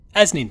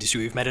As an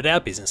industry, we've made it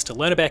our business to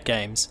learn about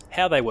games,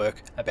 how they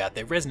work, about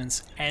their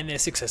resonance, and their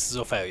successes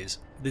or failures.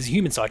 There's a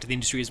human side to the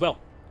industry as well.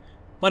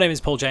 My name is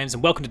Paul James,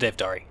 and welcome to Dev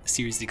Diary, a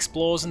series that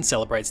explores and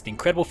celebrates the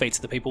incredible feats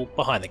of the people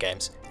behind the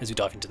games, as we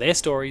dive into their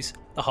stories,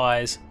 the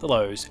highs, the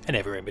lows, and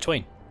everywhere in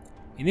between.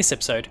 In this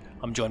episode,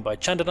 I'm joined by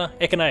Chandana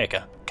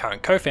Ekanayaka,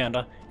 current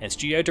co-founder and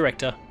studio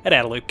director at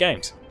Outerloop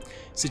Games.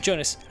 So join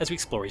us as we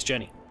explore his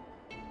journey.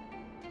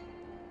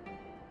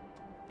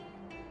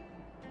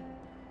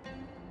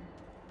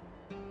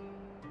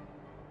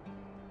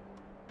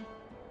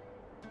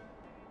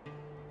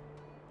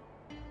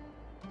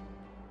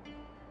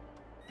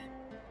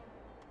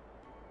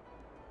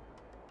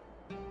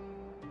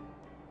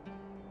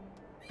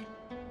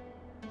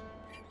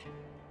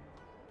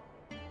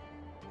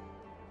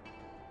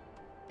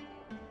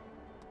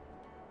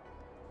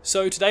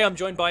 So today I'm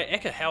joined by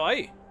Eka. How are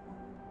you?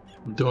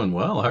 I'm doing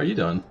well. How are you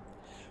doing?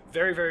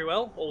 Very, very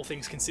well, all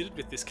things considered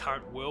with this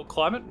current world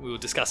climate. We were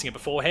discussing it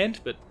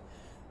beforehand, but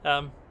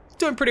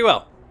doing pretty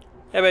well.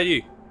 How about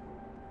you?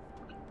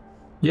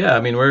 Yeah,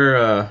 I mean,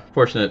 we're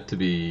fortunate to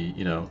be,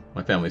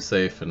 my family's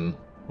safe and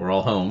we're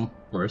all home,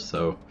 of course,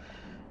 so,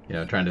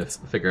 trying to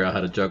figure out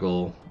how to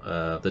juggle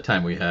the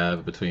time we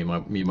have between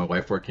me and my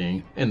wife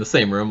working in the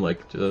same room,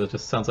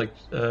 just sounds like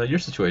your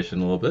situation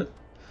a little bit.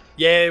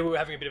 Yeah, we were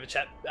having a bit of a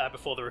chat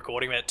before the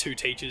recording about two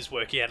teachers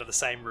working out of the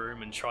same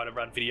room and trying to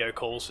run video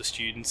calls for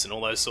students and all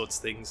those sorts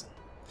of things.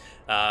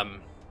 Yeah,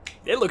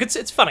 look,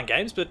 it's fun and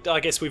games, but I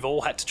guess we've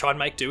all had to try and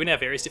make do in our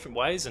various different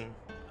ways and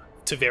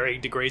to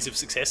varying degrees of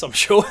success, I'm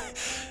sure.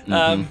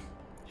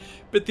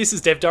 But this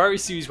is Dev Diary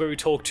series where we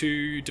talk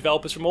to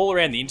developers from all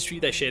around the industry.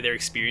 They share their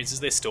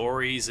experiences, their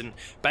stories, and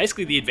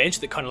basically the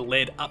adventure that kind of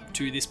led up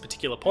to this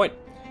particular point.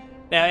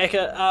 Now,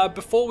 Eka,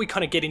 before we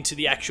kind of get into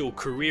the actual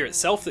career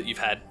itself that you've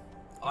had,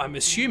 I'm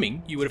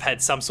assuming you would have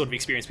had some sort of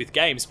experience with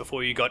games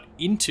before you got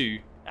into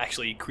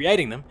actually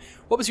creating them.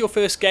 What was your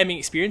first gaming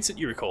experience that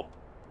you recall?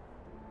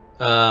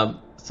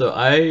 So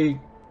I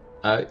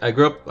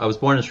grew up. I was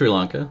born in Sri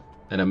Lanka,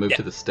 and I moved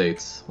to the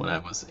States when I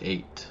was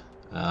 8.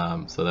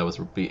 So that was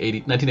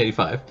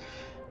 1985,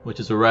 which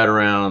is right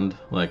around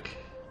I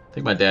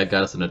think my dad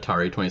got us an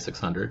Atari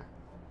 2600,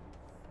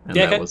 and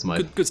that was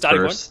my good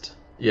starting first. Point.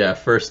 Yeah,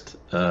 first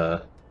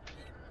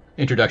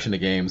introduction to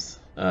games,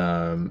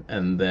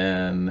 and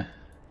then.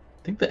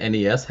 I think the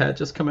NES had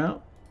just come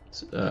out.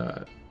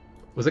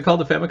 Was it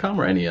called the Famicom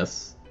or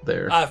NES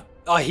there?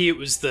 I hear it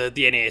was the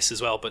NES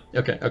as well, but...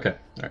 Okay, all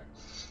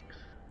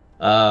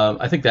right.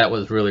 I think that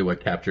was really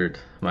what captured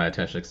my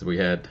attention, because we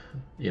had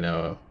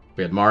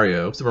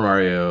Mario, Super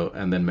Mario,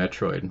 and then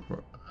Metroid.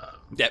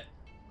 Yep.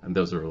 And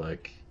those were at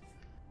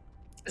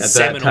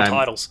seminal that time,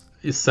 titles.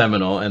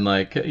 Seminal, and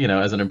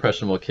as an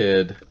impressionable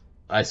kid,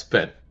 I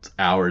spent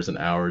hours and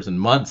hours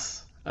and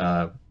months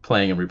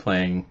playing and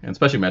replaying, and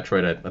especially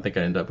Metroid. I think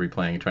I ended up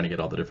replaying and trying to get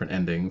all the different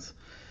endings.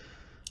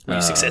 Were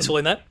you successful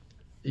in that?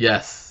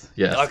 Yes,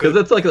 because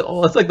it's like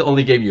the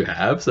only game you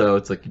have, so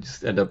it's like you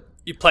just end up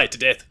you play it to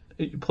death.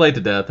 You play it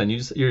to death, and you're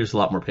just a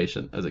lot more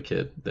patient as a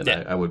kid than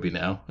I would be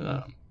now.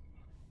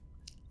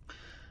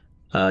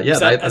 I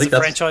think a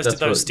franchise, did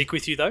those stick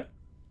with you though?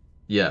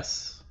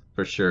 Yes,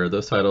 for sure.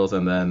 Those titles,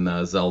 and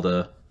then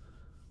Zelda,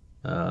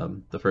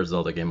 the first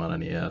Zelda game on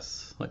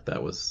NES,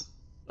 that was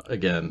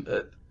again.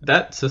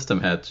 That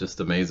system had just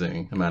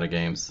amazing amount of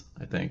games.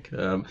 I think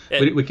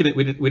we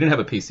didn't have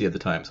a PC at the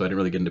time, so I didn't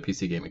really get into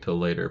PC gaming until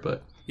later.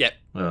 But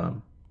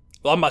well,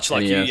 I'm much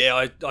like NES, you.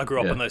 Yeah, I grew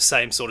up on those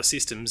same sort of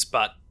systems,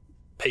 but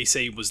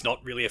PC was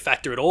not really a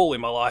factor at all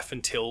in my life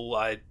until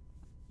I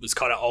was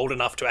kind of old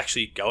enough to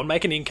actually go and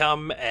make an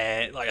income,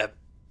 and a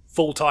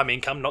full-time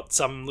income, not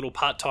some little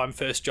part-time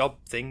first job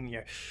thing.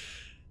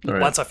 Right.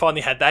 Once I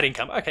finally had that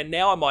income, okay,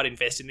 now I might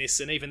invest in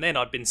this. And even then,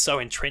 I'd been so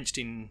entrenched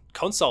in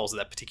consoles at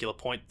that particular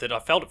point that I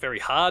felt it very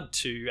hard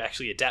to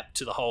actually adapt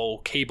to the whole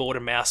keyboard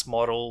and mouse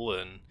model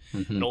and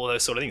all of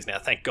those sort of things. Now,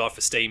 thank God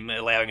for Steam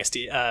allowing us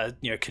to,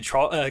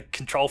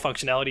 control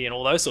functionality and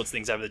all those sorts of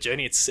things over the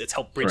journey. It's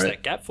helped bridge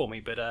that gap for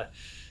me. But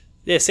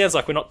it sounds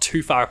like we're not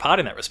too far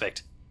apart in that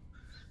respect.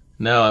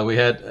 No, we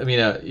had. I mean,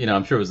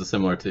 I'm sure it was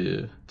similar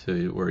to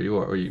where you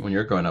were when you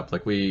were growing up.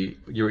 You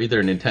were either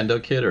a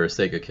Nintendo kid or a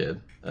Sega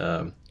kid.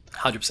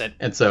 100%.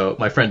 And so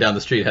my friend down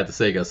the street had the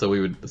Sega,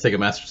 the Sega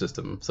Master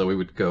System. So we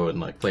would go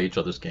and play each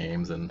other's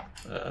games and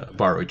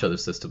borrow each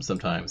other's systems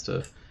sometimes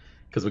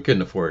because we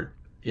couldn't afford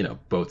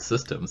both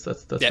systems.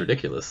 That's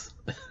ridiculous.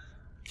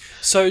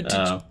 So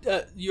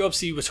you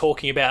obviously were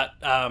talking about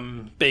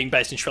being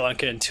based in Sri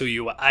Lanka until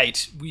you were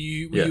 8. Were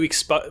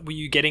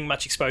you getting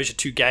much exposure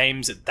to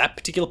games at that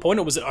particular point,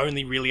 or was it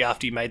only really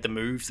after you made the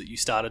move that you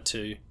started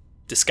to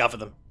discover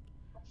them?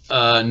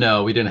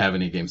 No, we didn't have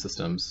any game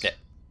systems.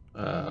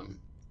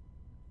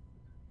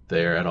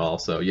 There at all.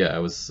 So I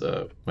was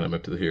when I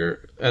moved to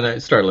here, and I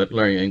started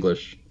learning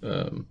English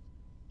at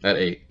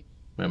 8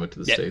 when I moved to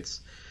the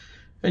States.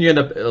 And you end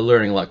up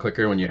learning a lot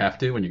quicker when you have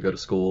to, when you go to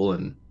school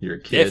and you're a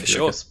kid. Yeah, for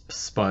you're sure. a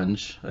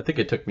sponge. I think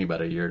it took me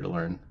about a year to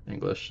learn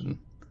English and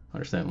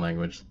understand the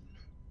language.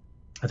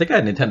 I think I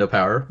had Nintendo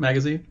Power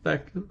magazine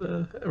back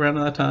around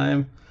that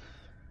time.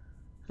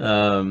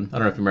 I don't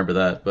know if you remember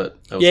that,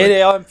 but that was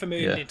Yeah, I'm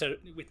familiar yeah,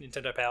 with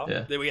Nintendo Power.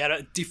 yeah, We had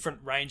a different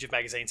range of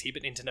magazines here,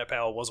 but Nintendo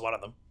Power was one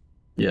of them.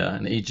 yeah,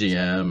 and So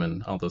EGM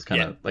and all those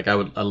kind yeah, of like I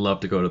love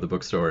to go to the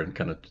bookstore and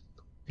kind of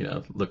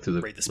look through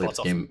the read the spots latest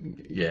off.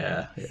 game.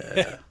 Yeah,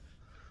 yeah.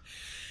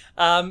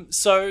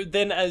 So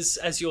then,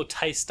 as your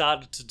taste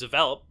started to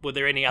develop, were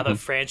there any other Mhm.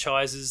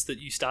 franchises that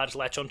you started to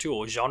latch onto,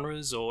 or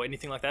genres, or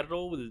anything like that at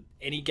all? Were there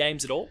any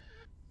games at all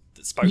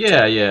that spoke to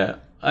Yeah, you? yeah.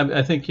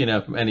 I think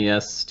from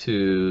NES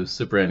to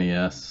Super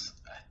NES.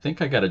 I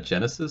think I got a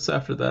Genesis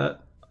after that.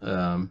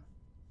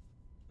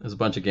 There's a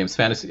bunch of games.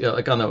 Fantasy,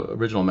 like on the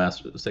original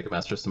Sega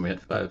Master System, we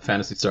had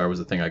Fantasy Star was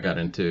the thing I got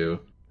into.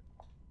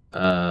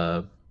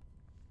 Uh,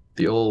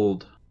 the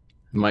old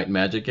Might and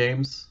Magic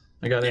games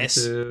I got Yes.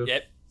 into.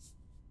 Yep.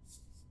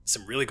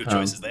 Some really good Um,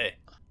 choices there.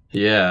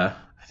 yeah,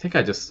 I think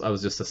I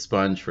was just a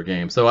sponge for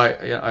games. So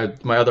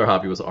my other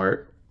hobby was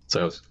art.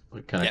 So I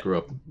kind of Yep. grew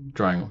up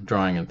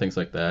drawing and things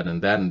like that,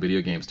 and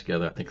video games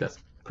together. I think that's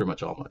pretty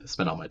much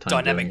spent all my time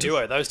Dynamic doing is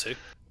duo, those two.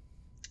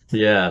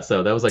 yeah.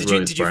 So that was like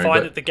really Did you inspiring.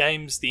 find that But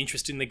the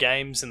interest in the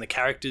games and the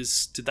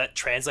characters, did that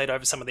translate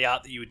over some of the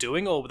art that you were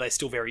doing, or were they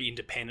still very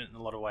independent in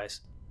a lot of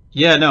ways?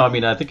 yeah, no, I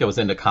mean, I think I was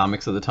into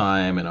comics at the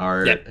time and Yep.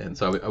 art, and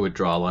so I would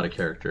draw a lot of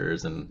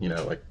characters, and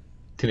like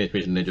Teenage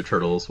Mutant Ninja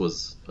Turtles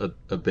was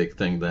a big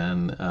thing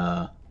then.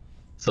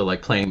 So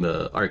like playing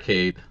the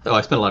arcade. Oh,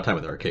 I spent a lot of time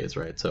with the arcades,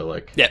 right? So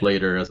like Yep.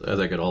 later, as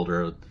I get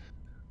older,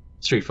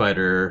 Street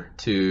Fighter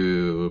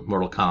to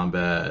Mortal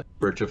Kombat,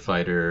 Virtua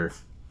Fighter,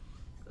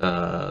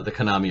 the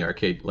Konami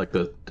arcade, like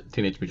the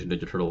Teenage Mutant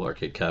Ninja Turtle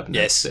arcade cabinets,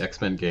 Yes. the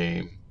X-Men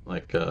game.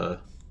 Like,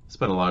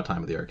 spent a lot of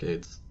time with the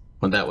arcades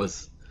when that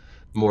was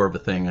more of a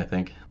thing, I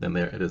think, than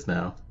it is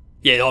now.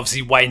 Yeah,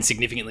 obviously waned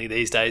significantly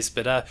these days.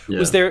 But Yeah.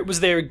 was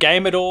there a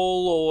game at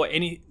all, or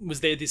any?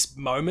 Was there this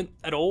moment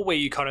at all where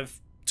you kind of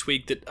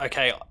twigged that?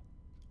 Okay,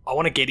 I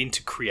want to get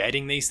into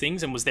creating these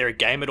things. And was there a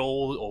game at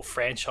all, or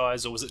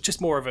franchise, or was it just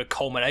more of a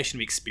culmination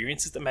of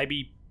experiences that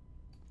maybe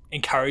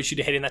encouraged you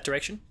to head in that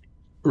direction?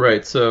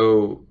 Right.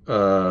 So,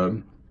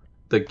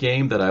 the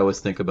game that I always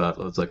think about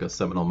was like a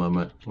seminal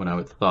moment when I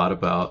would thought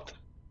about.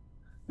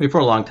 I mean, for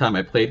a long time,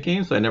 I played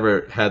games, but I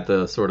never had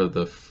the sort of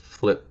the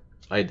flip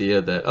idea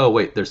that, oh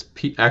wait, there's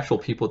actual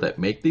people that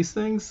make these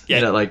things.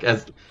 Yeah, Like I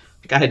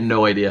had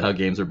no idea how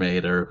games are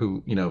made or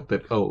who,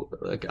 but oh,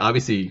 like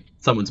obviously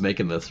someone's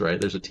making this, right?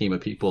 There's a team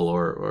of people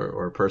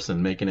or a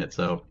person making it.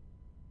 So,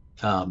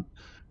 um,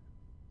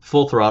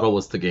 Full Throttle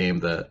was the game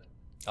that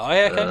oh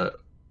yeah, okay. uh,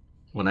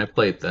 when I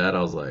played that,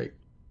 I was like,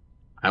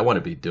 I want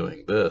to be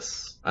doing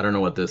this. I don't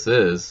know what this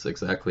is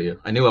exactly.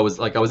 I knew I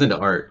was into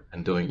art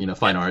and doing, Yeah,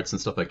 fine arts and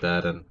stuff like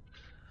that. And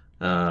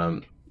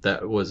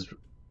that was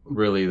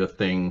really the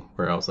thing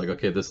where I was like,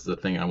 okay, this is the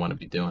thing I want to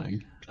be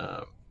doing.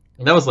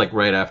 And that was like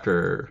right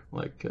after,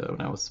 like,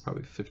 when I was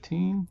probably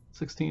 15,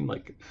 16,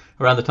 like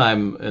around the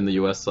time in the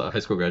US high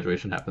school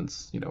graduation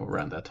happens,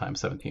 around that time,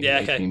 17, yeah,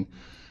 okay. 18.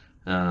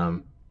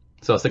 Um,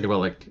 so I was thinking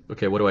about like,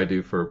 okay, what do I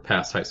do for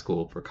past high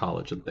school, for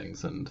college and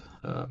things? And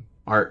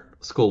art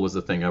school was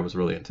the thing I was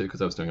really into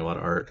because I was doing a lot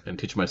of art and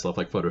teaching myself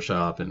like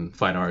Photoshop and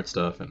fine art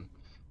stuff. And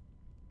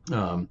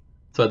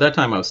so at that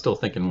time, I was still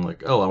thinking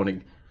like, oh, I want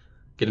to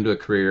get into a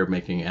career of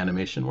making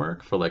animation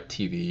work for like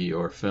TV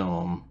or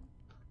film or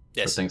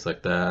Yes. things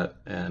like that.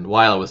 And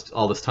while I was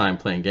all this time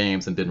playing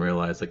games and didn't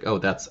realize like, oh,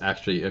 that's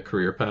actually a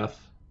career path.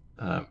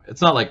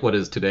 It's not like what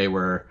is today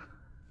where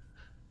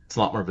it's a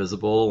lot more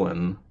visible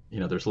and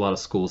there's a lot of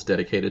schools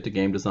dedicated to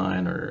game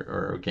design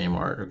or game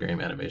art or game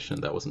animation.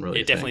 That wasn't really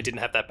Yeah, a definitely thing. didn't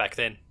have that back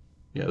then.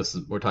 Yeah,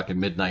 we're talking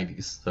mid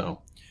 90s. So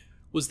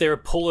Was there a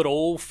pull at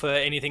all for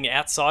anything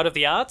outside of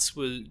the arts,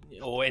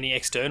 or any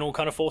external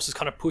kind of forces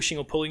kind of pushing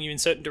or pulling you in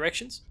certain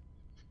directions?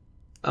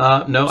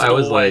 Or no, was it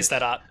always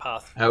that art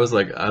path? I was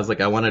like,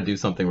 I want to do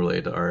something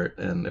related to art,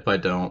 and if I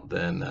don't,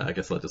 then I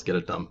guess I'll just get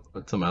a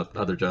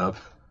other job.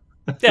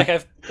 Yeah,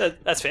 okay,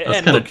 that's fair.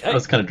 And look, I hey,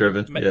 was kind of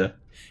driven. Yeah,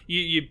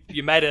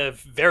 you made a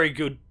very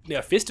good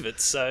fist of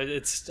it. So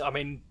it's, I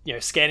mean,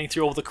 scanning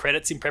through all the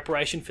credits in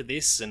preparation for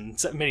this, and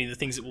so many of the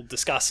things that we'll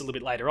discuss a little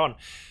bit later on.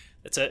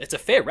 It's a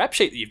fair rap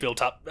sheet that you've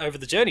built up over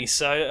the journey.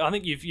 So I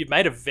think you've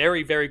made a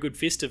very very good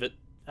fist of it.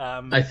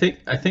 I think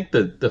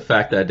the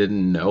fact that I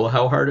didn't know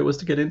how hard it was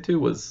to get into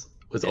was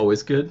Yeah.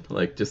 always good.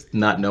 Like just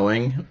not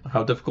knowing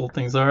how difficult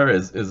things are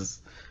is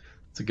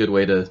it's a good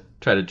way to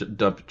try to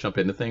jump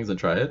into things and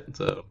try it.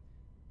 So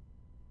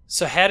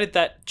So how did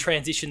that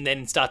transition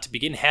then start to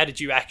begin? How did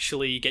you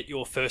actually get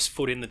your first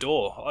foot in the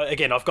door?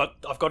 Again, I've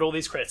got all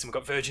these credits. We've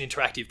got Virgin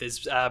Interactive, there's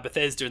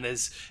Bethesda, and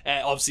there's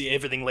obviously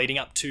everything leading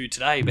up to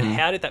today. But mhm,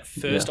 how did that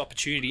first yeah.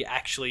 opportunity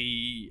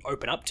actually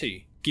open up to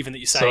you? Given that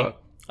you're saying So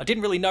I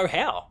didn't really know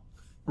how.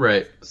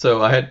 right.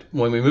 So I had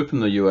when we moved from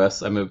the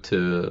U.S., I moved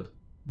to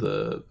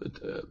the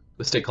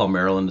state called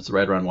Maryland. It's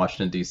right around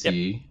Washington Yep.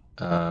 D.C.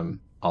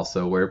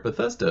 Also where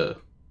Bethesda,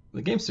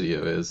 the game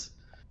studio, is.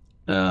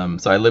 So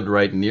I lived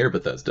right near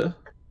Bethesda.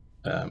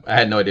 I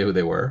had no idea who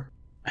they were.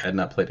 I had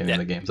not played any of Yeah.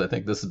 the games. I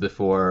think this is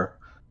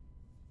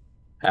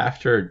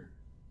after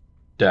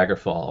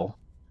Daggerfall,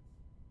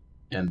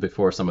 and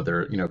before some of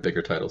their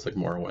bigger titles like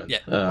Morrowind. Yeah,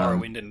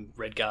 Morrowind and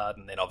Redguard,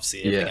 and then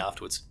obviously everything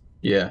afterwards.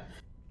 Yeah.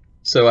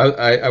 So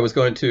I was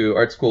going to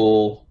art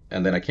school,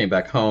 and then I came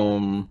back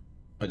home.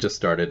 I just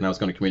started, and I was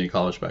going to community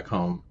college back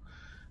home.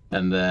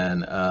 And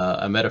then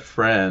I met a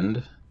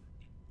friend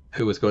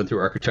who was going through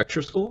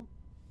architecture school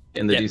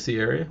in the DC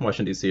area,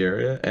 Washington, D.C.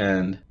 area.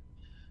 And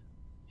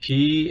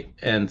he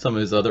and some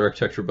of his other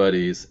architecture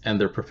buddies and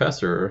their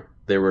professor,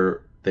 they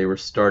were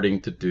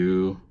starting to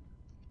do.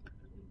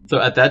 So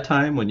at that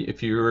time,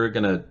 if you were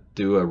gonna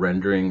do a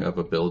rendering of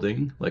a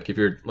building, like if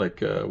you're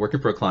like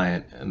working for a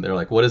client and they're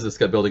like, "What is this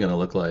building gonna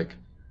look like?"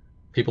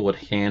 People would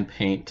hand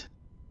paint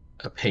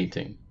a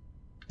painting,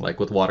 like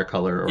with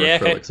watercolor or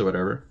acrylics or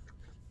whatever.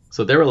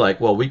 So they were like,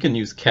 "Well, we can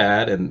use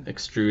CAD and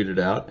extrude it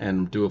out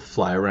and do a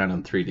fly around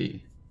in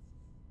 3D."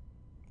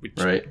 Which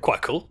right?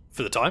 Quite cool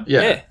for the time.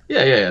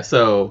 Yeah.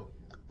 So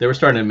they were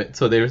starting to.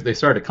 So they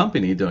started a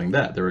company doing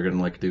that. They were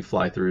gonna like do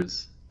fly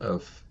throughs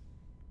of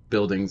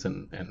buildings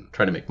and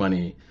try to make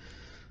money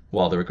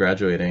while they were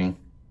graduating.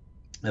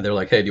 And they were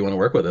like, "Hey, do you want to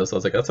work with us?" I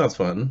was like, "That sounds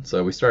fun."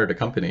 So we started a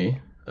company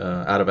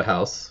out of a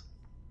house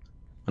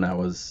when I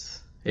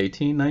was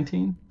 18,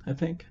 19, I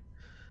think.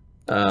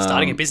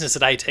 Starting a business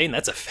at 18,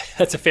 that's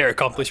a fair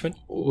accomplishment.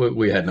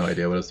 We had no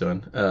idea what I was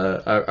doing.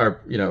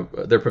 Our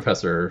their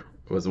professor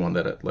was the one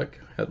that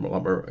had a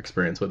lot more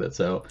experience with it.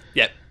 So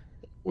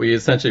we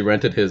essentially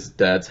rented his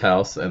dad's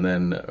house and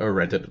then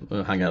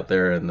hung out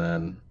there, and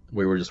then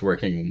we were just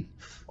working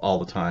all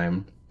the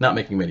time, not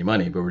making any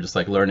money, but we're just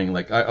like learning.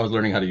 Like I was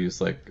learning how to use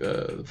like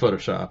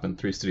Photoshop and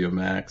 3 Studio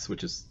Max,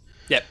 which is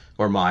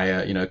or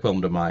Maya,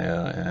 equivalent to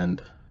Maya,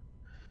 and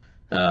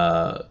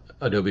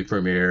Adobe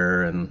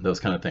Premiere and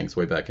those kind of things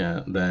way back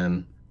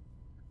then.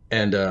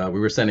 And we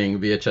were sending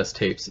VHS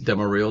tapes,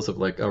 demo reels of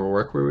like our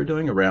work we were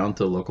doing around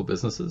to local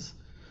businesses.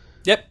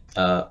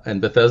 And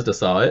Bethesda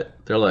saw it.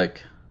 They're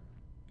like,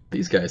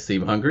 "These guys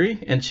seem hungry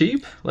and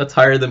cheap. Let's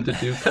hire them to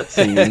do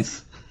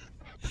cutscenes."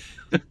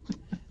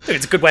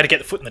 It's a good way to get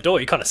the foot in the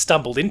door. You kind of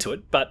stumbled into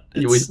it, but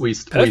we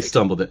completely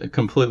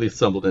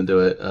stumbled into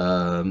it.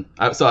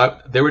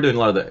 They were doing a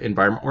lot of the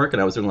environment work,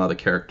 and I was doing a lot of the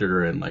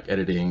character and like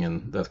editing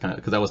and that kind of,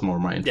 because that was more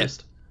my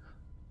interest.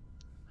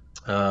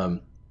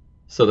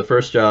 So the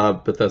first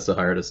job Bethesda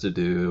hired us to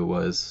do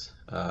was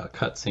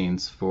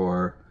cutscenes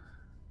for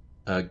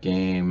a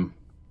game.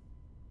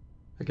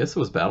 I guess it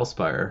was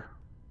Battlespire.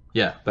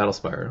 Yeah,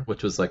 Battlespire,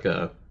 which was like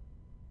a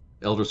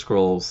Elder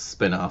Scrolls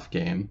spin-off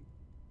game.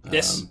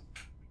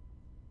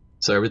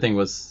 So everything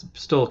was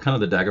still kind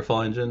of the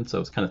Daggerfall engine, so it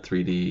was kind of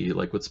 3D,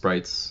 like with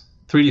sprites,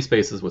 3D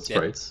spaces with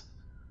sprites.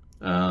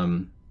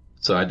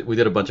 So we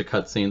did a bunch of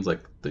cutscenes,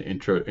 like the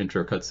intro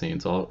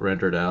cutscenes, all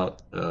rendered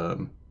out.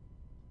 And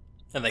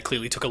they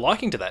clearly took a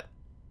liking to that.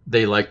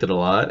 They liked it a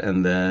lot,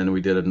 and then we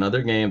did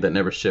another game that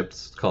never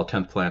shipped called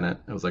 10th Planet.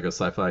 It was like a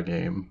sci-fi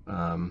game.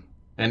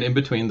 And in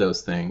between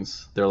those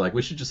things, they're like,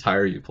 "We should just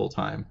hire you full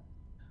time."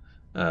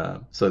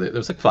 So there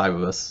was like 5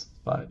 of us.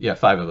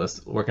 5 of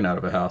us working out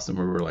of a house, and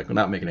we were like, we're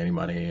not making any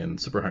money and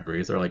super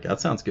hungry. So they're like,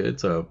 "That sounds good."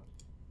 So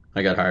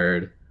I got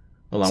hired.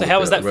 So how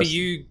was that for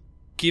you,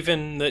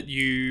 given that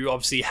you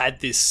obviously had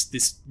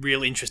this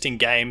real interest in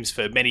games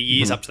for many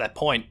years up to that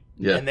point,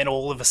 and then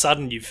all of a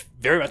sudden you've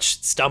very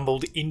much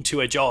stumbled into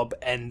a job,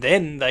 and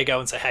then they go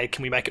and say, "Hey,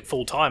 can we make it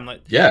full time?"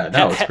 Like,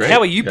 it's great. How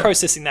are you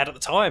processing that at the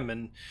time,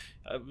 and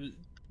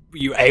were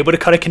you able to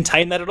kind of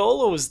contain that at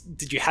all, or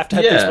did you have to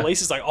have these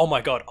releases like, "Oh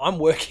my god, I'm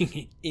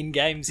working in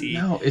games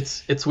here"? No,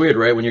 it's weird,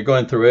 right? When you're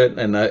going through it,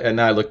 and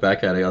now I look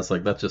back at it, I was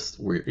like, that's just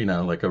weird,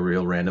 like a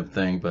real random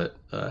thing. But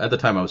at the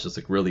time, I was just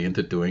like really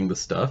into doing the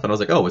stuff, and I was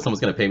like, "Oh, someone's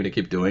gonna pay me to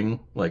keep doing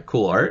like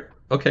cool art?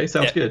 Okay,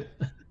 sounds good."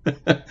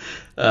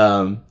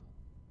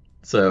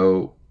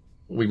 So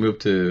we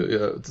moved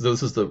to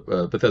this is the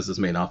Bethesda's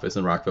main office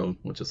in Rockville,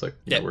 which is like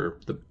where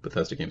the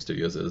Bethesda Game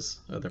Studios is,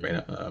 their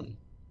main.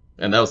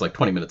 And that was like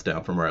 20 minutes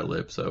down from where I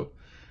live. So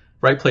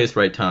right place,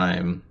 right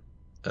time,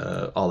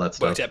 all that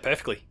stuff. Worked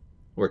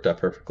out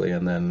perfectly.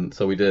 And then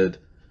so we did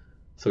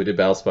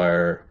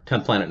Battlespire.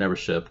 10th Planet never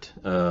shipped.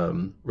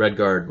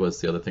 Redguard was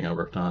the other thing I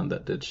worked on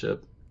that did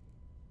ship.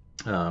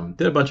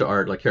 Did a bunch of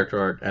art, like character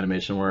art,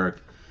 animation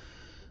work,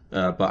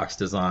 box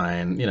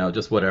design,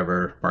 just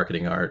whatever,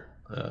 marketing art.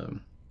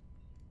 And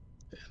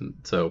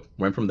so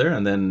went from there,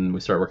 and then we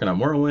started working on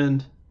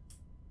Morrowind.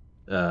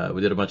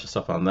 We did a bunch of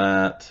stuff on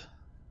that.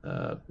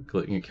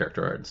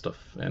 Character art and stuff,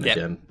 and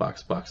again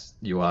box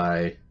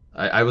UI.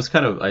 I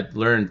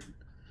learned,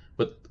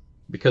 but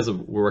because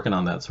we're working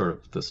on that sort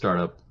of the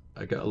startup,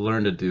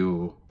 learned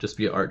to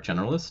be an art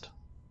generalist.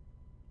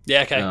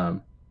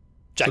 So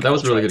that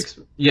was really good.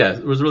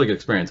 It was a really good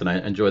experience, and I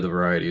enjoyed the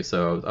variety.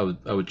 So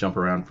I would jump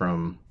around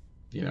from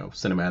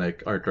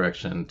cinematic art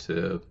direction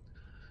to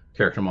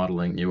character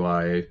modeling,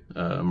 UI,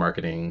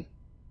 marketing,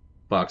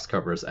 box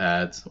covers,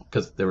 ads,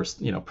 because there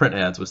was print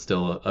ads was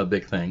still a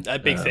big thing.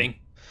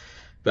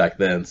 back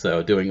then.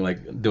 So doing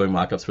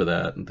mock-ups for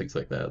that and things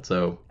like that.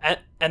 So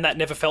and that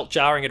never felt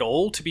jarring at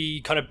all to be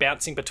kind of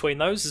bouncing between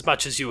those, as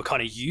much as you were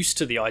kind of used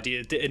to the idea,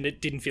 and it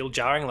didn't feel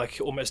jarring, like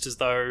almost as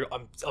though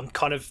I'm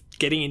kind of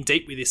getting in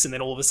deep with this, and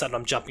then all of a sudden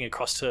I'm jumping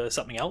across to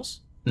something else.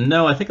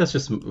 no, I think that's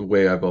just the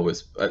way I've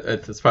always.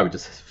 It's probably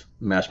just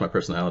matched my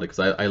personality because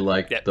I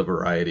like Yep. the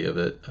variety of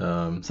it.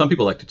 Some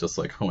people like to just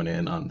like hone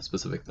in on a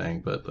specific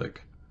thing, but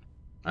like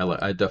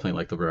I definitely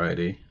like the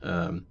variety.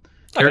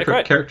 Okay,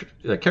 great.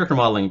 Character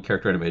modeling,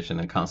 character animation,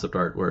 and concept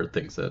art were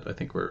things that I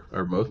think are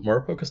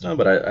more focused on.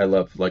 But I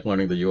love like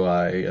learning the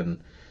UI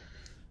and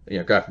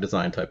graphic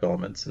design type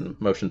elements and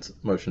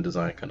motion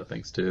design kind of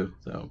things too.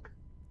 So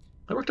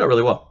that worked out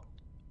really well.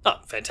 Oh,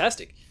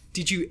 fantastic.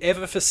 Did you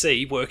ever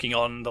foresee working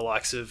on the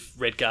likes of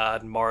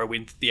Redguard and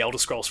Morrowind, the Elder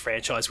Scrolls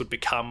franchise would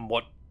become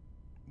what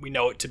we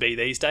know it to be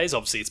these days?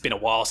 Obviously, it's been a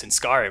while since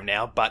Skyrim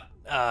now, but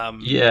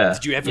Yeah,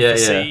 did you ever yeah, yeah.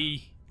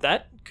 foresee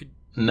that? It's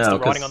No, the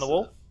writing on the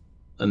because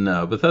wall?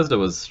 no, Bethesda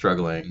was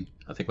struggling.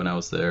 I think when I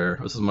was there,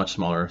 it was a much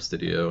smaller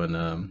studio,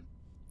 and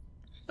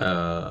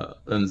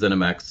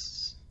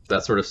ZeniMax,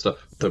 that sort of stuff.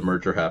 The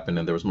merger happened,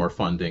 and there was more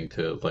funding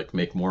to like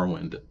make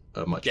Morrowind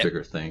a much Yep.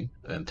 bigger thing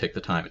and take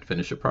the time and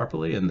finish it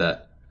properly. And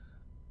that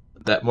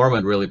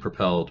Morrowind really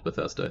propelled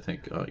Bethesda, I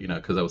think,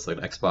 because that was like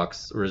an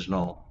Xbox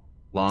original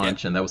Yep.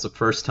 launch, and that was the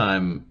first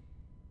time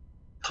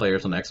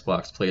players on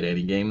Xbox played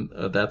any game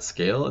of that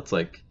scale. It's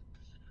like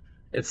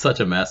it's such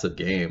a massive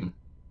game,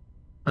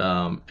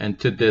 and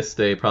to this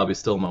day, probably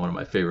still one of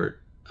my favorite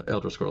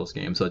Elder Scrolls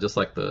games. So I just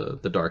like the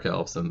Dark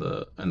Elves and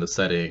the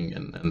setting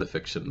and the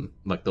fiction,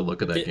 like the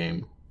look of that Yeah.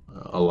 game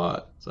a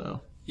lot.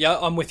 So Yeah,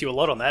 I'm with you a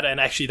lot on that, and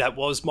actually, that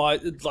was my,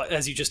 like,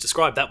 as you just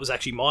described, that was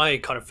actually my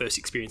kind of first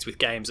experience with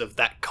games of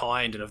that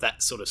kind and of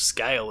that sort of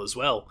scale as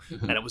well.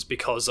 And mhm. it was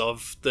because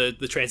of the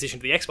transition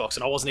to the Xbox,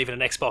 and I wasn't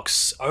even an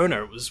Xbox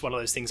owner. It was one of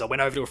those things. I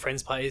went over to a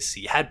friend's place,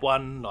 he had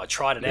one, I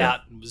tried it Yeah,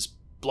 out, and was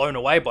blown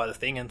away by the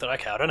thing, and thought,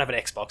 okay, I don't have an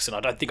Xbox, and I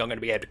don't think I'm going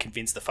to be able to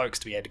convince the folks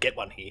to be able to get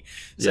one here.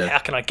 So yeah, how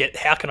can I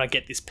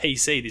get this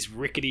PC, this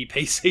rickety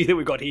PC that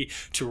we've got here,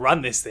 to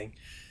run this thing?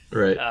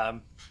 right.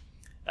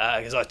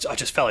 Because I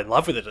just fell in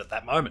love with it at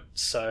that moment.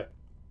 So,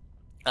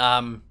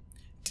 um,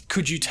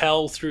 could you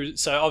tell through?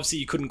 So obviously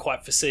you couldn't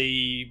quite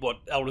foresee what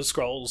Elder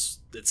Scrolls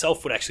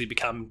itself would actually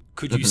become.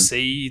 Could you Mhm.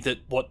 see that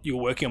what you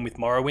were working on with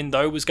Morrowind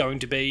though was going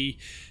to be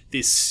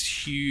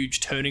this huge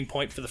turning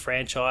point for the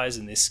franchise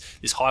and this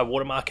high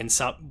watermark, and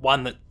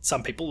one that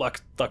some people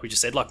like we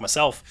just said, like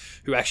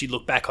myself, who actually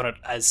look back on it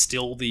as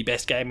still the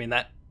best game in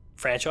that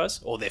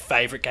franchise, or their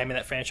favorite game in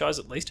that franchise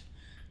at least?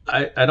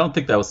 I don't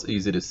think that was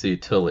easy to see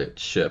till it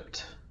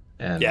shipped,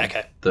 Yeah. and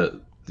Okay.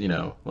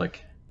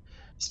 like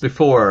it's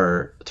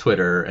before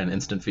Twitter and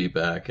instant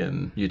feedback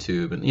and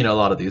YouTube and a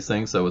lot of these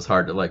things. So it was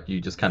hard to like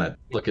you just kind of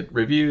look at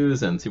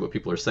reviews and see what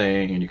people are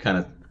saying, and you kind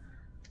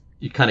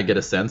of get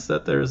a sense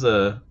that there's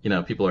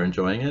people are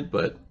enjoying it,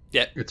 but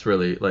Yeah. it's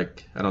really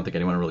like I don't think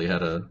anyone really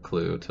had a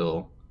clue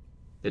till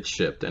it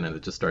shipped and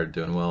it just started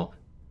doing well.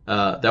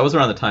 That was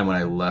around the time when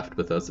I left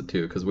Bethesda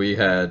too, because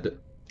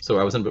so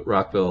I was in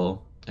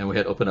Rockville and we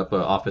had opened up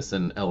an office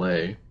in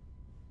LA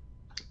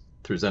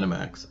through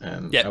ZeniMax,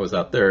 and Yeah. I was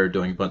out there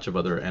doing a bunch of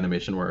other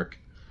animation work,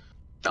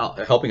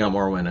 helping out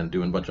Morrowind and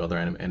doing a bunch of other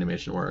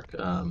animation work.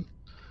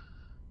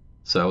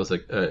 So I was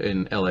like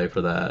in LA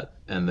for that,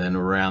 and then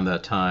around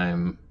that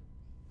time,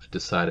 I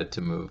decided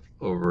to move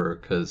over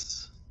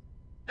because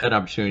I had an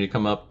opportunity to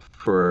come up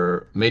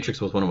for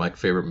Matrix was one of my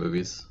favorite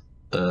movies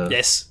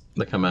Yes.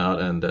 that come out,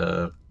 and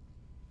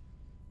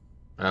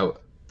I,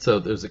 so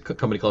there's a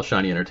company called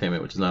Shiny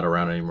Entertainment, which is not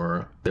around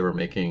anymore. They were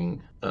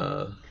making Enter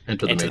the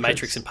Enter the Matrix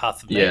Matrix. and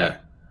Path of Yeah, Neo.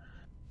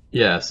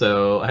 yeah.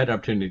 So I had an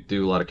opportunity to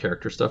do a lot of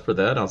character stuff for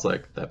that. I was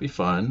like, that'd be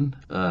fun.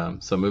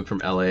 So I moved from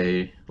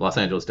LA, Los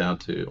Angeles, down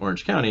to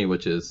Orange County,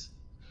 which is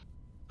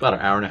about an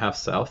hour and a half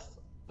south,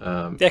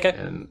 Yeah, okay.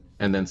 and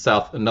then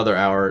another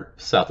hour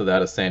south of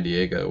that is San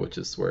Diego, which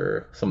is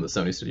where some of the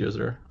Sony studios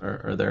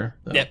are there.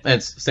 So, Yep. and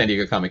it's San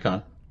Diego Comic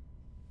Con.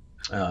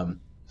 Um,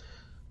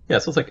 yeah,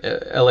 so it's like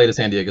LA to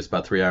San Diego is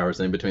about 3 hours,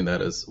 and in between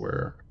that is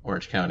where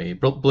Orange County.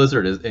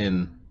 Blizzard is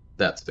in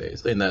that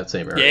space, in that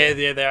same Yeah, area.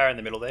 yeah, they are in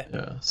the middle there.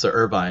 Yeah, so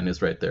Irvine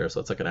is right there, so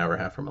it's like an hour and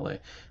a half from LA.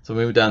 So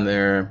we moved down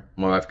there.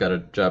 My wife got a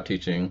job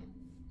teaching,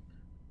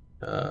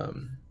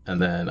 and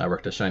then I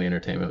worked at Shiny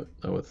Entertainment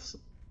with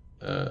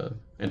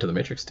Into the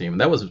Matrix team.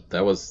 And that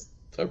was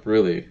a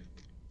really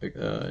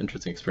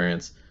interesting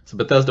experience. So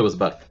Bethesda was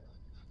about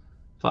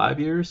 5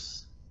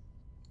 years,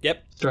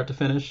 Yep. start to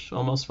finish,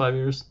 almost 5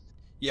 years.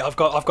 Yeah, I've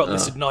got Uh,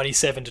 listed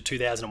 97 to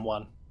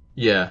 2001.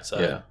 yeah, So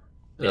yeah.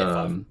 yeah,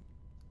 five.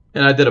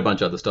 And I did a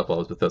bunch of other stuff while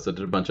I was with Bethesda. I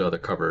did a bunch of other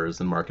covers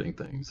and marketing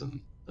things,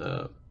 and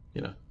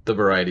the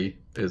variety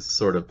is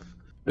sort of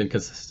been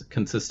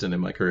consistent in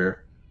my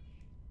career.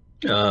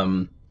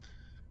 Um,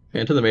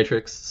 Into the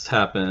Matrix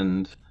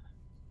happened.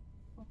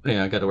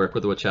 Yeah, I got to work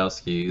with the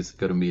Wachowskis,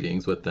 go to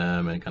meetings with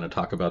them, and kind of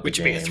talk about the Which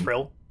would be a game.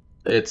 thrill.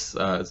 It's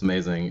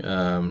amazing.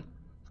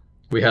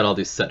 We had all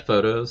these set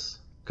photos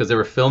because they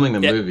were filming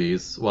the Yep.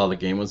 movies while the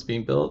game was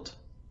being built.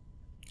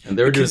 And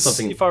they were doing Because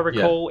something. if I Yeah.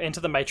 recall, Enter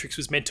the Matrix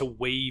was meant to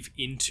weave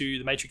into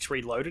the Matrix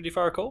Reloaded. If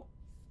I recall,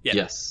 yeah,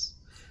 Yes.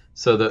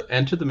 So the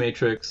Enter the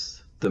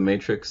Matrix, the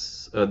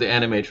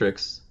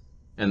Animatrix,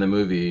 and the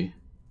movie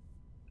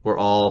were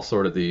all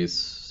sort of these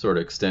sort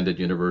of extended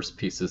universe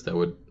pieces that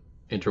would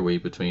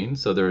interweave between.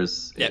 So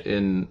there's yeah,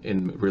 in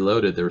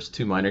Reloaded, there was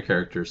two minor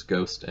characters,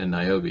 Ghost and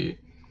Niobe.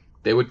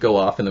 They would go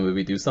off in the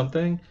movie, do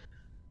something,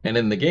 and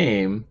in the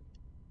game,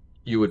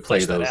 you would play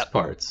flesh that those out.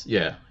 parts.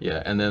 Yeah,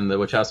 yeah. And then the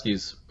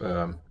Wachowskis,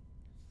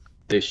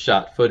 they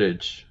shot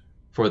footage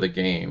for the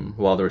game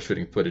while they were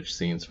shooting footage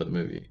scenes for the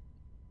movie.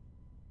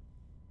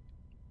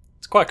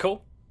 It's quite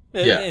cool,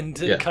 Yeah, and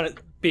to yeah. kind of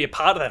be a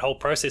part of that whole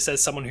process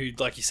as someone who,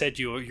 like you said,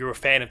 you're a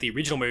fan of the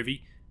original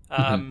movie.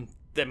 Mhm.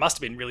 That must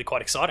have been really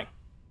quite exciting.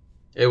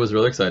 It was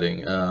really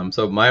exciting.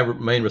 So my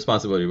main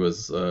responsibility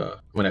was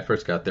when I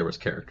first got there was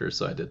characters.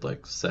 So I did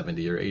like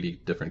 70 or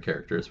 80 different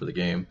characters for the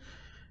game,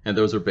 and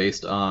those were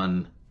based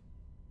on.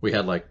 We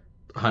had like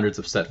hundreds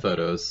of set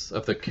photos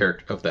of the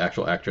character of the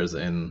actual actors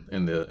in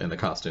the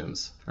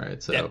costumes,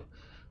 right? So, Yep.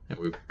 and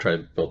we tried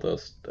to build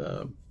those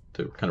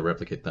to kind of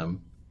replicate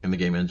them in the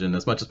game engine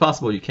as much as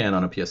possible. You can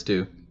on a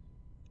PS2.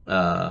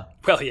 Uh,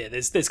 Well, yeah,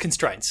 there's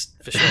constraints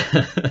for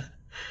sure.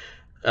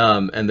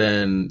 and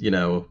then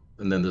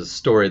and then there's a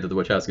story that the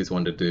Wachowskis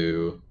wanted to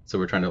do. So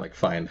we're trying to like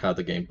find how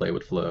the gameplay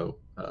would flow.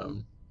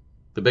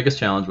 The biggest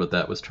challenge with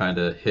that was trying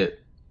to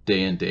hit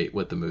day and date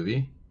with the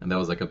movie, and that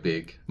was like a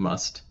big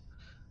must.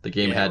 The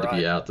game Yeah, had to be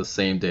right. out the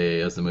same day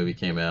as the movie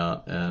came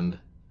out, and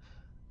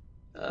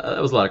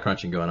that was a lot of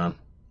crunching going on.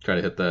 Try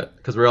to hit that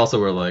because we also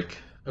were like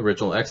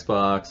original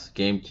Xbox,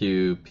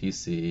 GameCube,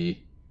 PC.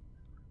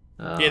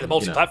 Yeah, the You know,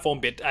 multi-platform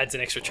bit adds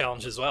an extra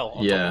challenge as well on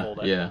top of yeah, all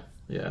that.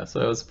 yeah. So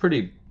it was a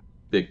pretty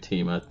big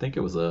team. I think it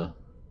was about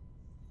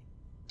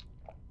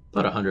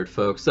 100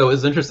 folks. So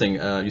it's interesting.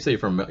 You say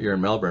you're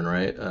in Melbourne,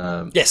 right?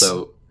 Yes.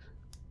 So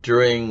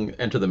during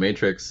Enter the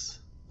Matrix,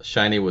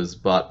 Shiny was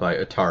bought by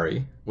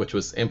Atari, which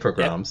was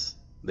Infogrames.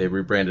 They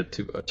rebranded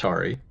to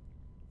Atari.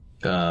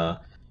 Uh,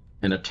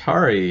 and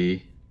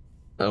Atari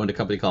owned a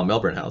company called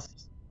Melbourne House,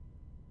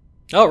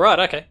 Oh, right,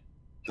 okay.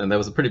 and that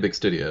was a pretty big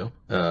studio.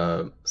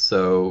 And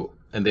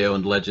they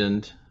owned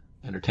Legend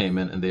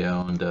Entertainment, and they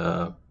owned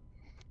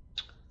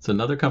it's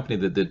another company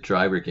that did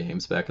driver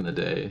games back in the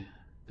day,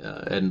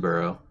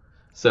 Edinburgh.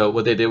 So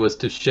what they did was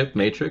to ship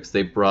Matrix,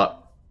 they brought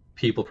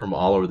people from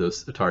all over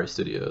those Atari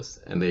studios,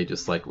 and they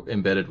just like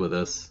embedded with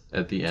us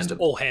at the end Just of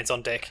all hands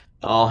on deck.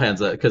 all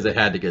hands up because it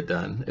had to get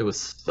done. It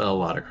was a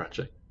lot of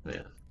crunching.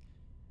 Yeah,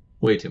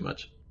 way too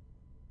much.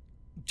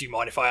 Do you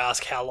mind if I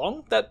ask how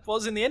long that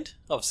was in the end?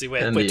 Obviously,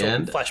 we're In we're the talking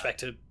end, flashback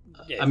to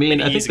I mean,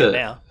 many I years think ago that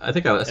now. I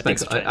think I spent.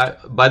 Things have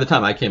changed. By the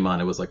time I came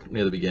on, it was like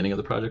near the beginning of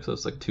the project, so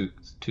it's like 2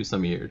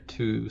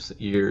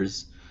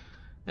 years,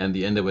 and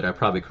the end of it, I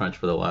probably crunched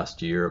for the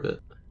last year of it.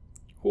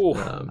 Ooh,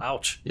 Um,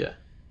 ouch. yeah,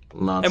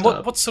 And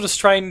nonstop. what sort of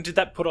strain did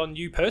that put on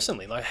you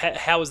personally? Like,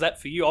 how was that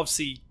for you?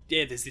 Obviously,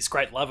 yeah, there's this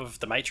great love of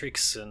the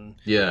Matrix,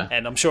 Yeah,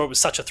 and I'm sure it was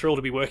such a thrill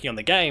to be working on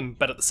the game.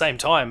 But at the same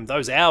time,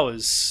 those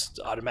hours,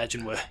 I'd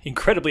imagine, were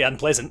incredibly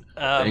unpleasant.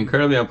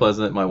 incredibly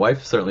unpleasant. My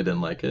wife certainly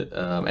didn't like it,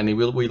 and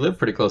we live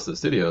pretty close to the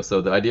studio, so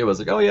the idea was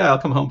like, oh yeah, I'll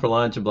come home for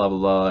lunch and blah blah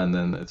blah, and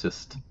then it's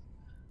just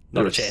there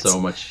Not a was chance.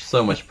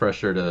 so much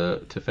pressure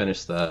to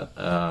finish that.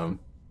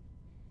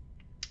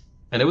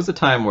 And it was a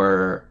time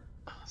where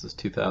this is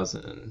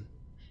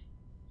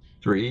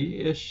 2003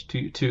 ish,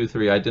 two,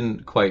 three. I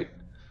didn't quite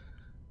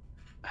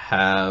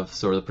have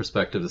sort of the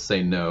perspective to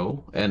say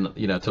no, and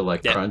to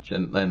like Yeah. crunch,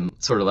 and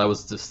sort of that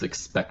was just the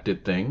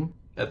expected thing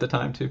at the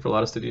time too for a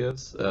lot of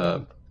studios.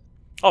 Oh,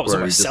 it was Where you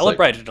almost just, like-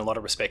 celebrated in a lot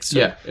of respects too.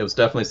 Yeah, it was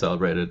definitely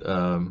celebrated.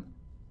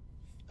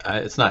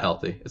 It's not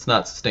healthy. It's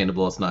not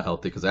sustainable. It's not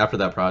healthy because after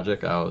that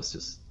project, I was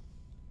just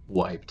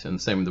wiped,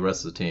 and same with the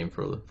rest of the team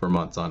for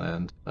months on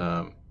end.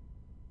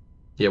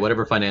 Yeah,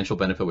 whatever financial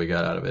benefit we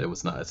got out of it,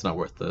 it's not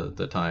worth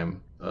the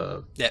time.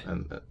 Yeah.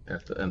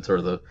 And sort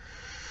of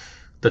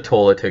the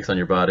toll it takes on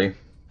your body.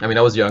 I mean,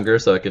 I was younger,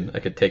 so I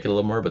could take it a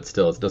little more, but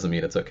still, it doesn't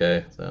mean it's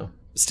okay. So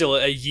Still,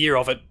 a year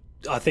of it,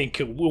 I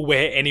think, will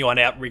wear anyone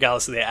out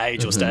regardless of their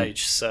age or Mhm.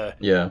 stage. So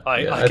yeah,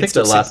 I I can think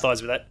still the last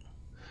sympathise with that.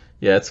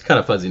 yeah, it's kind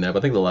of fuzzy now, but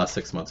I think the last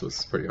 6 months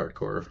was pretty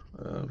hardcore.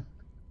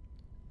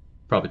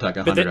 Probably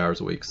talking But 100 then-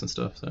 hours a week and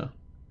stuff. So.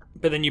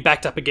 But then you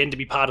backed up again to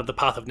be part of the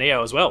Path of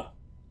Neo as well.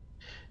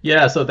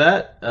 Yeah, so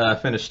that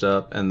finished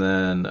up, and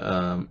then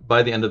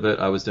by the end of it,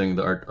 I was doing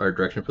the art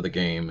direction for the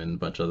game and a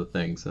bunch of other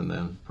things, and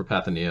then for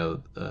Path of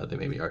Neo, they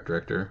made me art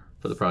director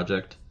for the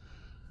project.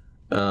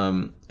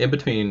 In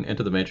between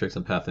Into the Matrix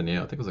and Path of Neo,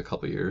 I think it was a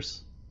couple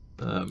years.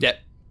 Yeah.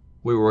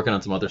 We were working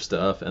on some other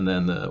stuff, and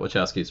then the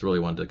Wachowskis really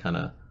wanted to kind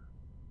of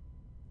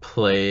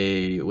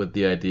play with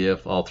the idea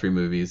of all three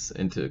movies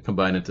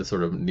combine into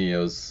sort of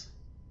Neo's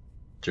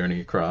journey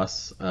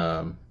across.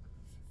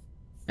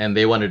 And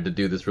they wanted to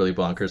do this really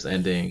bonkers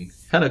ending,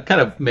 kind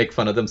of make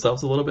fun of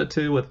themselves a little bit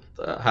too, with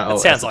how It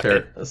sounds like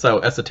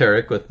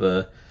esoteric with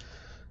the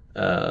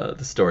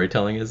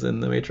storytelling is in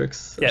the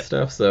Matrix and Yep.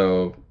 stuff.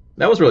 So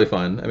that was really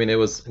fun. I mean, it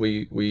was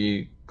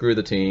we grew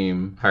the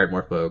team, hired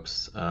more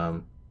folks,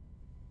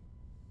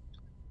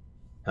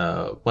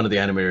 one of the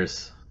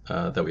animators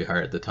that we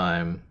hired at the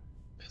time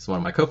is one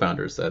of my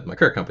co-founders at my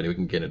current company. We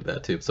can get into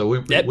that too. So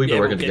Yep, we've been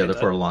yeah, we'll working get together into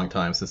for that. a long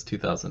time, since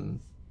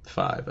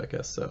 2005, I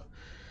guess. So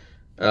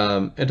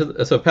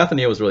so Path of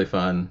Neo was really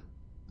fun.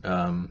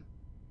 Um,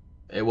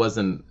 it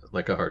wasn't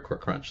like a hardcore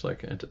crunch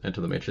like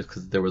into the Matrix,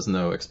 because there was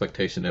no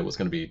expectation it was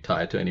going to be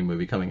tied to any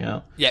movie coming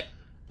out. Yep.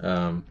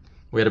 Um,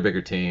 we had a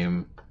bigger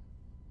team,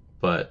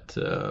 but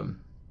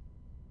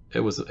it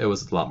was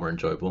a lot more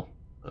enjoyable,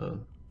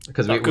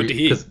 because Oh, good to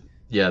hear. because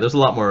yeah, there's a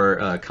lot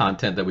more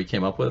content that we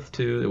came up with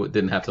too. It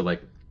didn't have to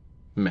like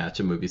match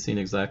a movie scene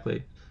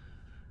exactly.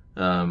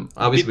 A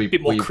Obviously,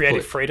 bit more we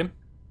creative play. freedom.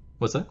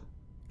 What's that?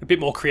 A bit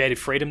more creative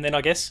freedom then,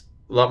 I guess.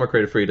 A lot more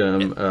creative freedom.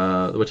 Yep.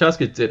 The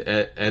Wachowskis did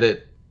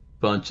edit a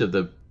bunch of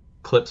the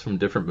clips from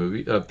different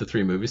movie of the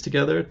three movies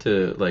together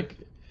to like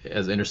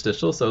as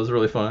interstitial, so it was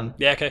really fun.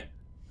 Yeah, okay.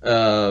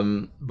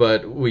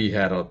 But we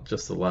had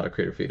just a lot of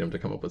creative freedom to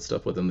come up with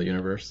stuff within the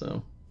universe.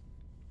 So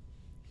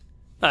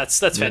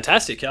That's yeah,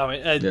 fantastic. I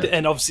mean, yeah,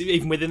 and obviously,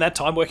 even within that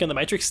time working on the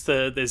Matrix,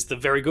 there's the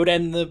very good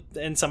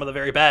and some of the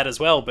very bad as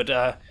well.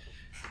 But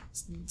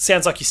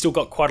sounds like you still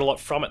got quite a lot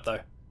from it,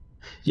 though.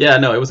 yeah.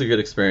 No, it was a good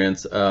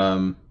experience.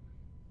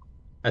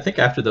 I think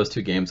after those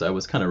two games, I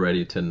was kind of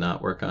ready to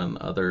not work on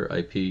other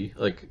IP.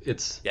 Like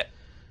it's, Yeah,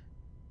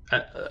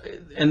 uh,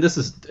 and this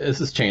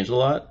has changed a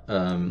lot.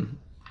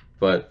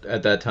 But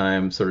at that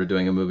time, sort of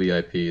doing a movie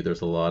IP,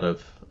 there's a lot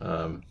of,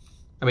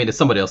 I mean, it's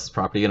somebody else's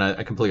property, and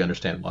I completely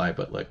understand why.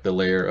 But like the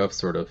layer of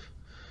sort of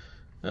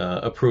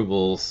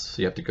approvals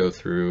you have to go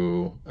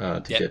through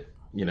to yeah, get,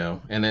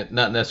 and it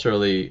not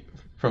necessarily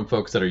from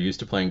folks that are used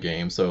to playing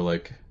games. So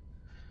like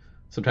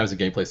sometimes the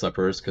gameplay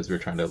suffers because we're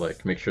trying to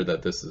like make sure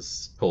that this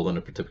is told in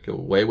a particular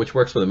way, which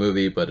works for the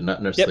movie, but it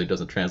not yep, necessarily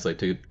doesn't translate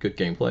to good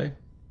gameplay.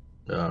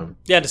 Um,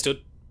 yeah,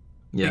 understood.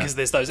 yeah. Because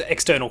there's those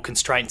external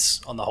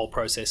constraints on the whole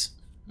process.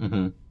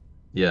 hmm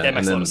Yeah, Yeah, it and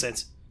makes a lot of then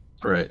sense.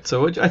 right.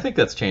 So I think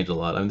that's changed a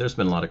lot. I mean, there's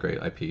been a lot of great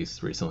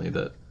IPs recently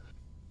that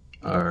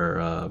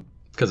are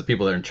because the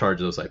people that are in charge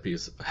of those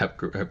IPs have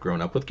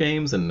grown up with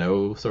games and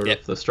know sort Yep.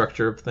 of the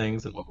structure of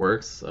things and what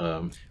works.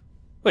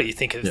 Well, you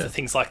think of the Yeah.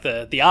 things like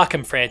the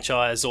Arkham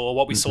franchise, or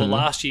what we saw hmm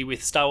last year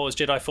with Star Wars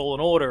Jedi Fallen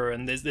Order,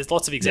 and there's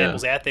lots of Yeah.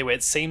 examples out there where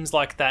it seems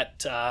like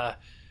that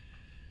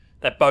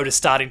boat is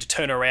starting to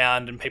turn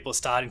around, and people are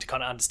starting to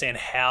kind of understand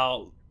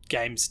how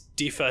games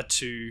differ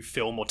to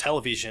film or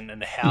television,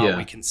 and how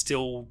we Yeah. can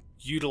still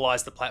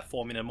utilize the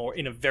platform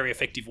in a very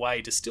effective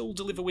way to still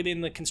deliver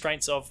within the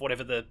constraints of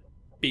whatever the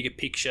bigger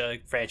picture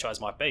franchise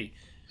might be.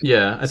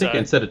 Yeah. I think So,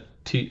 instead of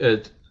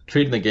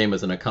treating the game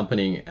as an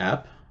accompanying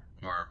app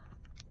or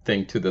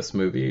thing to this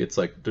movie, it's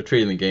like they're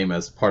treating the game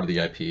as part of the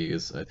IP.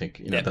 Is I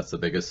think yeah, that's the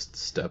biggest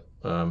step.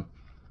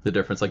 The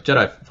difference, like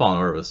Jedi Fallen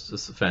Order, was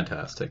just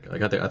fantastic.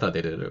 Like I thought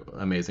they did an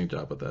amazing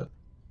job with that.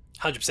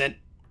 100%.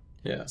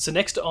 Yeah. So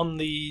next on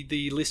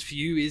the list for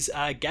you is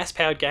Gas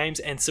Powered Games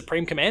and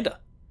Supreme Commander.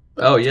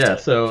 Oh Just yeah. a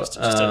So just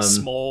a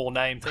small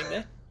name thing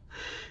there.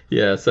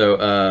 yeah.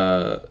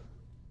 So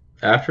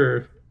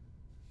after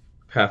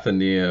Path of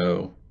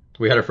Neo,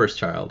 we had our first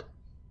child,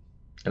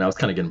 and I was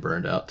kind of getting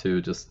burned out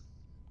too.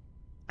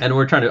 And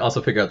we're trying to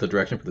also figure out the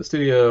direction for the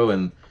studio,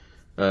 and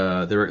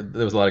there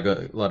was a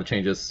lot of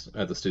changes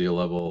at the studio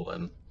level,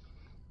 and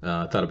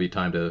I thought it'd be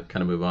time to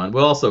kind of move on.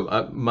 Well, also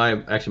my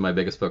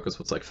biggest focus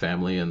was like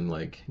family and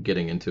like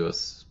getting into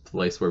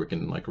place where we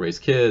can like raise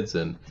kids,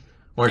 and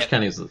Orange Yep.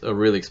 County is a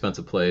really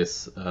expensive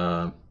place.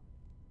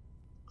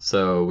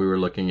 So we were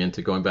looking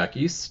into going back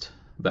east,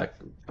 back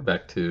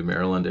back to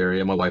Maryland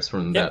area. My wife's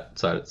from Yep. that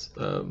side.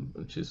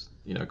 She's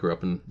grew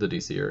up in the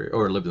DC area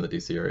or lived in the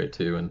DC area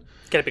too, and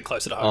Get a bit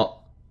closer to home.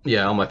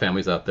 all my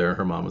family's out there.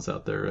 Her mom was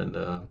out there,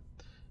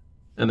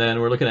 and then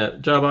we're looking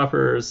at job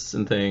offers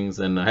and things.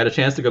 And I had a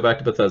chance to go back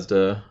to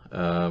Bethesda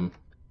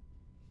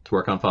to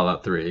work on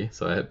Fallout 3,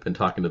 so I had been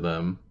talking to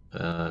them.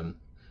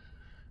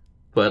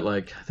 But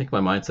like I think my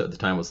mindset at the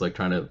time was like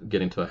trying to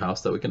get into a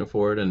house that we can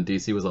afford, and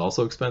DC was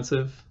also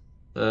expensive.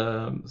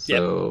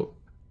 Yep. So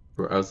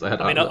I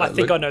had I mean, I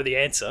think look, I know the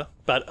answer,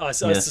 but I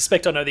yeah,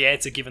 suspect I know the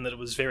answer given that it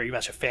was very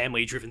much a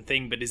family-driven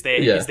thing. But is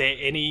yeah. there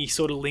any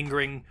sort of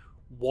lingering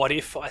what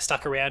if I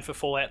stuck around for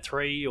Fallout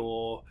 3,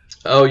 or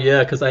Oh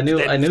yeah, because I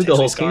then knew the potentially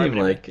whole Skyrim team.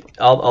 and everything? Like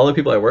all the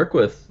people I work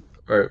with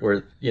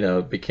were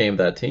became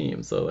that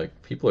team. So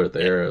like people are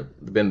Yep. there,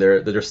 been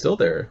there, that are still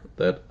there.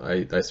 That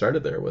I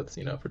started there with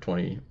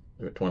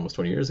for almost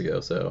 20 years ago.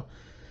 So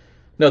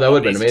no, that Not would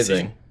an have been easy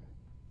decision. amazing.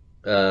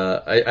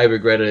 I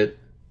regretted it.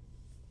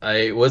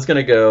 I was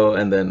gonna go,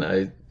 and then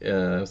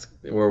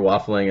we were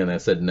waffling, and I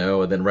said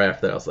no, and then right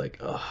after that, I was like,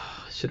 oh,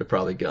 I should have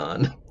probably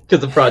gone because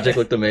the project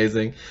looked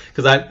amazing.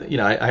 Because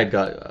I had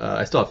got,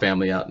 I still have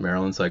family out in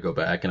Maryland, so I go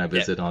back and I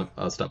Yep. visit.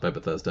 I'll stop by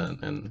Bethesda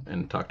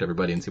and talk to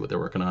everybody and see what they're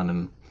working on.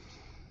 And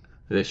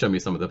they showed me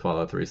some of the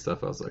Fallout 3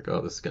 stuff. I was like,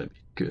 oh, this is gonna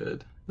be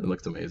good. It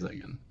looks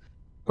amazing. And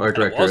our And it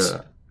director, was.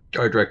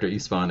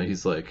 Eastbond,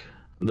 he's like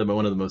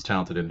one of the most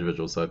talented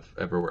individuals I've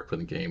ever worked with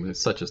in the game.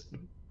 He's such a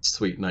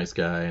sweet, nice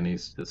guy, and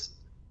he's just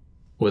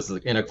was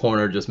in a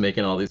corner just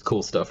making all these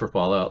cool stuff for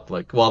Fallout,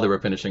 like while they were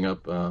finishing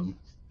up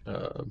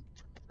uh,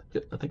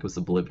 I think it was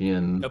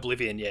Oblivion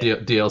Oblivion, yeah.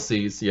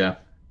 DLCs. Yeah.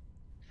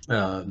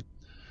 Um,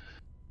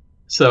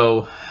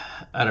 so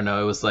I don't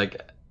know. It was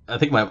like I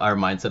think our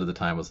mindset at the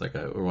time was like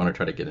we want to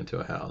try to get into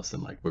a house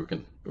and like we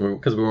can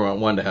because we were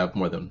wanting to have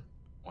more than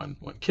one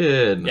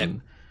kid Yep.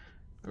 and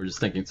we were just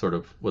thinking sort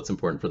of what's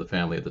important for the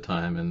family at the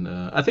time and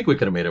I think we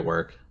could have made it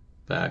work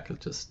back.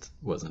 It just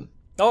wasn't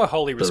Oh, I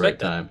wholly the right respect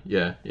that. time.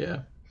 Yeah, yeah.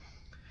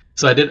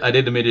 So I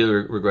did immediately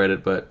regret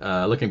it, but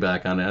looking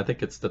back on it, I think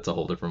that's a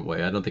whole different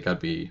way. I don't think I'd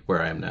be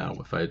where I am now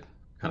if I'd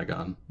kind of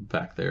gone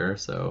back there.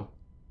 So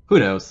who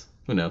knows?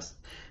 Who knows?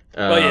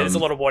 Well, yeah, there's a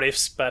Um, lot of what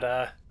ifs,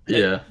 but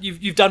yeah,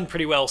 you've done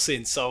pretty well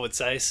since, I would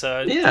say.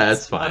 So yeah,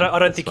 it's I fine.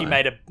 don't It's think you fine.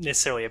 made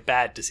necessarily a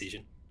bad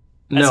decision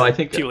as No, I a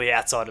think purely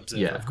outside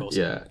observer, yeah, of course.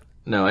 yeah.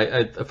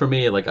 No, for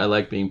me, like I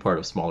like being part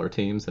of smaller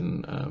teams,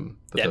 and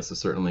Yep. Bethesda's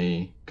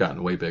certainly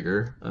gotten way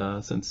bigger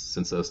since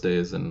those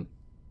days. And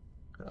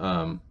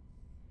um,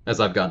 as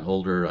I've gotten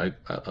older,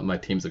 my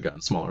teams have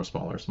gotten smaller,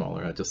 smaller,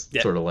 smaller. I just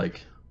Yep. sort of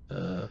like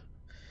uh,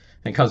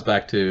 and it comes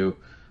back to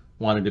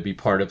wanting to be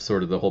part of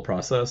sort of the whole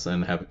process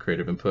and have a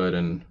creative input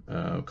and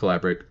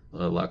collaborate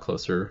a lot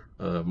closer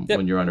when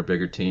Yep. you're on a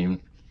bigger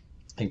team.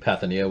 I think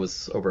Pathania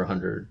was over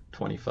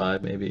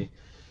 125 maybe.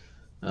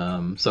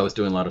 So I was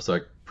doing a lot of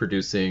like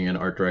producing and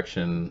art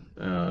direction,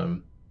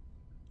 and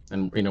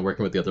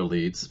working with the other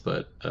leads.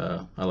 But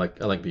I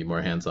like being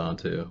more hands on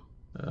too.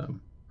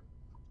 Um,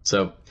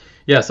 so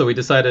yeah, so we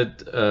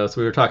decided. So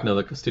we were talking to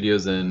the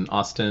studios in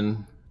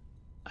Austin.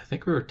 I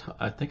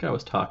think I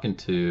was talking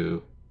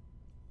to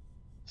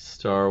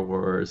Star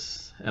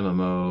Wars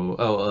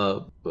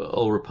MMO.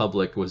 Old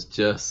Republic was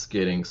just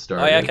getting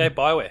Oh, yeah, okay, started.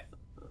 Bioware.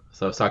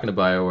 So I was talking to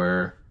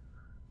BioWare.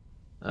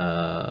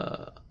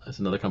 There's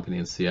another company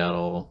in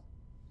Seattle.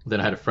 Then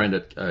I had a friend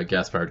at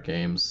Gas Powered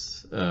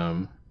Games.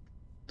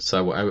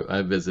 So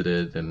I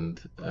visited and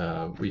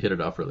we hit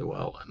it off really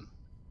well. And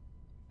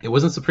it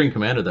wasn't Supreme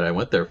Commander that I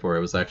went there for. It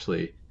was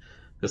actually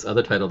this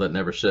other title that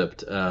never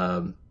shipped.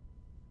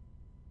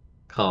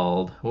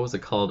 Called what was it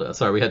called?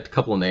 Sorry, we had a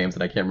couple of names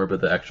and I can't remember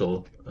the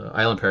actual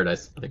Island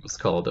Paradise. I think it was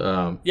called.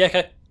 Yeah,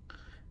 okay.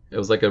 It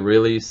was like a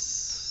really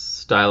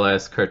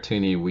stylized,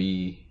 cartoony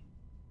Wii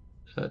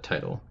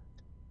title,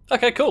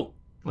 Okay, cool.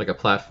 like a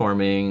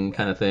platforming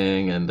kind of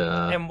thing, and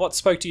And what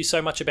spoke to you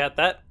so much about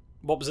that?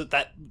 What was it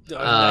that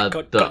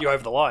got the you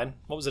over the line?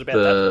 What was it about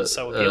that was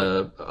so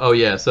appealing? oh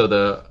yeah, so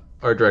the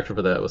art director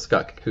for that was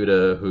Scott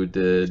Kakuda, who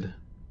did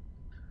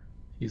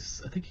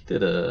I think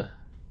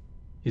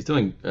he's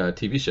doing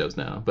TV shows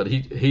now, but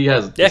he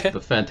has Yeah, just okay.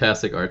 the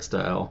fantastic art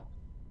style.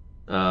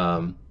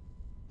 Um,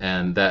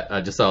 and that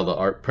I just saw the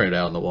art printed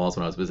out on the walls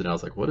when I was visiting. I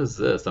was like, "What is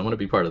this? I want to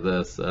be part of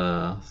this."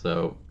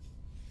 So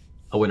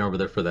I went over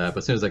there for that. But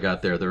as soon as I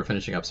got there, they were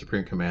finishing up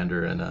Supreme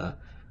Commander, and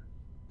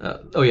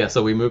oh yeah,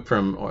 so we moved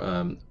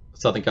from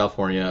Southern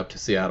California up to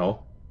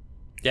Seattle.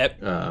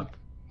 Yep. Uh,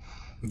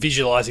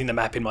 Visualizing the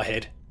map in my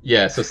head.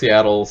 yeah, so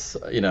Seattle's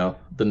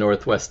the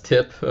northwest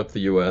tip of the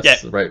Yeah.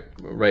 U.S.,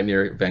 right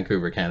near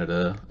Vancouver,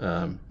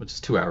 Canada, which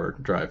is 2 hour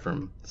drive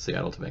from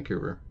Seattle to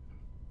Vancouver.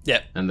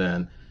 Yep. And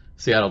then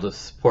Seattle to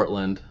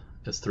Portland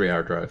is 3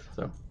 hour drive,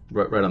 so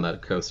right on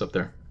that coast up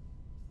there.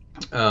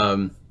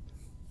 Um,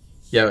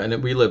 yeah,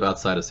 and we live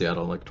outside of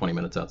Seattle, like 20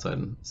 minutes outside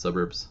in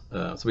suburbs.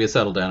 So we had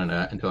settled down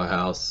into a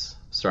house,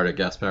 started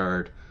gas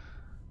powered,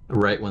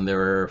 right when they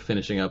were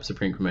finishing up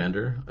Supreme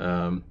Commander.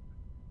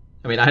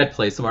 I mean, I had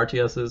played some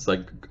RTSs,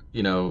 like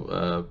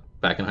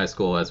back in high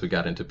school as we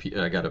got into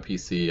I got a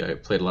PC. I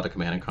played a lot of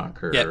Command and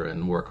Conquer Yep.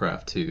 and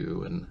Warcraft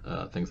 2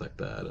 and things like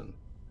that, and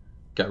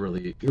got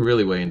really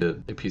really way into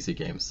PC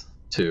games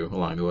too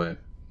along the way.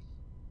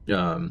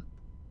 Um,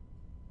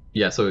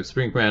 yeah, so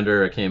Spring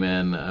Commander, I came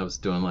in, I was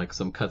doing like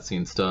some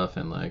cutscene stuff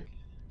and like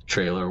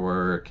trailer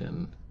work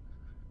and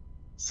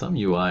some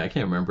UI, I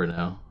can't remember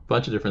now.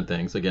 Bunch of different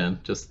things. Again,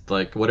 just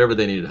like whatever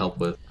they needed help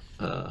with,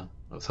 I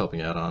was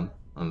helping out on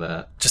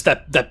that. Just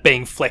that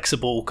being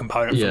flexible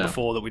component from Yeah,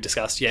 before that we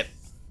discussed. Yep.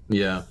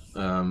 yeah.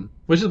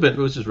 Which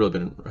has really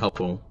been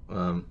helpful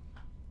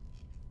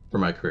for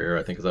my career,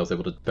 I think, because I was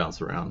able to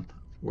bounce around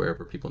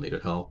wherever people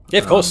needed help. Yeah,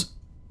 of course.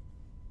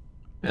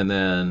 And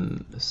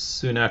then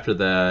soon after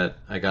that,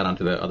 I got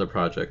onto that other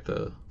project,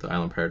 the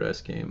Island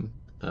Paradise game,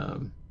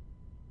 and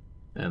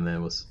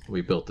then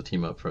we built the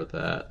team up for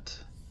that.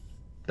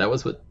 That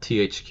was with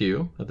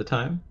THQ at the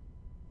time.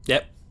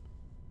 Yep.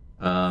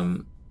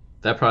 Um,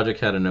 that project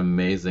had an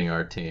amazing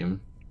art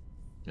team,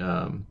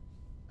 and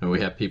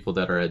we have people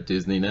that are at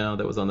Disney now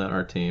that was on that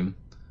art team,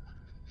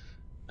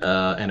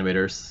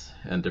 animators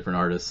and different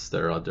artists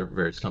that are on different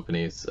various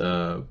companies.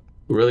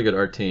 Really good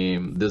art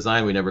team.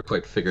 Design, we never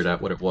quite figured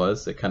out what it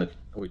was.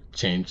 We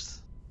changed.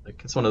 Like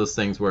it's one of those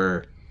things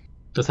where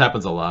this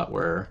happens a lot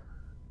where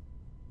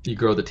you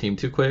grow the team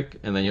too quick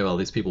and then you have all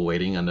these people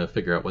waiting on to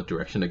figure out what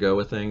direction to go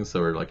with things. So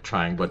we're like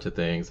trying a bunch of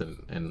things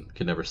and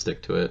can never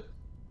stick to it.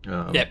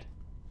 Um, Yep.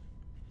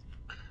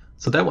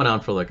 so that went on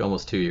for like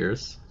almost 2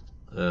 years.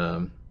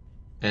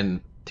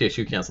 And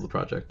THQ canceled the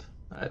project,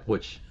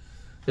 which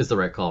is the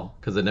right call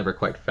because it never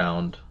quite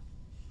found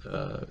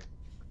uh,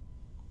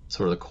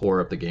 sort of the core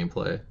of the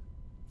gameplay.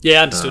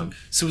 Yeah, understood. Um,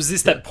 So was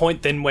this yeah, that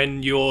point then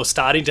when you're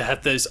starting to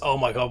have those? Oh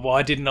my god,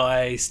 why didn't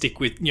I stick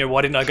with?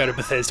 Why didn't I go to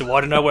Bethesda?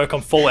 Why didn't I work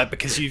on Fallout?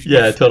 Because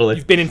yeah, totally.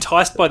 you've been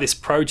enticed by this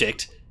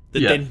project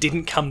that Yeah, then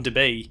didn't come to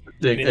be,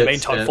 and in the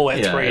it's meantime, Fallout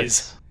yeah, 3 is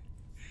it's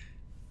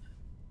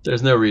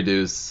there's no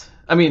redos.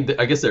 I mean,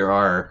 I guess there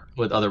are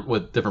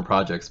with different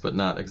projects, but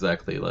not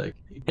exactly like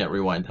you can't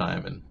rewind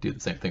time and do the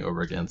same thing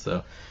over again.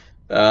 So,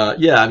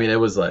 yeah, I mean, it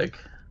was like,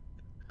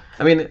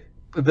 I mean,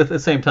 at the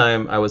same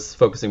time, I was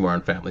focusing more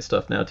on family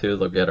stuff now too.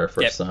 Like we had our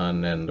yep, first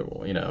son,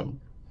 and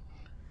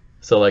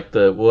so like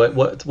the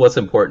what's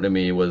important to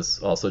me was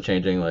also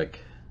changing. Like,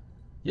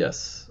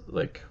 yes,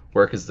 like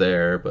work is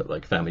there, but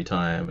like family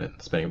time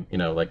and spending,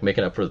 like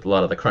making up for a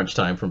lot of the crunch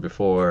time from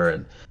before,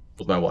 and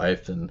with my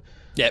wife, and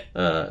yep.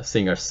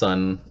 seeing our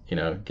son,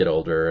 get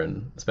older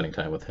and spending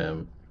time with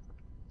him.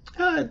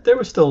 They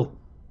were still,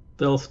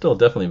 they'll still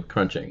definitely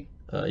crunching,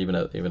 even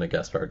at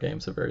gas powered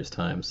games at various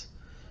times,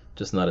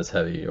 just not as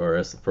heavy or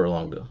as for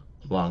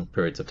long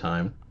periods of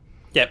time.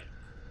 Yep.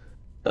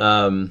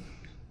 Um,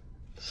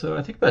 so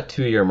I think about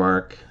 2 year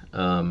mark,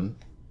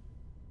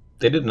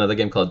 they did another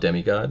game called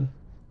Demigod,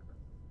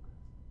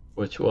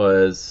 which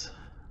was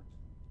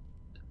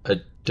a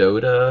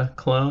Dota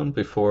clone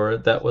before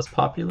that was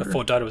popular.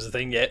 Before Dota was a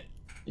thing, yet.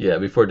 Yeah,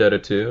 before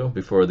Dota 2,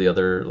 before the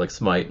other like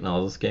Smite and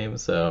all those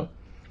games. So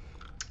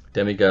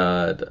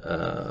Demigod,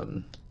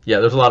 yeah,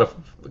 there's a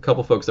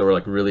couple folks that were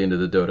like really into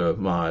the Dota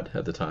mod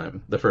at the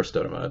time, the first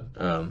Dota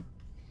mod,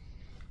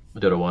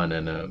 Dota 1,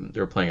 and they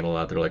were playing it a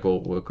lot. They're like, well,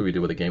 what could we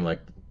do with a game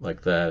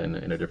like that in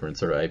a different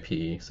sort of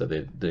IP? So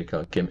they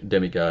called it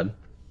Demigod.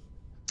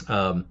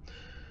 Um,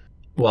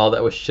 while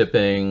that was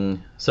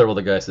shipping, several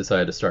of the guys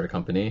decided to start a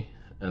company,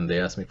 and they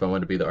asked me if I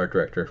wanted to be the art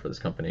director for this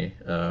company.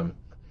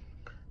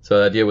 So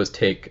the idea was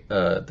take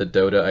the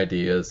Dota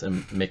ideas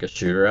and make a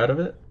shooter out of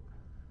it.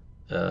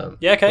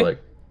 Yeah, So okay.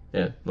 like,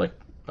 yeah, like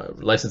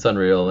license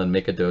Unreal and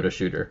make a Dota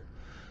shooter.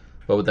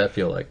 What would that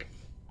feel like?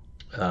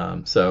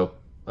 So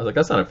I was like,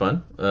 that sounded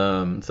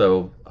fun.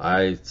 So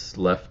I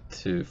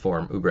left to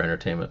form Uber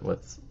Entertainment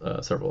with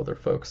several other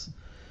folks.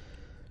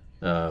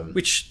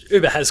 Which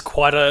Uber has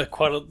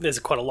there's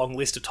quite a long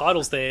list of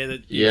titles there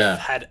that you've Yeah,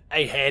 had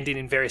a hand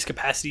in various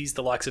capacities,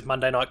 the likes of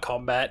Monday Night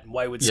Combat,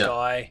 Wayward yeah,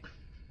 Sky,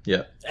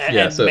 yeah, and,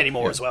 yeah. and So many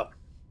more yeah. as well.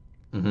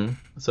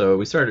 So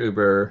we started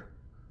Uber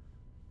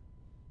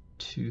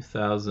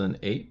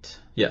 2008.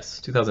 Yes,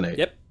 2008.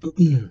 Yep.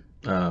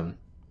 um,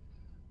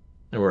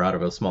 and we're out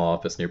of a small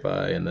office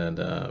nearby, and then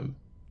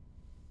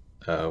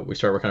we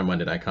started working on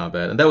Monday Night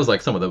Combat, and that was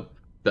like some of the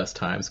best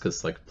times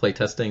because like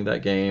playtesting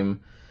that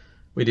game,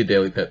 we do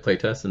daily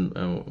playtests,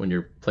 and when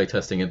you're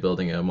playtesting and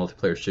building a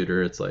multiplayer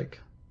shooter, it's like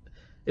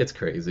it's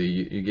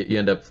crazy. You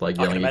end up like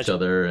I can yelling at each imagine.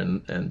 other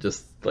and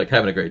just like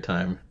having a great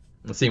time,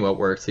 and seeing what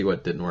worked, see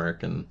what didn't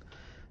work, and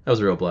that was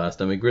a real blast.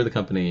 And we grew the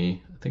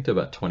company, I think, to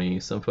about 20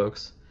 some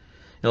folks.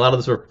 And a lot of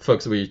those were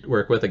folks that we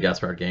work with at Gas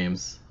Powered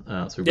Games.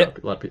 So we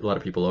Yep. brought a lot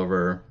of people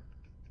over.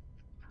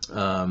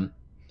 Um,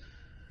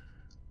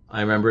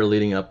 I remember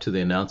leading up to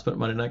the announcement of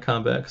Monday Night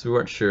Combat because we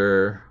weren't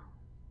sure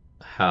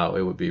how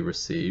it would be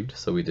received.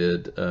 So we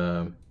did.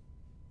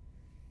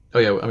 Oh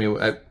yeah, I mean,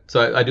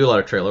 I do a lot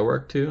of trailer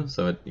work too.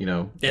 So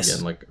again,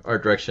 Yes. like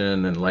art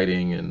direction and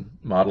lighting and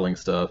modeling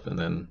stuff, and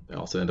then I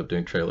also end up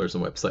doing trailers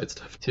and website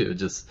stuff too.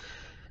 Just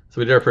so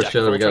we did our first Jack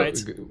of trailer. all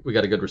trades. We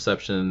got a good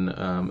reception,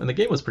 and the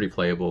game was pretty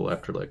playable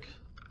after like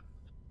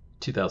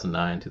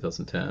 2009,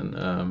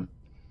 2010.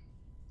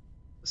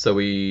 So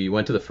we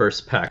went to the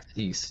first PAX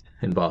East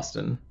in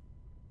Boston,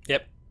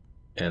 Yep.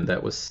 and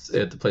that was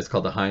at the place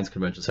called the Heinz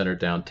Convention Center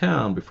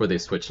downtown before they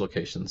switched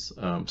locations.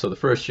 So the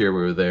first year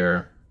we were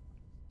there,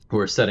 we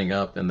were setting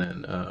up, and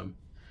then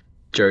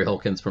Jerry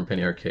Holkins from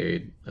Penny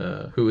Arcade,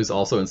 who is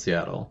also in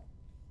Seattle,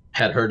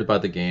 had heard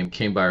about the game,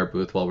 came by our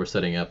booth while we're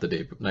setting up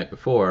the night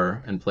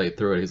before, and played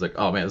through it. He's like,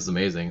 "Oh man, this is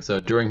amazing!" So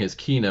during his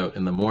keynote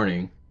in the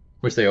morning,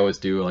 which they always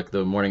do, like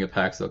the morning of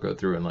PAX, they'll go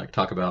through and like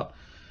talk about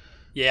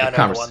Yeah, the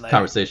I know the one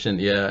conversation,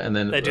 yeah, and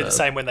then they do the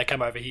same when they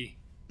come over here.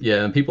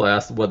 yeah, and people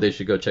asked what they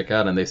should go check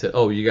out, and they said,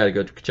 "Oh, you got to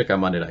go check out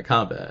Monday Night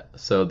Combat."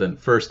 So then,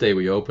 first day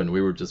we opened,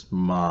 we were just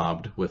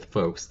mobbed with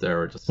folks that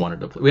were just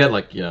wanted to play. We had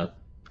like, it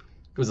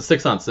was a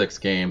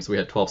 6-on-6 game, so we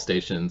had 12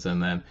 stations,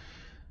 and then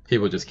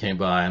people just came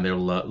by and they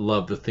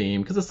loved the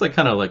theme because it's like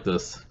kind of like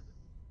this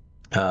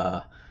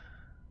uh,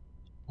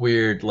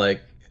 weird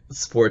like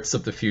sports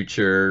of the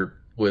future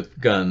with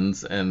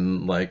guns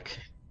and like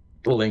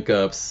link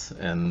ups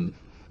and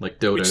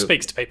like Which Dota,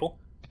 speaks to people.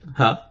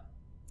 huh?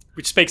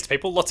 Which speaks to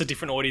people. Lots of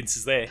different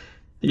audiences there.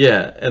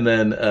 Yeah, and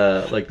then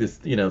like this,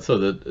 so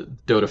the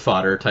Dota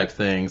fodder type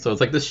thing. So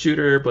it's like this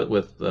shooter, but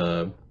with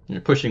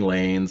pushing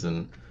lanes,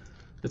 and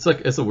it's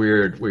a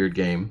weird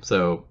game.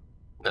 So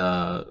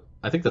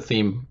I think the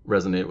theme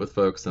resonated with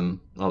folks and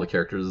all the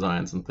character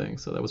designs and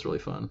things. So that was really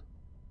fun.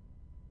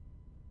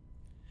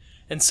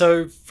 And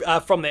so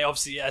from there,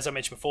 obviously, as I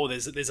mentioned before,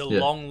 there's a Yeah.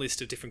 long list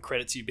of different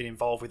credits you've been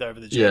involved with over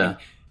the journey. Yeah.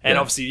 And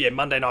Yeah. obviously,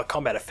 Monday Night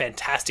Combat, a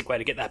fantastic way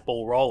to get that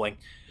ball rolling.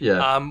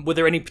 Yeah. Were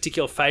there any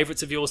particular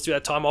favourites of yours through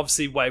that time?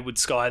 Obviously, Wayward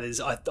Sky,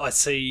 I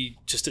see,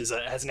 just as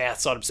an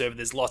outside observer,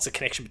 there's lots of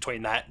connection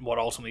between that and what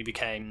ultimately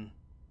became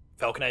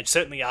Falcon Age.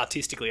 Certainly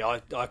artistically,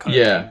 I kind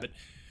Yeah. of but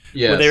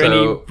Yeah. were there any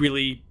So,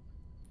 really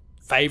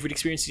favourite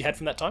experiences you had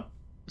from that time?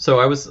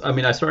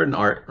 I started in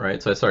art,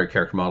 right? So I started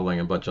character modeling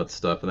and a bunch of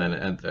stuff, and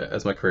then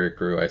as my career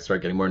grew, I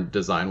started getting more into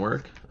design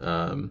work,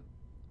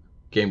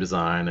 game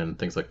design and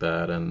things like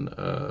that. And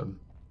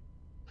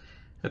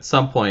at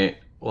some point,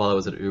 while I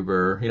was at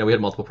Uber, we had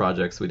multiple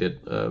projects. We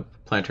did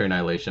Planetary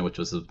Annihilation, which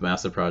was a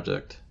massive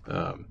project.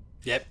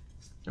 Yep.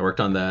 I worked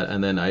on that,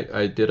 and then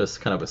I did a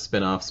kind of a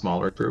spin-off,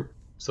 smaller group.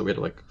 So we had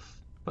like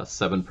a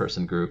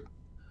 7-person group.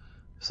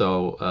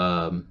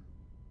 So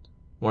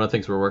one of the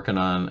things we're working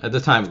on at the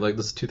time, like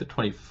this is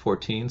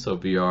 2014, so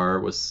VR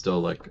was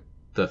still like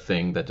the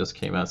thing that just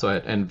came out.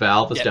 And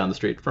Valve was Yep. down the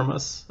street from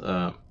us.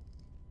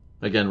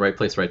 Again, right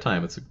place, right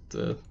time. It's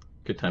a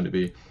good time to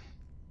be.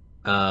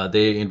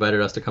 They invited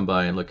us to come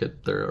by and look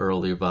at their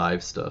early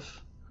Vive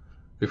stuff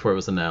before it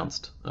was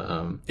announced.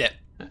 Yep.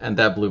 And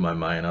that blew my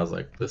mind. I was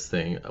like, this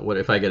thing, what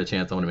if I get a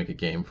chance, I want to make a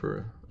game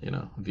for,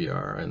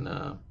 VR. And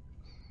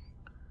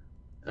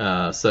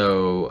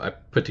so I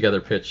put together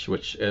a pitch,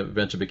 which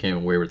eventually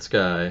became Wayward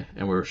Sky,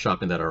 and we were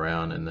shopping that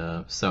around, and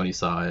Sony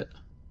saw it,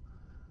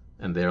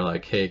 and they're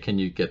like, hey, can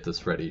you get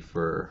this ready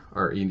for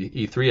our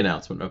E3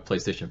 announcement of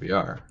PlayStation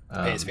VR?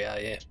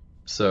 PSVR, yeah.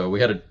 So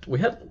we had a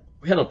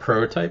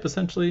prototype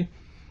essentially.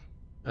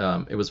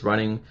 It was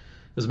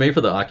made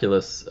for the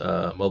Oculus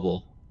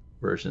mobile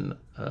version.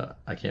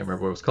 I can't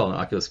remember what it was called, an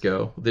Oculus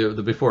Go,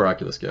 the before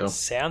Oculus Go.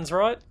 Sounds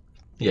right.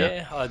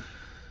 Yeah.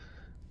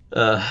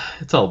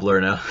 It's all a blur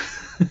now.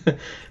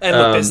 And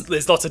look,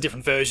 there's lots of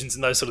different versions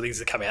and those sort of things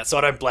that come out, so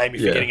I don't blame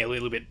you for Yeah. getting a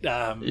little bit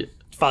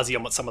fuzzy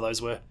on what some of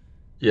those were.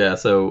 Yeah,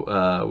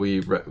 so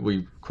we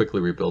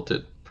quickly rebuilt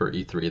it for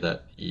E3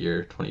 that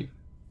year,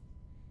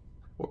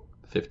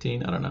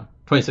 2015. I don't know,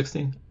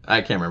 2016.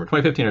 I can't remember,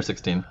 2015 or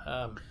 16.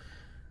 I'm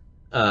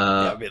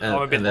a bit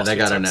lost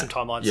with some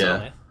timelines.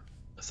 Yeah.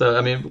 So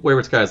I mean,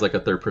 Wayward Sky is like a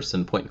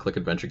third-person point-and-click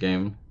adventure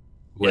game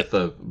with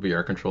a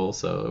VR control,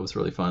 so it was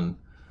really fun.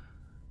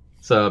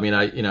 So I mean,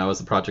 I was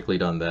the project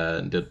lead on that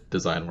and did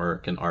design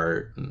work and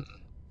art and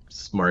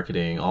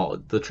marketing, all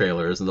the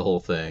trailers and the whole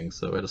thing.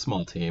 So we had a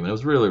small team, and it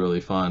was really, really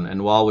fun.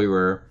 And while we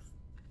were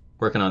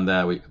working on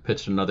that, we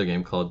pitched another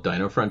game called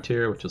Dino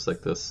Frontier, which was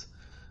like this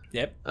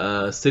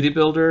city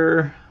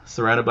builder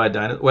surrounded by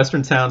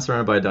Western town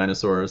surrounded by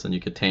dinosaurs, and you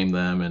could tame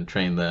them and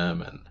train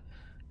them, and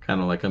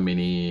kind of like a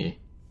mini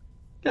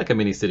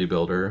city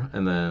builder.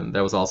 And then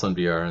that was also in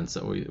VR, and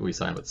so we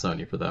signed with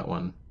Sony for that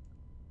one.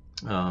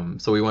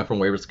 So we went from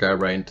Wayward Sky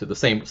right into the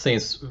same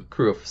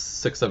crew of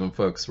 6-7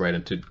 folks right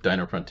into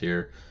Dino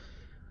Frontier.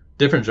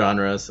 Different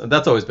genres, and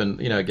that's always been,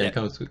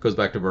 goes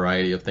back to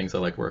variety of things I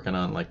like working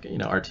on, like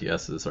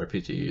RTSs,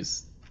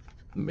 RPGs,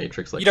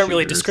 Matrix. Like you don't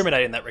really shooters.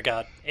 Discriminate in that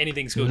regard.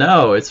 Anything's good.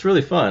 No, it's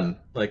really fun.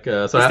 Like,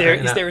 is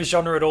there a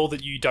genre at all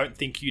that you don't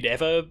think you'd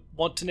ever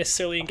want to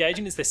necessarily engage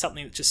in? Is there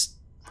something that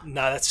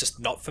that's just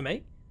not for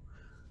me?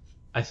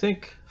 I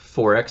think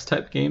 4X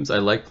type games, I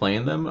like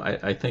playing them.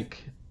 I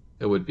think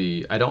it would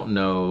be. I don't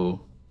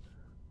know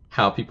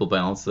how people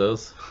balance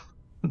those.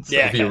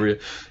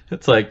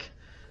 It's like.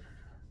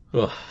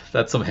 Well,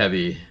 that's some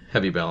heavy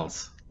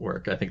balance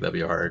work. I think that'd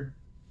be hard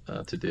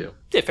to do.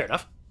 Yeah, fair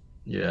enough.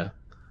 Yeah,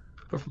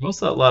 but for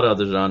a lot of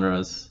other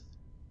genres,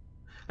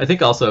 I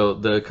think also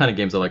the kind of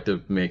games I like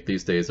to make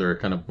these days are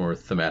kind of more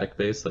thematic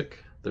based.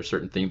 Like there's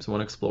certain themes I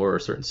want to explore, or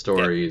certain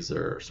stories,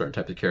 or certain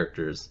types of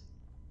characters,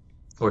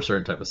 or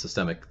certain type of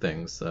systemic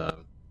things. For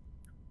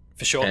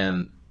sure.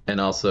 And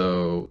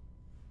also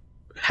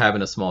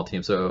having a small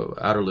team. So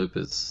Outer Loop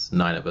is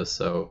 9 of us,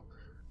 so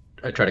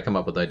I try to come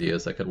up with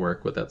ideas that could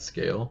work with that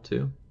scale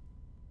too.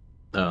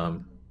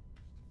 And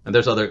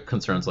there's other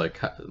concerns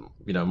like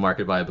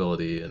market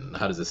viability and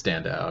how does it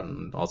stand out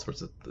and all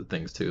sorts of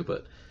things too.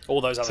 But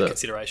all those other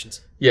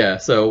considerations. Yeah.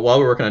 So while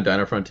we're working on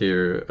Dino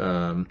Frontier,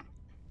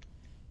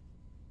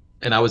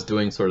 and I was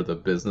doing sort of the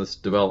business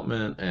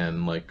development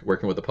and like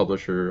working with the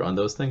publisher on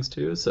those things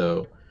too.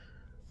 So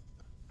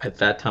at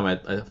that time,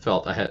 I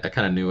felt I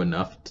kind of knew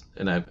enough,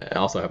 and I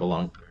also have a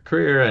long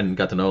career and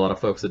got to know a lot of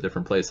folks at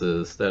different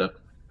places that I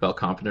felt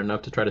confident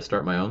enough to try to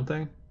start my own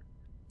thing.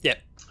 Yeah.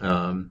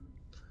 And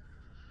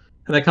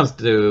that comes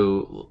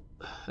to,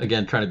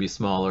 again, trying to be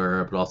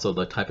smaller, but also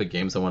the type of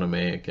games I want to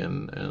make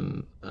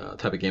and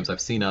type of games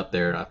I've seen out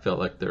there. And I felt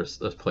like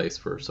there's a place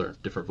for certain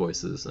different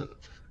voices and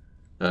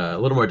a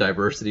little more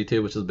diversity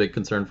too, which is a big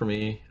concern for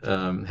me.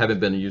 Having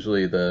been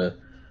usually the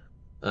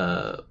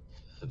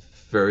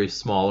very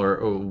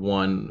smaller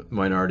one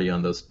minority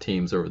on those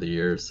teams over the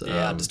years.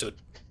 Yeah, understood.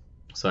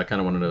 So I kind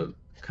of wanted to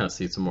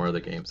see some more of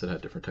the games that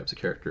had different types of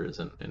characters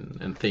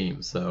and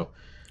themes. So,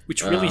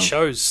 which really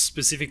shows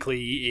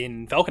specifically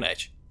in Falcon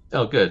Age.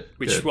 Oh, good.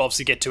 Which we'll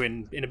obviously get to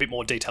in a bit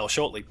more detail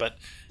shortly. But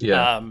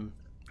yeah,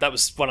 that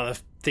was one of the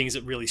things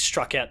that really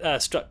struck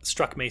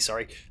me.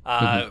 Sorry,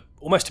 Mm-hmm.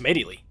 almost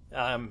immediately,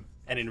 and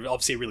in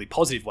obviously a really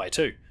positive way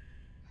too.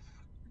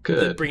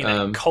 Good. Bringing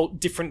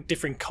that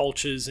different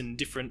cultures and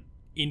different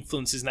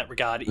influences in that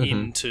regard Mm-hmm.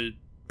 into,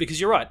 because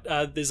you're right.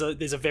 There's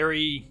a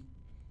very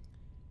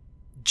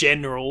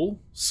general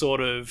sort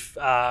of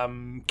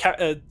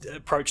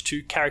approach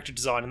to character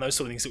design and those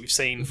sort of things that we've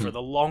seen for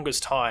the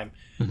longest time,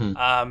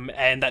 Mm-hmm.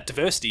 and that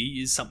diversity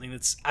is something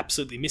that's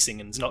absolutely missing,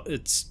 and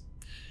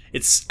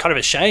it's kind of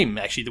a shame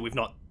actually that we've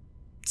not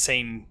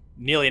seen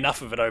nearly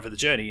enough of it over the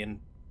journey. And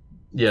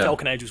Yeah.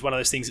 Falcon Age was one of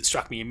those things that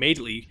struck me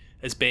immediately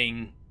as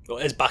being,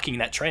 or as bucking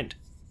that trend.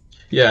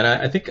 Yeah, and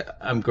I think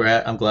I'm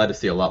glad to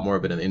see a lot more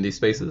of it in indie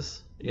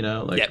spaces.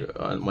 Like Yep.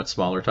 on much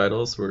smaller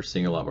titles, we're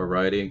seeing a lot more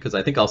variety because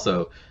I think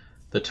also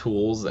the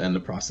tools and the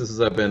processes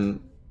have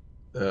been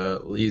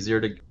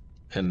easier to,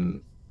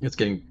 and it's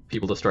getting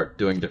people to start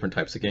doing different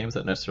types of games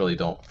that necessarily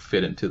don't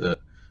fit into the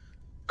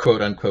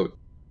quote unquote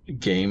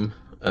game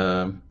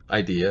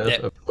idea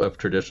Yep. of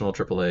traditional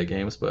AAA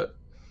games. But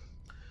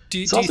it's Do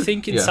you also,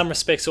 think in yeah. some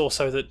respects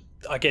also that,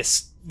 I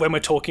guess when we're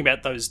talking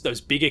about those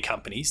bigger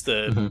companies,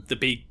 Hmm. the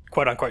big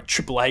quote unquote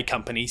AAA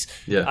companies,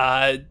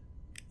 Yeah.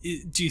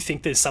 do you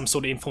think there's some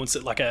sort of influence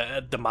that, like,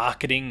 the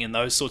marketing and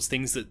those sorts of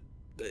things, that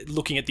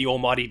looking at the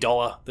almighty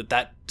dollar,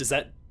 that does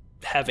that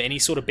have any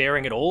sort of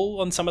bearing at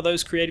all on some of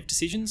those creative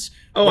decisions?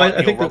 Oh, I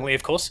Rightly or think that, wrongly,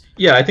 of course.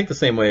 yeah, I think the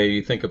same way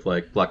you think of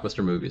like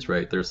blockbuster movies,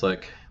 right? There's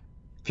like,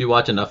 if you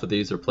watch enough of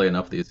these or play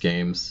enough of these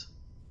games,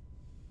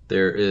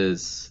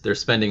 they're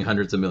spending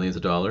hundreds of millions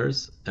of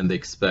dollars and they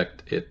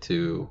expect it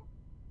to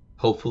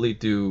hopefully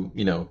do,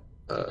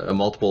 a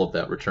multiple of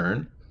that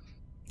return.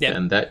 Yeah,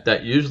 And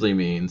that usually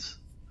means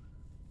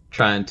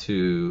trying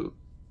to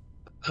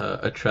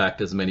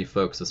attract as many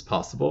folks as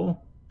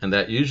possible. And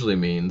that usually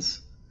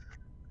means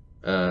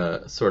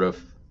sort of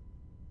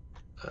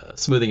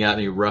smoothing out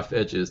any rough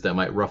edges that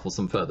might ruffle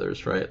some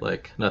feathers, right?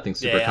 Like nothing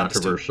super yeah,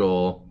 understood.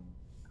 controversial.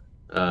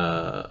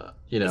 Uh,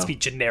 you Let's know, be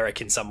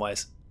generic in some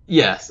ways.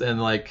 yes,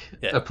 and like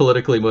Yeah, a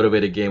politically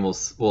motivated game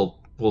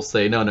will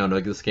say no, no, no,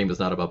 this game is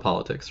not about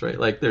politics, right?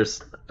 Like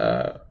there's yeah,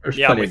 I'm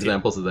plenty of with you.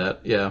 examples of that,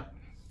 yeah.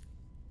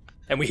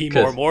 And we hear more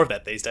and Because more of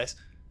that these days.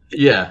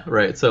 yeah,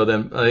 right. So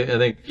then I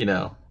think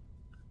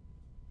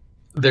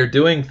they're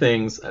doing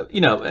things, and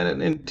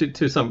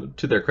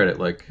to their credit,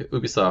 like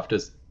Ubisoft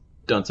has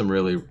done some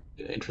really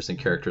interesting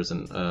characters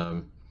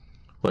and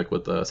like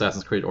with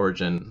Assassin's Creed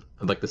Origin,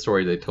 like the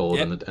story they told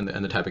Yeah,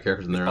 and the type of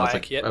characters in with there.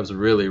 Bayek. I Yep. was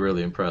really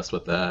really impressed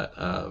with that.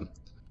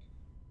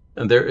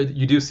 And there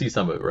you do see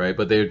some of it, right?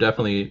 But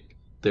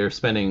they're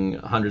spending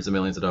hundreds of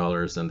millions of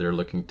dollars and they're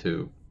looking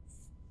to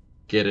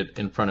get it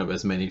in front of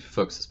as many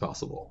folks as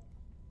possible.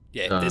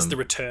 Yeah, there's the Um,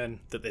 return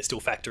that they're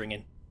still factoring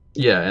in,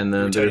 yeah, and the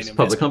then return in there's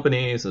public investment.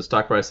 companies and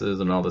stock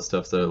prices and all this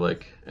stuff. So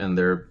like, and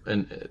they're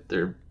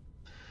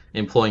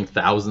employing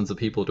thousands of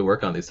people to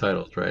work on these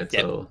titles, right?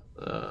 Yep. So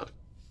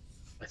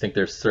I think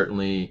there's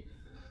certainly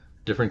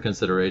different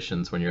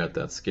considerations when you're at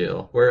that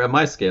scale. Where at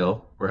my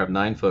scale, we have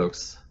 9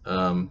 folks.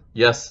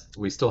 Yes,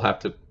 we still have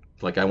to,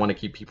 like, I want to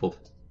keep people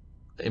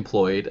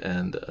employed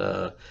and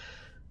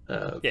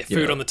Yeah,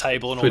 food on the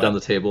table and all food on that.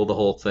 the table, the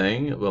whole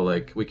thing. But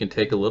like, we can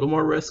take a little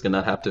more risk and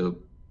not have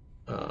to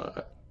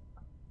uh,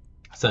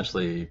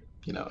 essentially,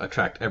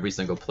 attract every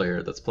single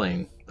player that's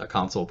playing a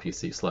console,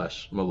 PC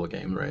slash mobile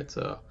game, right?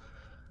 So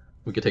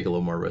we could take a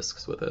little more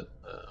risks with it,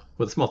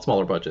 with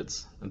smaller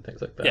budgets and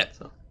things like Yeah. that.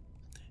 So.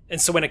 And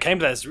so when it came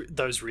to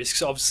those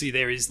risks, obviously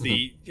there is Hmm.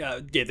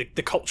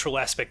 the cultural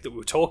aspect that we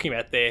were talking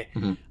about there.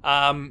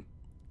 Hmm.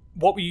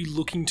 What were you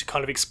looking to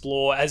kind of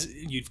explore as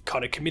you've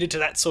kind of committed to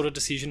that sort of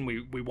decision?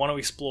 We want to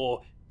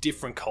explore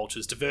different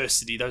cultures,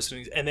 diversity, those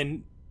things. And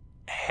then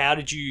how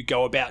did you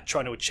go about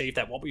trying to achieve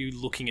that? What were you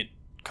looking at?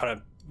 Kind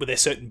of, were there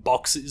certain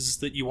boxes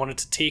that you wanted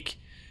to tick,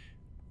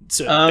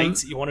 certain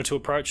beats Um, that you wanted to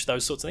approach,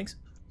 those sorts of things?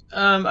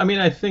 I mean,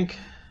 I think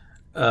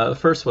the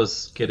first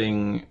was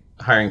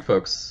hiring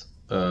folks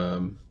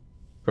from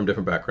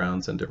different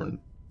backgrounds and different,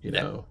 you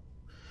Yeah, know.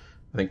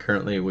 I think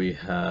currently we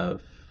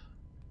have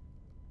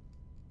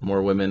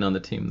more women on the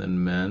team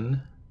than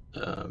men,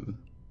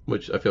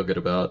 which I feel good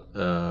about.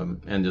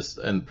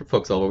 And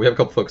folks all over. We have a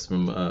couple folks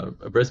from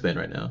Brisbane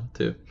right now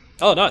too.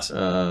 oh nice.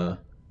 Uh,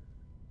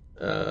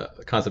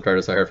 Concept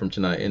artists I hired from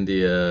Chennai,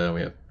 India. We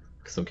have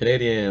some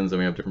Canadians, and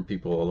we have different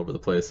people all over the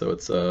place. So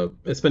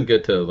it's been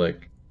good to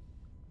like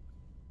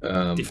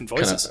Different kind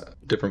voices. of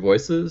different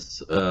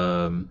voices.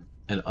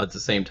 And at the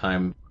same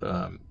time,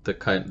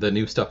 the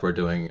new stuff we're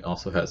doing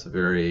also has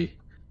very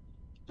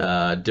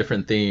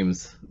different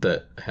themes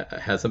that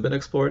hasn't been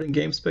explored in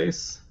game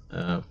space,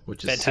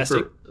 which is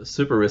Fantastic.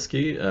 super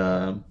risky,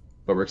 but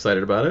we're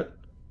excited about it,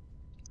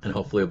 and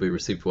hopefully it'll be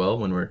received well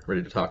when we're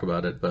ready to talk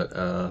about it. But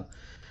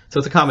so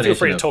it's a Feel free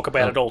combination to talk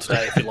about of it all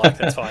today if you like.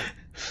 That's fine.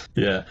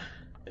 yeah,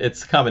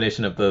 it's a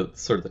combination of the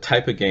sort of the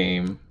type of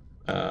game,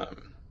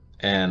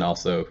 and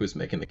also who's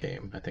making the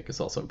game. I think is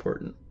also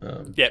important.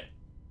 Yep.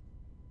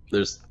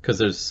 There's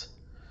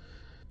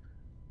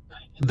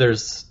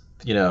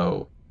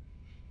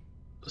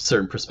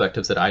certain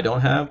perspectives that I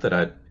don't have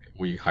that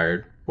we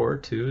hired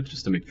board too,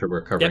 just to make sure we're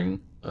Yep. covering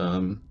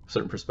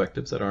certain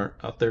perspectives that aren't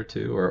out there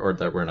too, or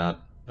that we're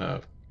not uh,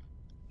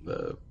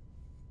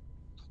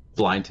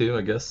 blind to,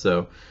 I guess.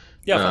 So,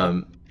 Yeah, I follow.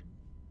 um,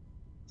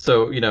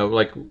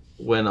 like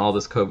when all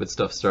this COVID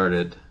stuff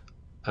started,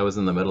 I was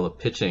in the middle of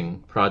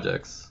pitching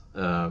projects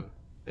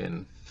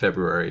in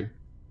February.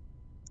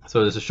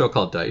 So there's a show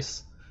called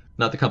Dice,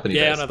 not the company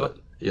Yeah, I Dice, know that.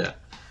 but yeah,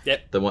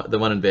 Yep. the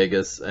one in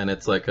Vegas, and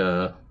it's like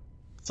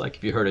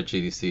if you heard of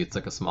GDC, it's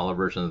like a smaller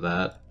version of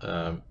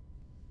that.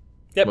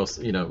 Yep. Most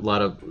a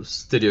lot of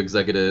studio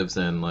executives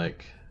and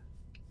like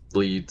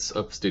leads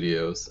of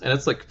studios, and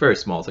it's like very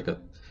small. It's like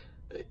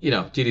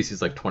GDC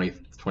is like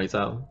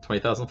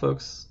 20,000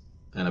 folks,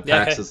 and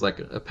Yeah. Okay. a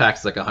PAX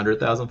is like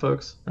 100,000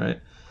 folks, right?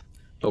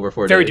 Over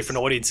four Very days.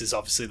 different audiences,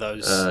 obviously.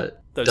 Uh,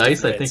 Those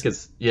Dice, different I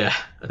events. think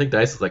I think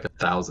Dice is like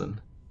 1,000,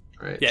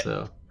 right? Yeah.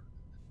 So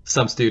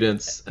some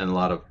students and a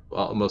lot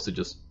of mostly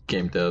just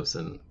game devs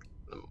and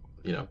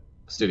you know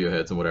studio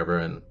heads and whatever,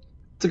 and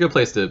it's a good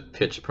place to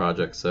pitch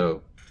projects.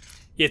 So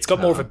Yeah. It's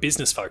got more of a um,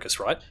 business focus,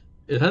 right?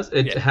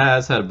 it Yeah.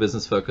 has had a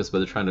business focus, but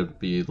they're trying to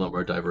be a lot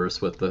more diverse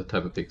with the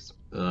type of things.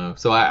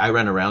 So I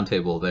ran a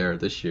roundtable there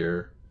this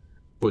year,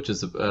 which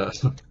is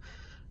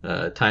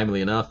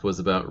timely enough, was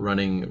about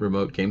running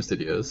remote game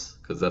studios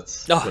because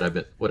that's Oh,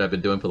 what I've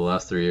been doing for the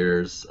last 3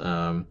 years.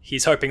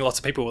 he's hoping lots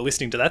of people were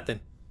listening to that then.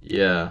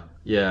 Yeah,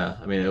 yeah.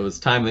 I mean, it was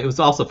timely. It was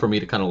also for me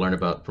to kind of learn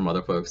about from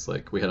other folks.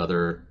 Like we had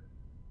other.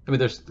 I mean,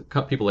 there's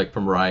people like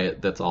from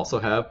Riot that's also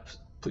have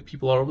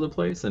people all over the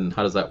place, and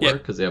how does that Yep.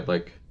 work? Because they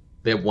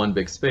have one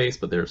big space,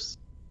 but there's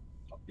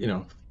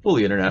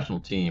fully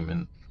international team,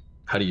 and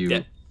how do Yep.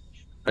 you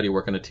how do you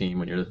work on a team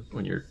when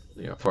you're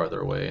farther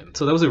away? And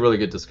so that was a really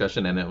good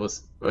discussion, and it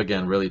was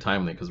again really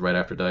timely because right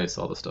after Dice,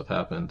 all this stuff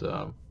happened.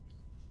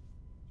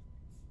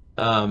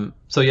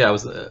 So yeah, I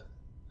was.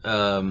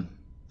 Um,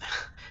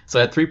 so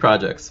I had three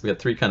projects. We had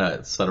three kind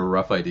of sort of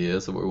rough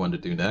ideas of what we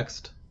wanted to do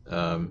next.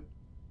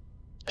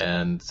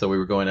 And so we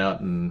were going out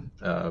and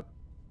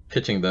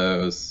pitching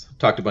those.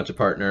 Talked to a bunch of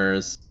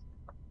partners.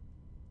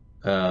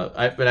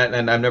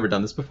 And I've never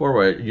done this before.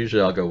 Where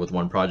usually I'll go with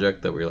one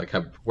project that we like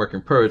have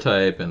working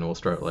prototype, and we'll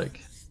start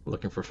like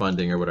looking for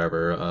funding or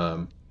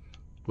whatever.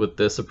 With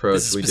this There's a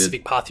approach, we did.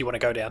 specific path you want to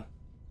go down.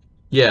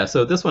 Yeah,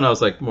 so this one I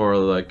was like more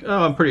like,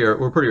 oh,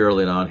 we're pretty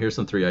early on. Here's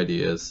some three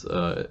ideas.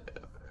 What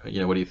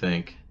do you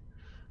think?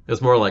 It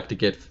was more like to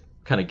get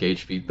kind of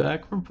gauge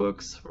feedback from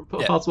folks, from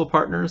Yeah. possible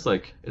partners.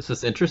 Like, is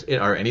this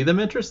Are any of them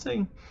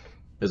interesting?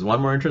 Is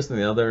one more interesting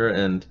than the other?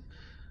 And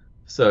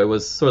so it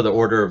was sort of the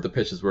order of the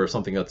pitches were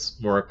something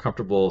that's more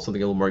comfortable,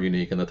 something a little more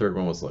unique, and the third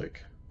one was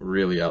like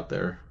really out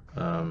there.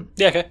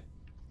 Yeah. Okay.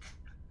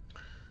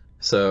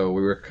 So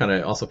we were kind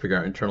of also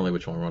figuring out internally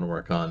which one we want to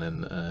work on,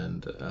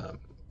 and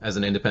as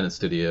an independent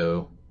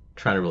studio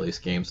trying to release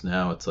games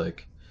now, it's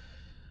like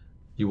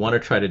you want to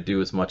try to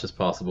do as much as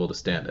possible to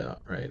stand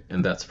out, right?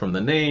 And that's from the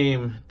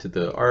name to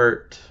the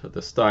art,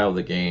 the style of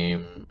the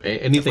game, Of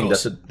anything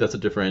course. that's a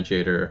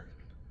differentiator.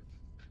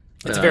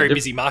 It's a very Diff-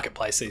 busy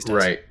marketplace these days.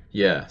 right?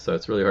 Yeah. So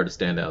it's really hard to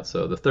stand out.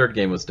 So the third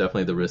game was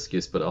definitely the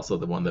riskiest, but also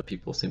the one that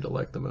people seem to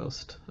like the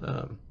most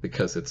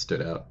because it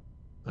stood out.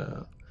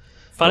 Uh,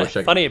 I Funny, wish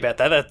I funny about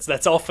that.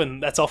 That's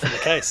often the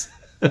case.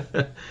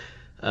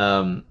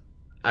 um,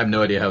 I have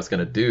no idea how it's going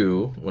to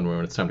do when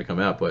it's time to come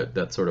out, but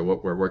that's sort of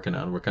what we're working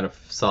on. We're kind of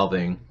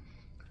solving.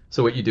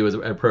 So what you do is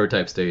at a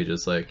prototype stage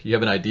is like you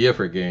have an idea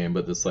for a game,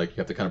 but this like you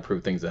have to kind of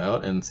prove things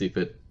out and see if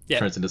it Yeah.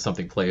 turns into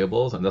something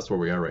playable. And that's where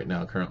we are right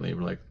now. Currently,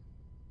 we're like,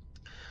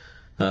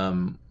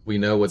 we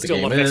know what the Still a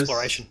game lot of is.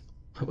 exploration.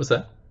 What was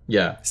that?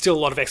 Yeah, Still a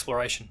lot of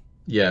exploration.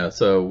 yeah.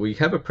 So we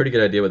have a pretty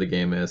good idea what the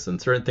game is,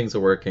 and certain things are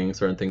working,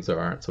 certain things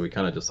aren't. So we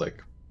kind of just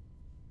like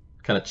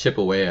kind of chip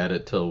away at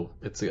it till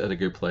it's at a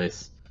good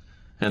place.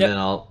 And Yep. then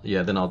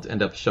I'll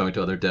end up showing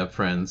to other dev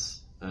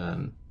friends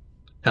and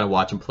kind of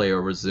watch them play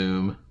over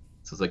Zoom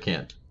since I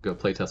can't go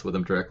play test with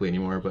them directly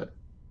anymore. But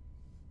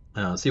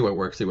see what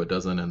works, see what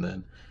doesn't, and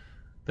then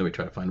we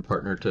try to find a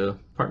partner to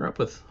partner up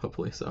with,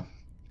 hopefully. So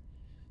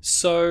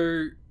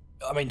So,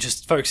 I mean,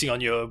 just focusing on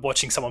your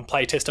watching someone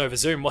play test over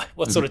Zoom,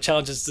 what sort Mhm. of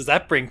challenges does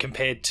that bring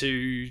compared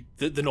to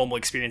the normal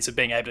experience of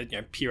being able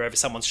to peer over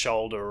someone's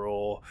shoulder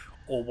or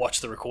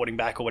watch the recording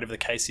back or whatever the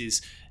case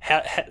is?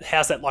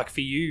 How's that like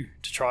for you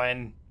to try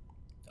and,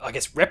 I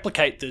guess,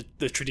 replicate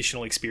the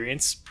traditional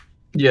experience,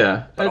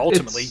 yeah, but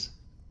ultimately,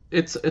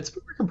 it's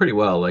working pretty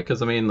well. Like,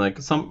 cause I mean, like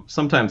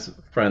sometimes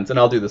friends, and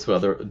I'll do this with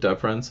other dev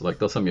friends. Like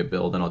they'll send me a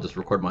build, and I'll just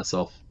record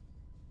myself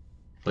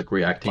like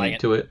playing reacting it?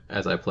 to it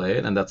as I play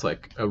it, and that's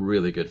like a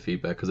really good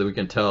feedback because we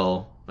can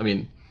tell. I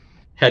mean,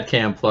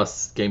 headcam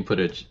plus game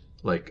footage,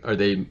 like, are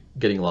they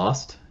getting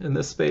lost in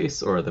this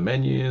space, or the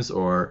menus,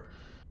 or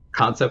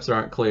concepts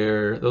aren't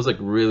clear? Those like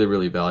really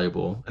really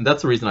valuable, and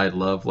that's the reason I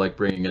love like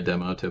bringing a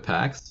demo to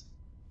PAX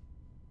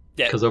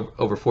Yeah, because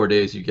over 4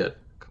 days you get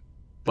a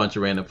bunch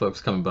of random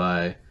folks coming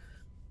by,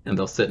 and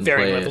they'll sit and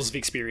varying play levels it. of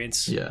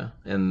experience. Yeah,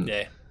 and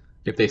Yeah,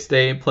 if they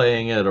stay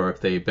playing it or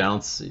if they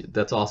bounce,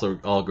 that's also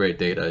all great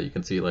data. You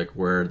can see like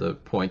where the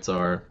points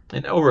are,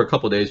 and over a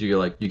couple of days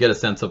you get a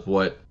sense of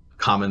what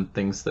common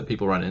things that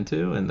people run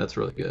into, and that's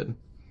really good.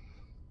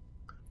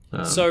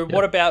 So Yeah.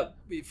 what about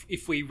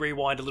if we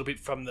rewind a little bit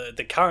from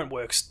the current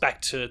works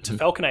back to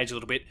Falcon Age a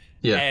little bit,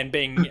 Yeah. and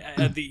being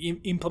the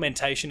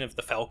implementation of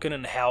the Falcon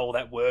and how all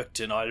that worked,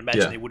 and I'd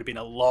imagine Yeah. there would have been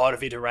a lot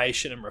of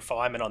iteration and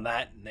refinement on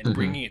that, and then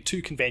bringing it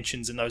to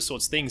conventions and those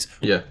sorts of things.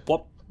 Yeah.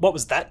 What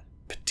was that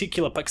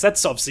particular? Because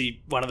that's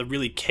obviously one of the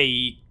really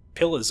key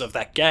pillars of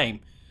that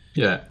game.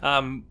 Yeah.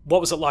 What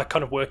was it like,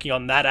 kind of working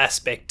on that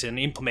aspect and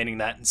implementing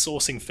that and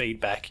sourcing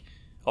feedback?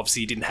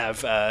 Obviously, you didn't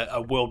have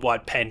a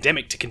worldwide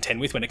pandemic to contend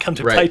with when it comes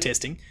to Right.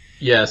 playtesting.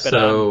 Yeah, But,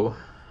 so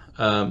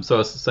so I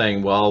was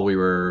saying while we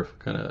were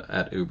kind of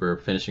at Uber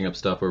finishing up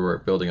stuff, we were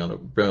building a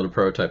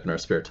prototype in our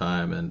spare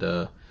time, and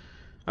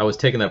I was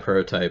taking that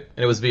prototype,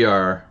 and it was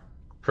VR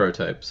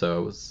prototype,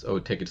 so I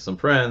would take it to some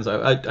friends.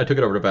 I took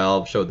it over to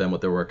Valve, showed them what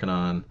they're working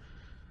on.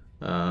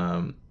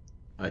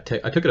 I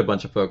took it to a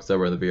bunch of folks that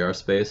were in the VR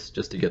space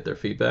just to get their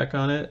feedback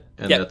on it,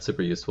 and Yep. that's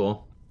super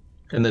useful.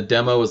 And the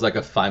demo was like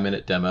a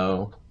 5-minute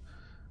demo.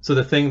 So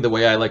the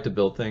way I like to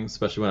build things,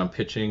 especially when I'm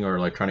pitching or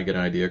like trying to get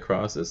an idea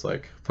across, is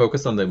like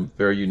focus on the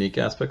very unique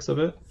aspects of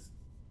it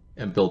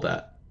and build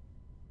that,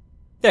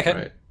 Yeah, okay.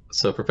 right?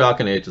 So for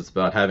Falcon Age, it's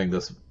about having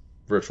this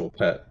virtual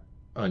pet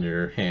on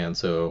your hand.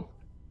 So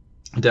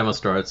demo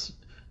starts,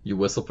 you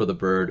whistle for the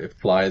bird, it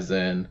flies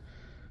in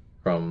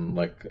from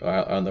like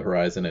on the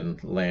horizon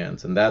and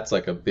lands, and that's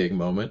like a big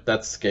moment.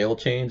 That scale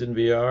change in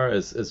VR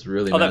is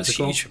really Oh, that was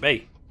magical. huge for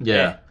me.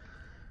 Yeah.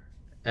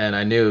 And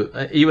I knew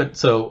even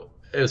so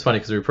it was funny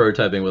because we were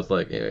prototyping with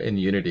like in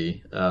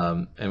Unity,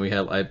 and we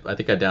had I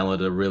think I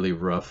downloaded a really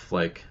rough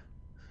like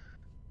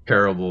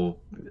terrible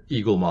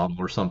eagle model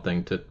or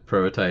something to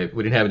prototype.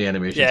 We didn't have any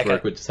animations Yeah, okay.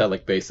 work. We just had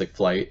like basic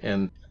flight,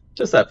 and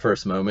just that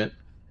first moment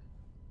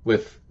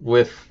with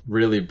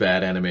really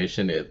bad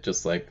animation, it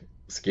just like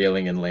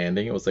scaling and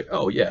landing. It was like,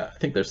 oh yeah, I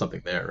think there's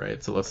something there,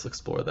 right? So let's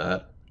explore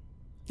that.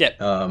 Yeah.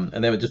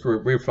 And then it just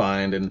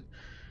refined, and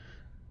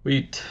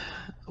we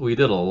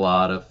did a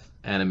lot of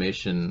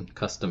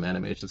custom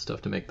animation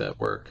stuff to make that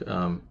work.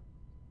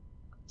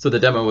 So the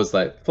demo was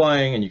like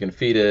flying, and you can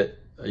feed it,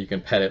 you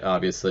can pet it,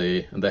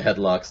 obviously, and the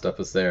headlock stuff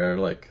is there,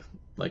 like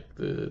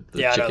the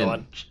Yeah, I know the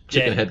one.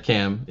 chicken Yeah. head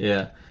cam,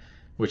 yeah,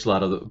 which a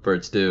lot of the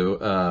birds do.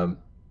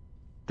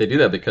 They do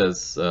that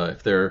because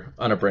if they're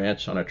on a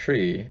branch on a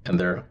tree and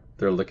they're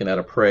looking at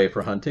a prey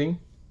for hunting,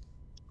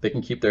 they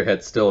can keep their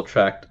head still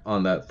tracked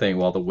on that thing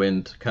while the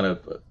wind kind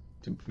of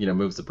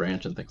moves the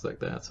branch and things like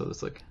that. So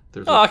it's like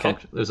there's Oh, okay.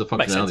 there's a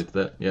Makes sense. functionality to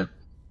that. Yeah,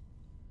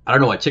 I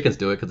don't know why chickens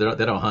do it because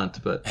they don't hunt,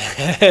 but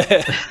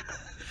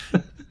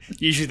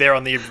Usually they're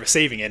on the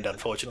receiving end,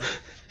 unfortunately.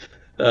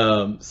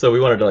 so we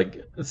wanted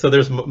to so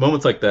there's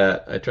moments like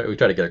that. We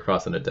try to get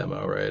across in a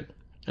demo, right?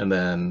 And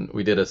then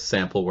we did a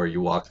sample where you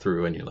walk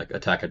through and you like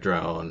attack a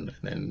drone and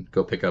then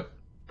go pick up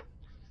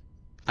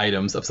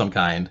items of some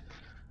kind.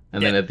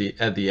 And then Yeah.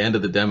 at the end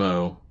of the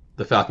demo,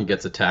 the falcon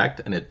gets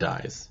attacked and it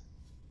dies.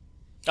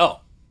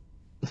 Oh,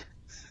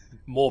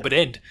 morbid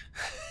end.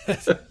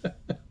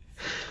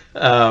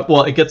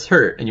 Well, it gets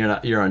hurt and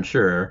you're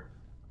unsure.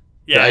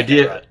 Yeah, The okay,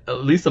 idea, right.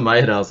 at least in my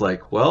head, I was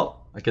like,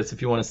 well, I guess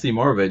if you want to see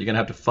more of it, you're gonna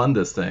have to fund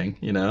this thing,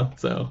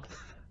 So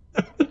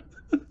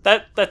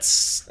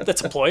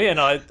That's a ploy, and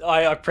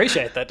I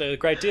appreciate that a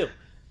great deal.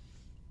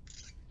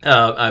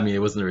 I mean, it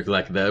wasn't really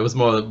like that. It was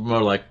more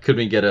like, could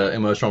we get an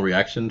emotional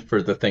reaction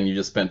for the thing you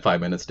just spent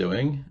 5 minutes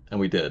doing? And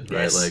we did,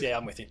 right? Yes, Like, yeah,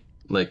 I'm with you.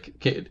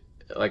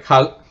 like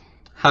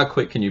how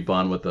quick can you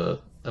bond with a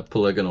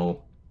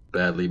polygonal,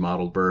 badly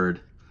modeled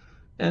bird?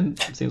 And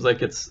it seems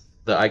like it's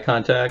the eye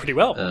contact Pretty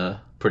well.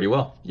 pretty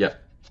well. Yeah.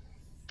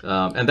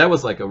 And that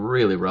was like a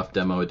really rough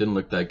demo. It didn't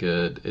look that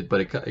good,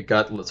 but it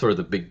got sort of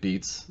the big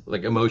beats,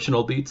 like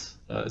emotional beats.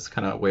 Is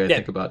kind of the way I Yeah.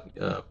 think about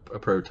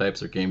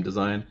prototypes or game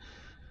design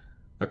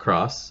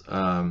across.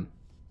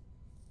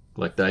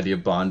 Like the idea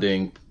of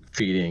bonding,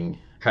 feeding,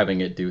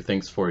 having it do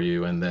things for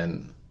you, and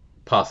then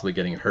possibly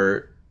getting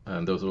hurt.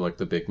 Those were like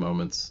the big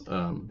moments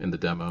in the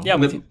demo. Yeah,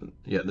 I'm And with then-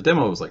 yeah, the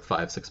demo was like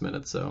 5-6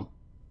 minutes, so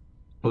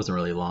it wasn't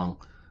really long,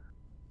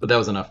 but that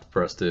was enough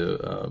for us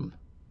to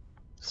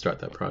start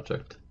that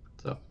project.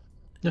 So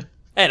yeah.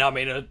 And I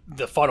mean,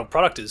 the final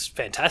product is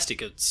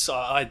fantastic.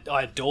 I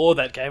adore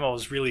that game. I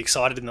was really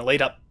excited in the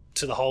lead up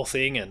to the whole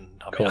thing,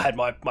 and I mean, Cool. I had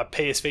my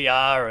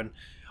PSVR, and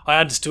I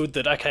understood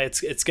that okay,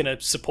 it's going to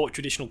support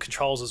traditional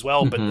controls as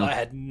well, but Mhm. I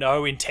had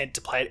no intent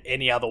to play it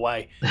any other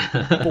way.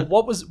 But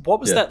what was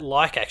Yeah. that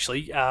like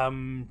actually?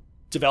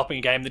 Developing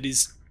a game that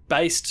is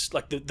based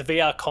like the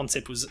VR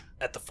concept was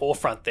at the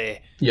forefront there,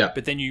 Yeah.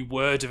 but then you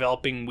were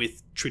developing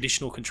with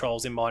traditional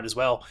controls in mind as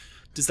well.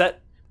 Does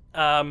that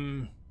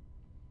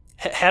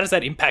how does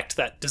that impact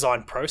that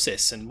design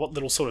process, and what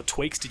little sort of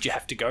tweaks did you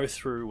have to go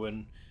through,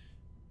 and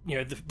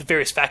the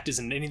various factors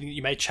and anything that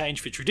you may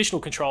change for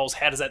traditional controls?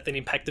 How does that then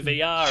impact the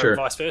VR Sure. and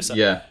vice versa?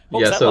 Yeah.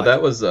 What was Yeah. that So like?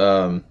 that was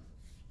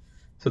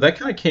so that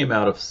kind of came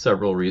out of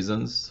several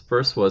reasons.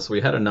 First was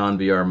we had a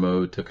non-VR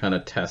mode to kind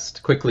of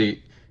test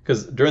quickly,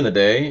 because during the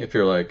day, if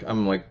you're like,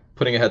 I'm like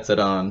putting a headset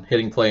on,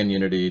 hitting play in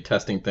Unity,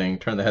 testing thing,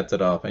 turn the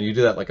headset off, and you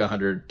do that like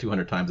 100,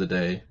 200 times a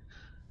day,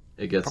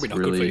 it gets Probably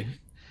not good for really, you.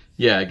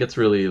 yeah, it gets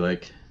really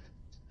like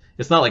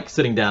it's not like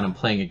sitting down and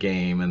playing a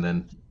game and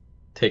then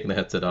taking the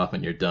headset off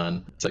and you're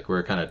done. It's like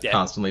we're kind of Yeah.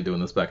 constantly doing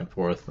this back and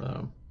forth.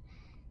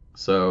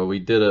 So we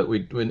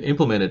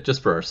implemented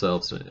just for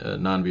ourselves a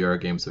non VR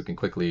game so we can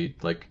quickly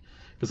like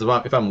because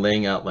if I'm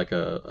laying out like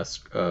a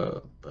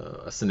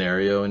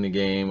scenario in the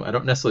game, I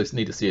don't necessarily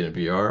need to see it in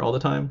VR all the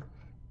time.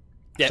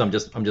 Yeah. So I'm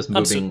just Understood.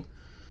 moving,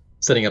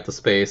 setting up the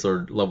space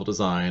or level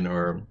design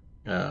or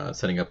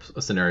setting up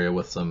a scenario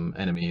with some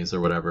enemies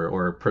or whatever,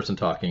 or a person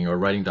talking or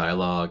writing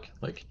dialogue.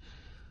 Like,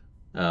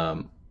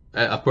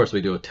 of course,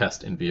 we do a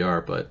test in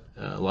VR, but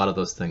a lot of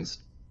those things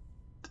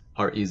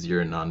are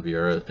easier in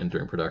non-VR and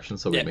during production.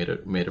 So we Yeah.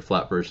 made a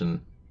flat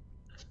version.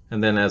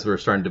 And then as we were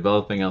starting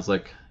developing, I was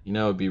like,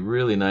 it'd be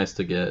really nice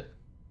to get,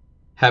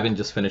 having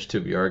just finished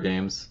two VR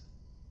games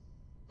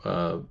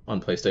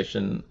on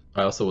PlayStation.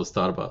 I also was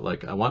thought about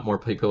like I want more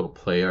people to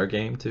play our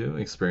game to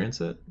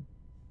experience it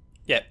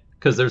Yeah.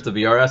 because there's the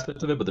VR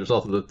aspect of it, but there's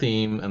also the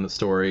theme and the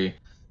story,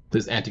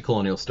 this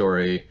anti-colonial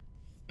story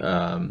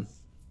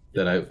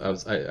that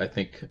I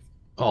think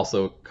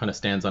also kind of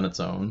stands on its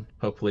own,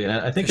 hopefully. And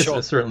I think For sure.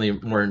 it's certainly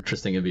more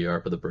interesting in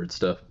VR for the bird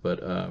stuff,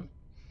 but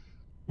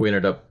we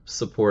ended up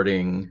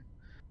supporting.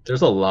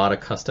 There's a lot of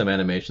custom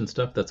animation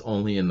stuff that's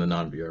only in the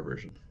non-VR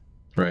version,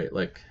 right?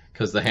 Like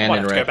because the I hand might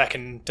have to go interaction. back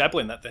and dabble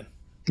in that then.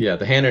 Yeah,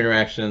 the hand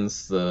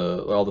interactions,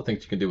 the all the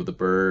things you can do with the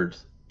bird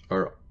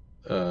are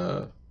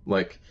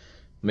like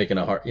making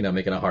a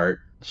heart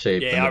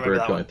shape Yeah, and I the remember bird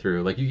that going one.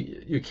 through. Like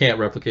you can't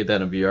replicate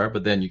that in VR,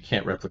 but then you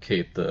can't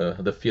replicate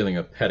the feeling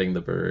of petting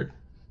the bird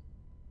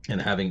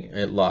and having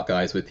it lock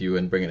eyes with you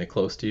and bringing it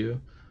close to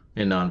you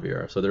in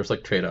non-VR. So there's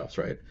like trade-offs,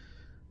 right?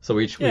 So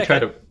we Yeah, try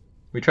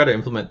okay. to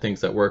implement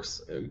things that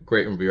works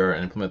great in VR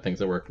and implement things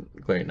that work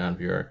great in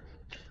non-VR.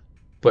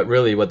 But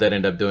really, what that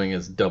ended up doing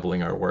is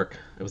doubling our work.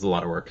 It was a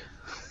lot of work.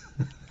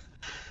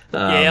 Yeah,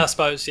 I Um,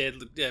 suppose,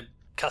 yeah,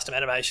 custom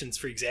animations,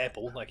 for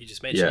example, like you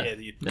just mentioned, yeah, yeah,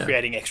 you're yeah.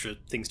 creating extra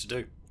things to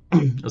do.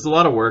 It was a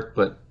lot of work,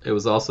 but it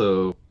was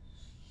also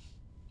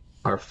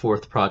our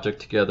fourth project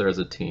together as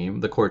a team,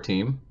 the core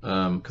team,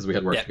 because we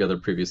had worked Yeah, together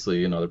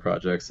previously in other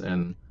projects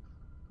and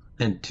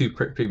two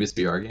previous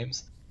VR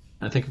games.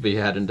 I think if we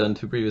hadn't done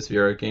two previous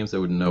VR games,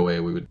 there would no way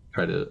we would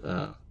try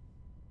to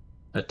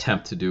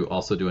attempt to do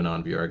a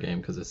non VR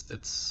game because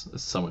it's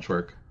so much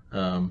work.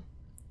 but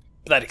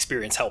that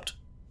experience helped.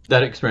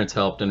 That experience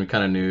helped, and we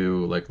kind of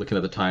knew like looking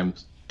at the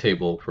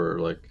timetable for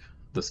like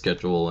the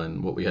schedule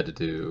and what we had to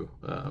do.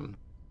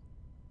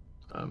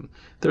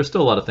 There's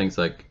still a lot of things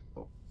like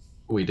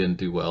we didn't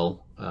do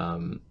well.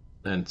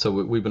 And so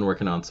we've been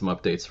working on some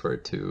updates for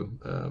it too,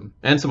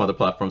 and some other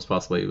platforms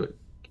possibly. But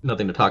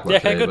nothing to talk Yeah,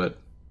 about okay, today, good. but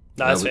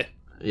No, that's we, fair.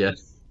 yeah,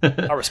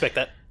 I respect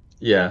that.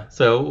 yeah.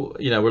 So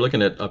we're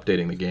looking at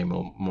updating the game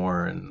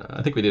more, and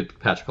I think we did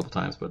patch a couple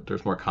times, but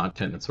there's more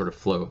content and sort of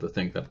flow of the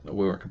thing that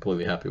we weren't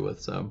completely happy with.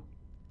 So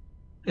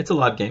it's a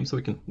live game, so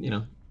we can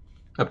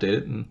update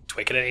it and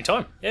Tweak it any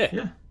time. Yeah.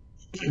 yeah.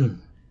 No,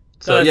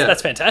 So yeah,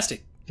 that's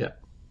fantastic. yeah.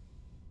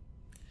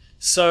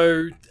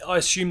 So I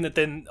assume that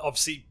then,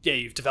 obviously, yeah,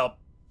 you've developed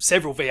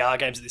several VR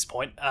games at this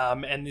point,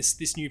 and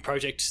this new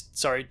project.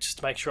 Sorry, just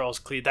to make sure I was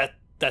clear,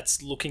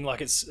 that's looking like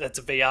that's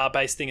a VR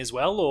based thing as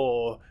well,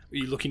 or are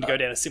you looking to go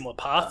down a similar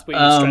path where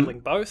you're straddling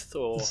both,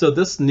 or So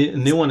this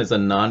new one is a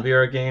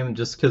non-VR game,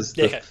 just because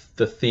yeah, okay,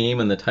 the theme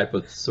and the type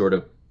of sort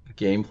of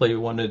gameplay we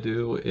want to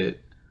do, it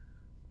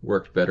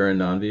worked better in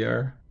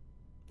non-VR.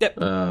 yep,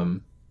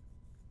 Um,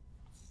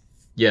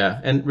 yeah,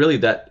 and really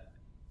that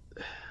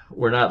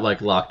we're not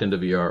like locked into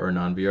VR or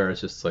non-VR.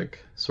 It's just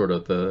like sort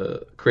of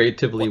the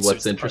creatively what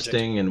what's suits the project?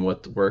 interesting and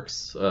what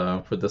works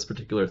for this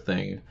particular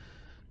thing.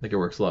 I think it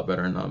works a lot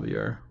better in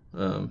non-VR.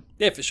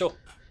 Yeah, for sure.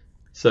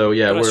 So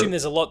yeah, But I we're assume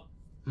there's a lot.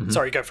 mhm.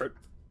 Sorry, go for it.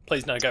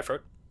 Please, no, go for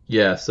it.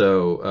 Yeah.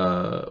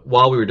 So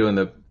while we were doing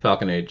the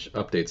Falcon Age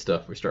update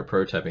stuff, we started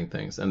prototyping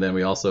things, and then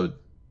we also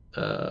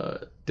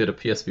did a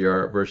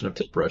PSVR version of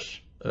Tilt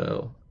Brush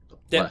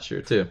Yep. last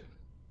year too.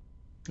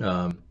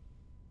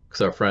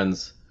 Because our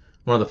friends,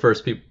 one of the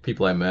first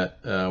people I met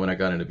when I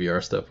got into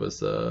VR stuff was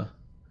the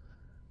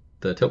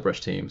Tilt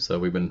Brush team. So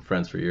we've been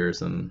friends for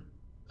years, and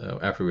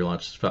after we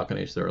launched Falcon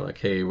Age, they were like,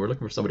 "Hey, we're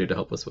looking for somebody to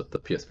help us with the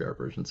PSVR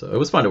version." So it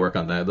was fun to work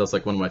on that. That's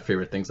like one of my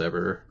favorite things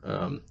ever.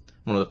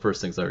 One of the first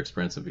things I ever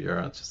experienced in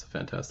VR. It's just a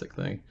fantastic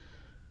thing.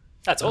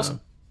 That's awesome.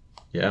 Um,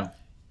 yeah.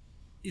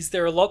 Is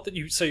there a lot that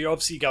so you're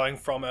obviously going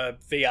from a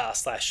VR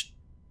slash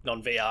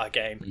non VR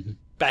game Mhm.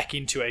 back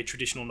into a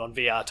traditional non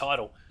VR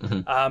title?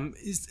 Mhm.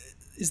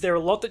 Is there a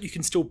lot that you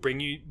can still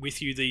bring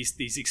with you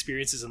these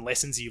experiences and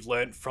lessons you've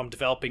learned from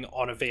developing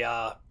on a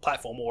VR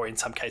platform, or in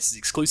some cases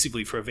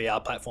exclusively for a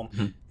VR platform,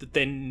 Mhm. that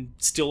then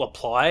still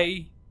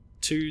apply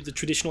to the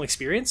traditional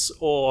experience,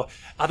 or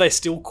are they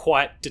still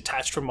quite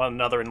detached from one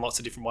another in lots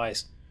of different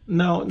ways?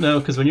 No,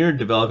 because when you're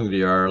developing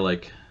VR,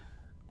 like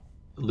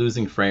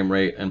losing frame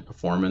rate and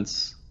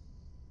performance,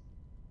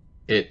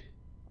 it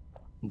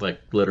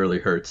like literally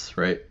hurts,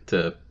 right?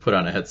 To put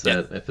on a Yeah,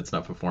 headset if it's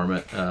not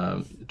performant.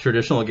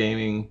 Traditional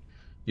gaming,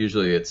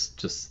 usually it's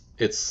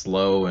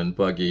slow and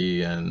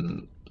buggy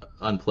and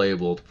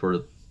unplayable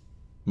for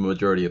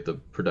majority of the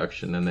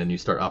production, and then you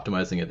start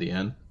optimizing at the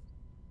end.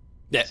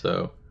 Yeah.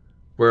 So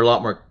we're a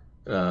lot more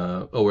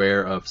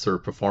aware of sort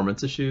of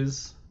performance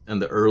issues in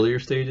the earlier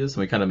stages,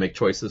 and we kind of make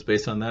choices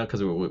based on that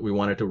because we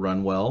want it to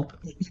run well.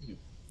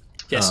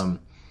 Yes.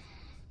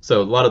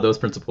 So a lot of those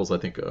principles I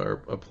think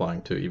are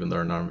applying to even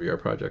our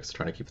non-VR projects,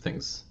 trying to keep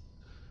things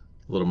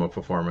a little more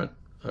performant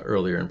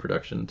earlier in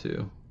production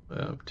to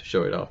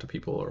show it out to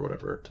people or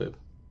whatever, to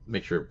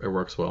make sure it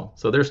works well.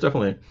 So there's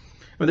definitely,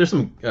 I mean, there's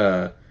some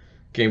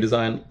game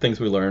design things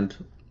we learned.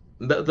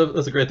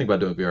 That's a great thing about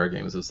doing VR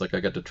games, is like I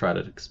get to try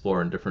to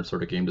explore in different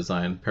sort of game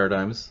design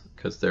paradigms,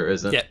 because there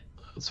isn't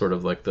sort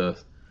of like the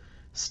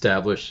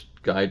established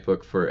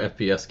guidebook for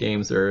FPS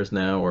games there is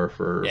now, or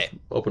for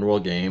open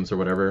world games or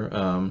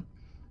whatever.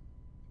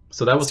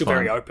 So that was still fun.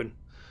 very open.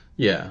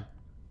 Yeah.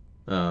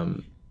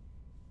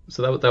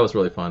 So that was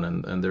really fun,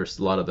 and there's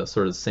a lot of the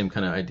sort of same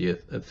kind of idea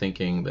of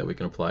thinking that we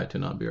can apply to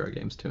non-VR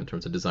games too, in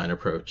terms of design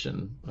approach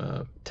and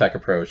tech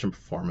approach and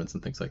performance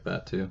and things like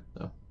that too.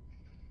 So.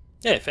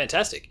 Yeah,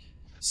 fantastic.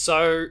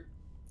 So,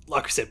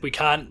 like I said, we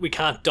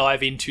can't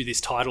dive into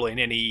this title in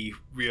any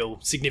real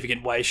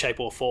significant way, shape,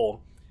 or form.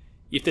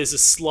 If there's a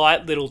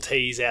slight little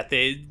tease out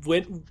there,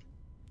 when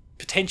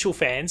potential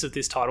fans of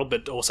this title,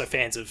 but also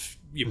fans of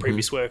your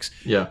previous works,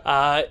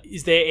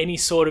 is there any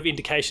sort of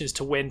indications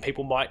to when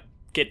people might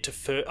get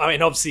to I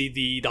mean, obviously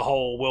the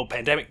whole world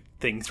pandemic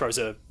thing throws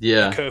a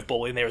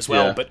curveball in there as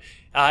well, but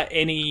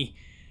any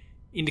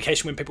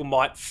indication when people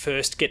might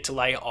first get to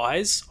lay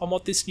eyes on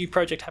what this new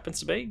project happens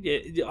to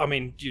be? I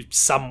mean, you're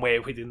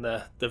somewhere within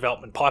the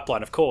development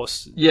pipeline, of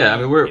course. Yeah, I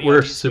mean,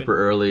 we're super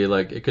early.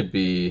 Like, it could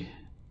be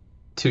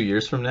 2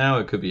 years from now.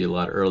 It could be a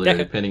lot earlier,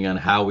 depending on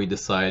how we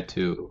decide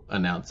to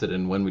announce it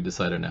and when we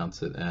decide to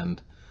announce it. And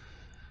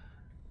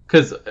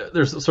because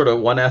there's sort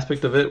of one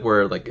aspect of it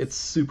where, like, it's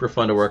super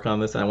fun to work on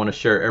this, and I want to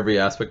share every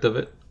aspect of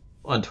it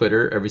on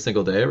Twitter every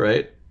single day,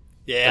 right?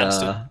 Yeah,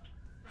 understood.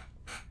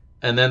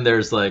 And then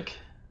there's, like,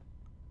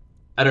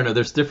 I don't know,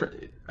 there's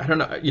different, I don't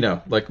know, you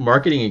know, like,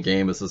 marketing a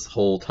game is this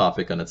whole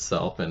topic on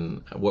itself,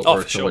 and what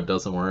works and what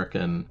doesn't work,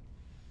 and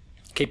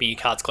keeping your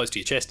cards close to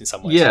your chest in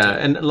some ways. Yeah,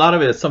 and a lot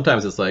of it is,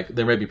 sometimes it's like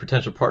there may be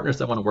potential partners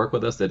that want to work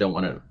with us. They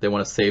want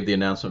to save the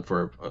announcement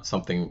for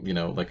something, you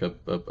know, like a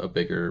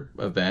bigger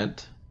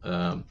event.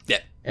 And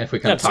if we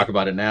kind of talk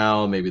about it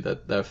now, maybe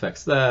that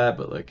affects that.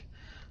 But like,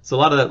 so a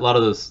lot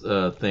of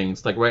those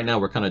things. Like right now,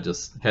 we're kind of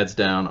just heads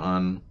down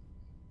on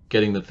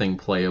getting the thing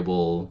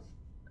playable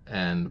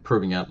and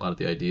proving out a lot of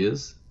the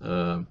ideas.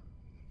 And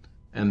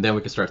then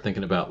we can start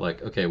thinking about,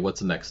 like, okay,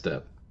 what's the next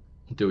step?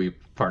 Do we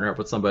partner up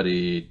with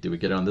somebody? Do we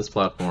get on this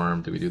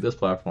platform? Do we do this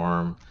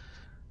platform?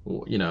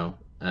 You know,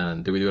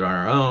 and do we do it on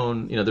our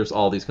own? You know, there's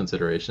all these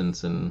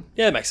considerations, and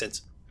it makes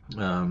sense.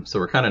 So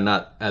we're kind of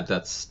not at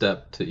that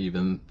step to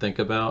even think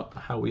about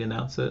how we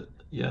announce it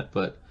yet.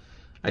 But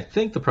I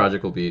think the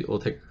project will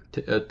take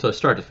to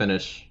start to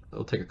finish.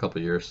 It'll take a couple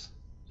of years.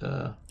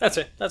 That's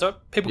it. That's right.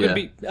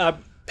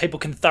 People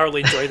can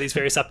thoroughly enjoy these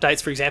various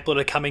updates, for example, that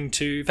are coming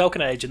to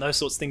Falcon Age and those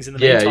sorts of things in the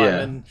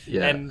meantime,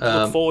 and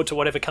look forward to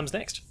whatever comes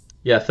next.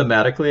 Yeah,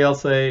 thematically, I'll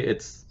say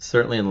it's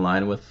certainly in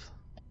line with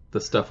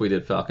the stuff we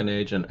did Falcon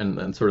Age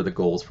and sort of the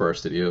goals for our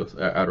studio,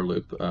 Outer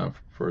Loop,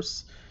 for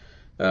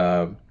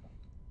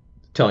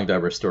telling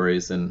diverse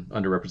stories in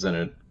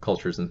underrepresented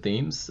cultures and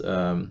themes.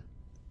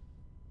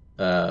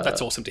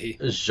 That's awesome to hear.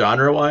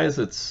 Genre-wise,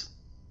 it's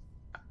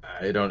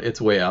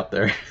way out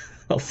there.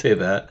 I'll say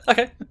that.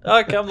 Okay,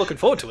 I'm looking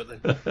forward to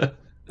it then.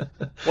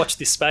 Watch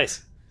this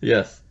space.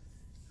 Yes.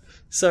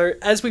 So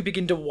as we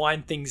begin to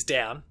wind things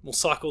down, we'll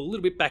cycle a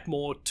little bit back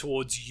more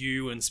towards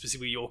you and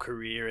specifically your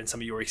career and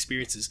some of your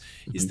experiences.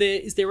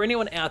 Mm-hmm. Is there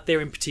anyone out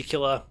there in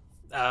particular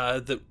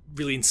that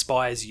really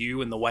inspires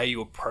you in the way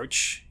you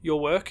approach your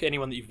work?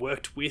 Anyone that you've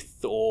worked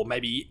with or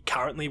maybe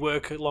currently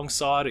work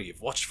alongside or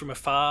you've watched from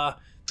afar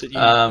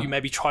that you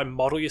maybe try and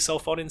model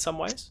yourself on in some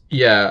ways?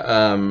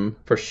 Yeah,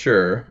 for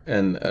sure.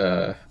 And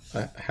I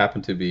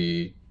happen to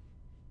be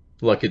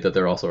lucky that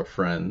they're also a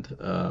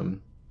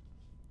friend.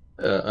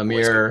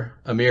 Amir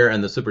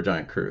and the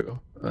Supergiant crew,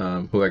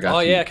 who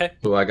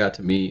I got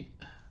to meet.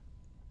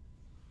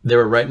 They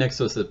were right next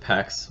to us at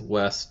PAX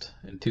West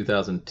in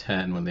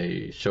 2010 when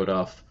they showed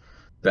off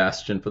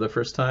Bastion for the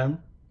first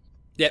time.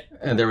 Yep.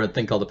 And there was a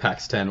thing called the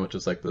PAX 10, which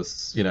was like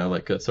this, you know,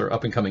 like a sort of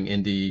up and coming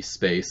indie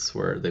space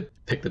where they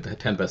pick the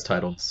 10 best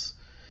titles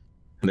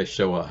and they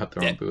have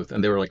their own booth.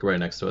 And they were like right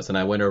next to us. And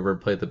I went over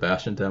and played the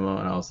Bastion demo,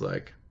 and I was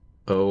like,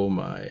 oh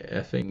my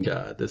effing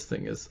God, this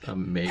thing is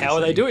amazing. How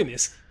are they doing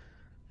this?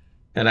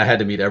 And I had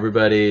to meet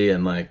everybody,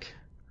 and like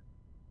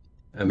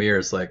Amir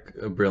is like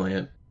a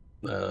brilliant.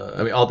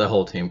 I mean, all the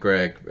whole team,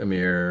 Greg,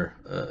 Amir,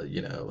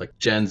 you know, like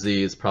Gen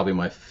Z is probably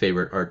my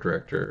favorite art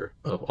director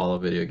of all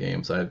of video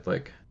games.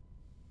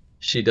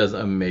 She does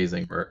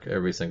amazing work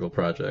every single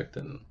project,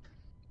 and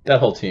that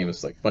whole team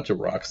is like a bunch of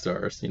rock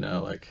stars. You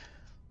know, like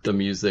the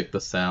music,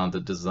 the sound, the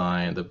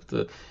design,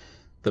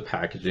 the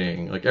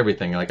packaging, like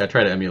everything. Like I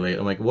try to emulate.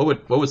 I'm like, what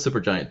would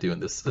Supergiant do in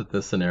this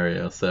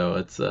scenario? So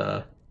it's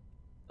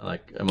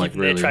Like I'm like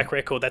Given really their track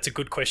record, that's a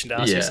good question to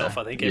ask yourself.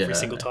 I think every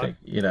single I time.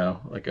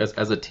 think, like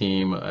as a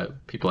team,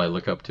 people I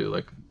look up to,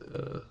 like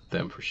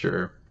them for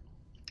sure,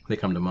 they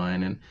come to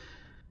mind,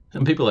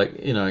 and people like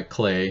like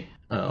Clay,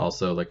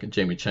 also like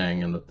Jamie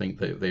Chang, and the thing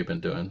they've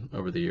been doing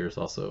over the years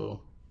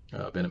also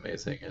been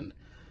amazing.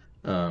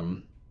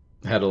 And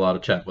had a lot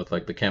of chat with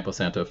like the Campo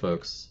Santo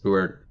folks who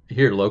are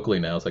here locally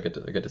now, so I get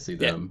to see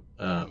Yeah.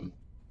 them.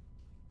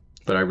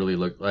 But I really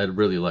like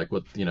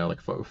what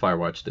like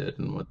Firewatch did,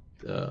 and what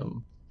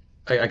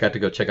I got to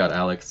go check out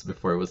Alex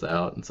before it was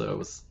out, and so it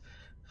was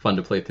fun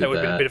to play through That would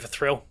have been a bit that. of a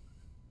thrill.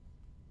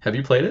 Have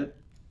you played it?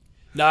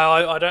 No,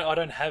 I don't. I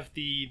don't have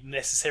the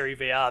necessary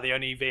VR. The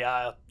only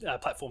VR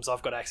platforms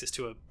I've got access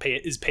to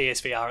is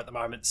PSVR at the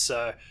moment.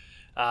 So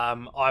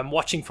I'm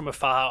watching from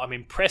afar. I'm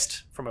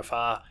impressed from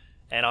afar,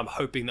 and I'm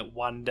hoping that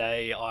one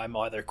day I'm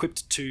either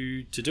equipped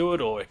to do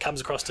it, or it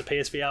comes across to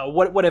PSVR,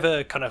 or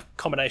whatever kind of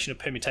combination of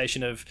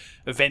permutation of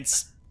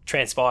events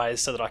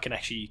transpires, so that I can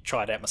actually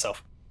try it out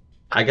myself.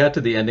 I got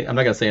to the ending. I'm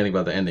not gonna say anything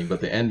about the ending,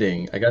 but the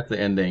ending, I got to the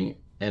ending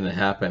and it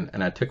happened,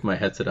 and I took my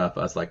headset off.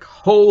 I was like,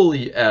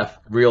 "Holy f!"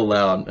 real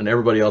loud, and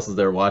everybody else was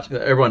there watching.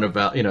 Everyone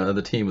about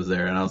the team was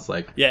there, and I was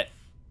like, Yeah.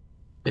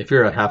 if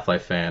you're a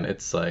Half-Life fan,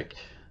 it's like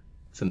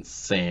it's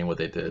insane what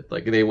they did.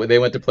 Like they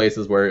went to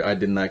places where I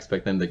did not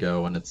expect them to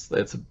go, and it's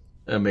an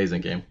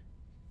amazing game.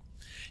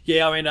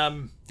 Yeah, I mean,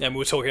 and we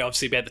were talking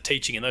obviously about the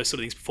teaching and those sort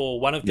of things before.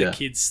 One of the Yeah.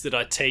 kids that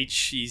I teach,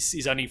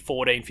 he's only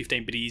 14,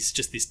 15, but he's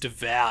just this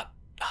devout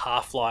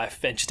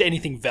Half-Life and just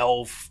anything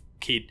Valve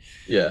kid.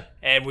 Yeah.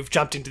 And we've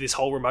jumped into this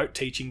whole remote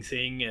teaching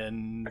thing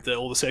and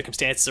all the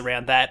circumstances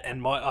around that.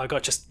 And I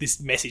got just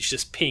this message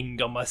just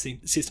pinged on my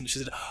system. She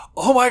said,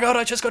 "Oh my god,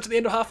 I just got to the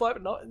end of Half-Life,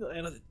 and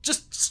I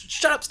just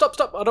shut up, stop.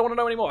 I don't want to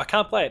know anymore. I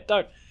can't play it.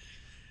 Don't."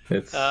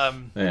 It's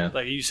yeah.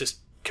 Like he was just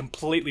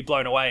completely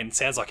blown away, and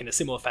sounds like in a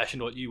similar fashion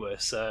to what you were.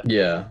 So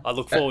Yeah. I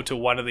look forward to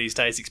one of these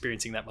days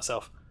experiencing that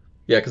myself.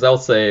 Yeah, because I'll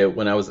say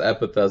when I was at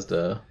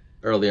Bethesda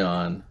early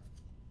on,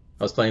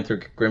 I was playing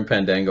through Grim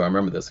Fandango. I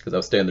remember this because I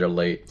was staying there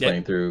late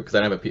playing through, because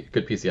I didn't have a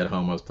good PC at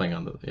home. I was playing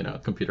on the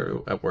computer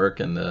at work,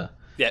 and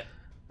Yeah.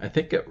 I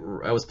think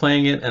I was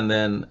playing it, and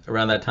then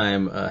around that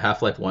time,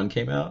 Half-Life 1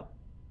 came out,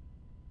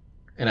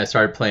 and I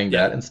started playing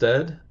that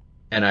instead.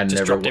 And I Just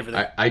never, dropped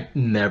everything. I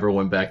never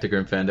went back to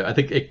Grim Fandango. I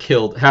think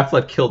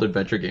Half-Life killed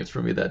adventure games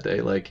for me that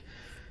day. Like,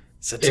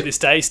 So to this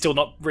day, still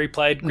not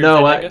replayed Grim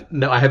no,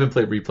 Fandango? I haven't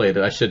replayed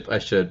it. I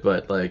should,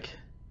 but like,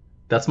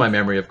 that's my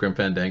memory of Grim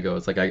Fandango.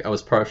 It's like I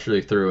was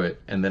partially through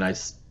it, and then I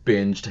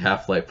binged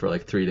Half-Life for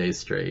like 3 days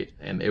straight,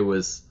 and it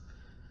was,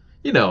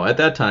 at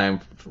that time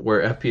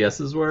where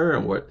FPSs were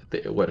and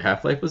what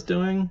Half-Life was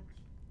doing,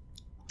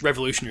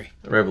 Revolutionary.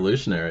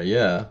 revolutionary.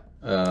 Yeah.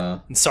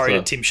 And sorry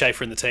to Tim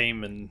Schafer and the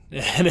team. And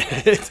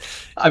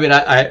I mean,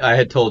 I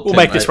had told we'll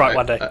Tim, make this right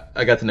one day.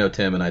 I got to know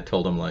Tim, and I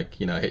told him, like,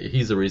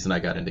 he's the reason I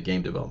got into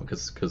game development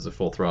because of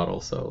Full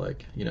Throttle. So,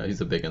 like,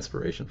 he's a big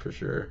inspiration for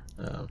sure.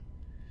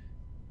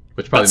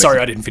 Which probably sorry,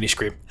 I didn't finish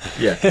Grim.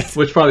 Yeah,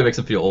 which probably makes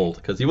him feel old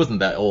because he wasn't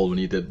that old when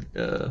he did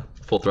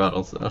Full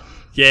Throttle. So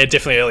Yeah,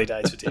 definitely early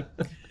days for Tim.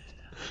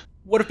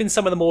 What have been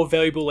some of the more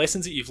valuable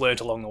lessons that you've learned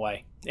along the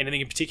way?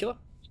 Anything in particular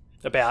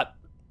about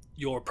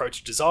your approach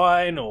to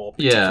design, or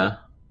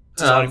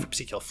designing for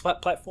particular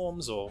flat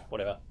platforms or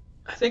whatever?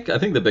 I think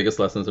the biggest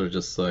lessons are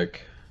just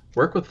like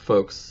work with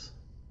folks.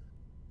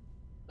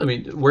 I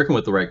mean, working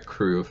with the right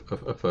crew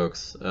of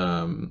folks,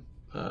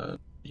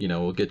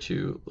 will get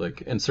you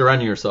like, and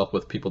surrounding yourself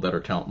with people that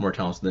are more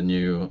talented than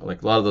you.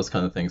 Like a lot of those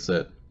kind of things,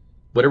 that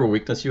whatever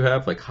weakness you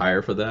have, like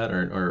hire for that,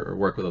 or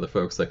work with other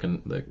folks that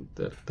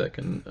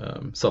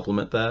can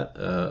supplement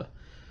that.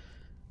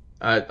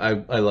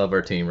 I love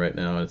our team right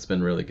now. It's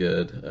been really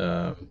good.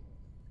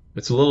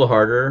 It's a little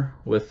harder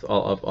with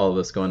all of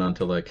this going on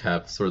to like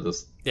have sort of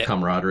this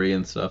camaraderie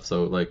and stuff.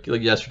 So like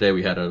yesterday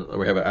we have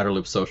an Outer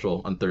Loop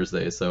social on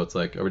Thursday. So it's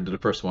like we did the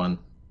first one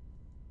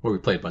where we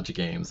played a bunch of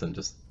games and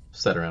just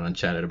sat around and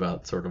chatted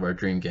about sort of our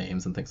dream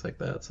games and things like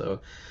that.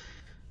 So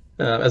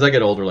as I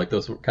get older, like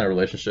those kind of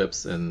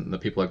relationships and the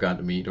people I've gotten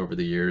to meet over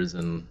the years,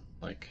 and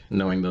like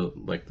knowing the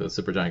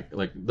Supergiant,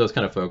 like those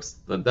kind of folks,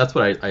 that's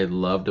what I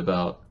loved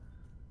about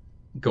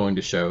going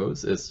to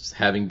shows, is just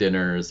having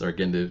dinners or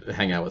getting to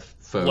hang out with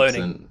folks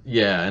and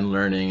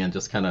learning and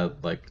just kind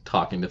of like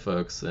talking to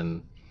folks.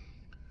 And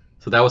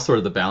so that was sort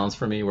of the balance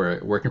for me,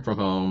 where working from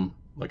home,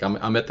 like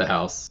I'm at the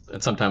house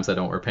and sometimes I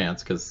don't wear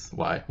pants because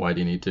why do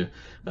you need to?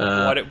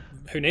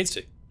 Who needs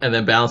to? And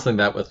then balancing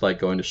that with like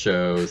going to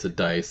shows at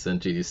DICE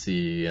and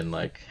GDC and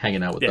like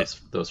hanging out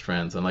with those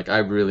friends, and like I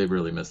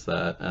really miss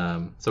that.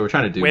 So we're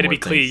trying to do. Where to be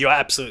clear, you're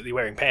absolutely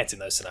weering pants in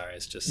those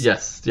scenarios. Just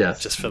yes,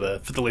 just for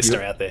the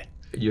listener out there.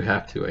 You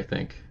have to, I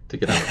think, to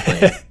get on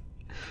a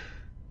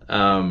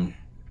plane.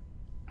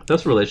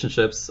 Those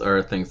relationships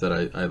are things that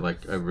I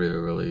like. I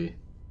really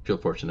feel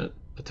fortunate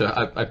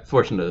I'm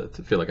fortunate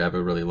to feel like I have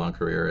a really long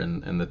career,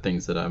 and the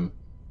things that a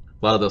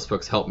lot of those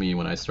folks helped me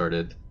when I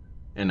started,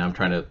 and I'm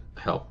trying to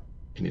help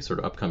any sort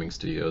of upcoming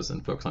studios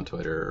and folks on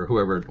Twitter or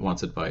whoever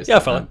wants advice. Yeah,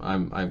 fine.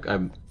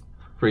 I'm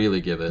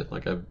freely give it.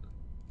 Like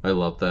I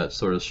love that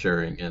sort of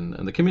sharing, and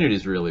the community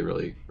is really,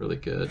 really, really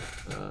good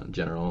in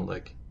general.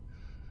 Like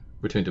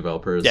between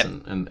developers Yeah.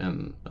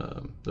 and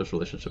those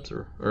relationships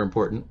are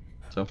important.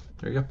 So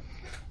there you go.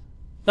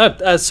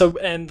 No, so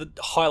and the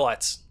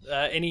highlights.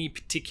 Any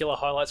particular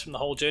highlights from the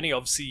whole journey?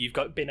 Obviously, you've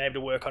been able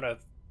to work on a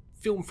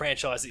film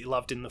franchise that you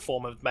loved in the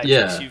form of Matrix.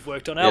 Yeah. You've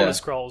worked on Yeah. Elder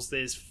Scrolls.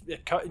 There's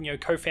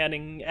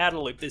co-founding Outer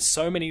Loop. There's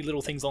so many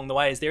little things along the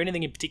way. Is there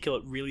anything in particular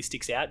that really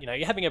sticks out?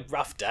 You're having a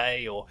rough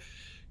day, or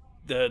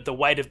the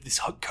weight of this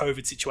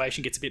COVID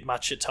situation gets a bit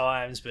much at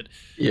times, but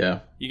Yeah.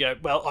 you go,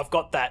 well, I've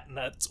got that, and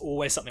that's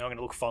always something I'm going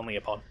to look fondly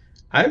upon.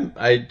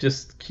 I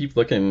just keep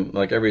looking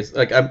like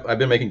I've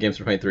been making games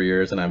for 23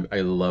 years and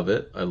I love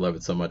it. I love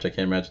it so much. I can't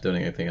imagine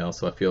doing anything else.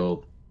 So I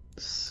feel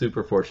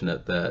super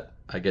fortunate that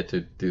I get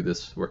to do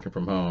this working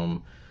from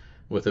home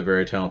with a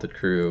very talented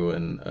crew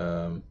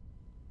and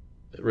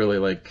really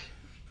like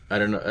I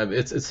don't know.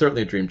 It's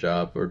certainly a dream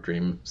job or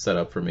dream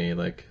setup for me.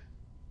 Like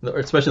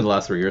especially in the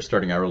last 3 years,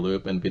 starting Outer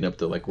Loop and being able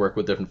to like work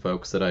with different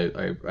folks that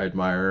I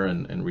admire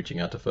and reaching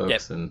out to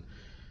folks Yep. and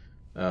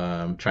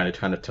trying to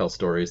kind of tell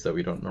stories that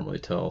we don't normally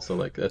tell. So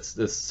like that's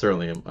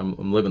certainly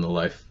I'm living the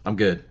life. I'm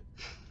good.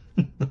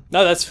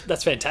 No,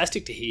 that's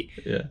fantastic to hear.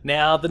 Yeah.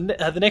 Now, the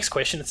next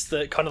question, it's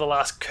the kind of the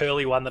last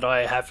curly one that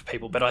I have for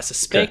people, but I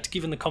suspect, Okay.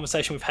 given the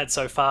conversation we've had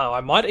so far, I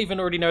might even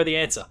already know the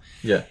answer.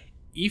 Yeah.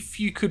 If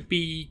you could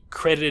be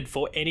credited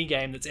for any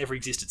game that's ever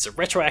existed, so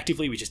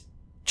retroactively, we just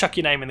chuck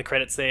your name in the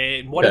credits there,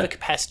 in whatever Yeah.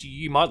 capacity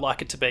you might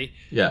like it to be,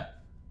 Yeah.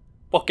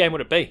 what game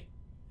would it be?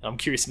 I'm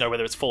curious to know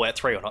whether it's Fallout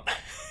 3 or not.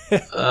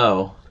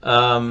 Oh,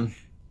 I'm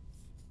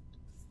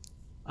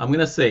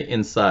gonna say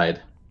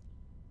Inside.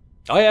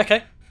 Oh, yeah,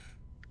 okay.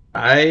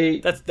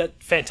 I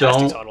That fantastic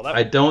don't. title. That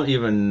I don't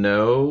even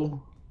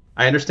know.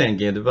 I understand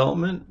game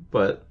development,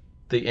 but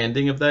the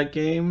ending of that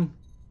game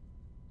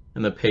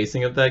and the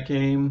pacing of that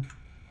game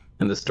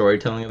and the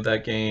storytelling of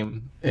that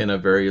game in a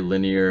very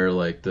linear,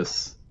 like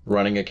this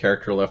running a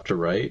character left to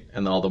right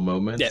and all the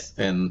moments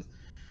and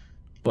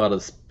a lot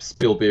of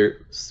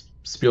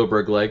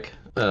Spielberg like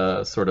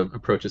sort of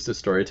approaches to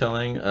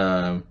storytelling.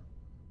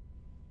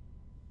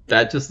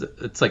 That just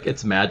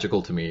it's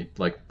magical to me,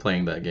 like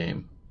playing that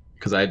game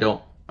because I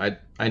know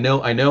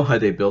how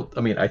they built.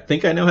 I mean, I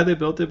think I know how they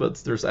built it, but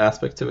there's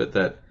aspects to it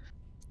that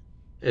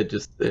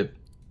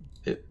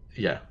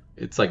yeah,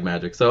 it's like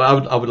magic. So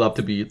I would love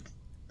to be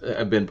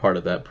have been part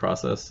of that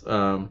process.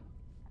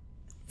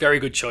 Very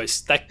good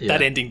choice. That Yeah.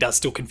 ending does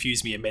still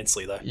confuse me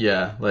immensely, though.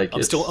 Yeah, like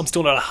I'm still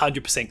not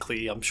 100%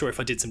 clear. I'm sure if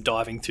I did some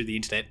diving through the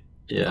internet,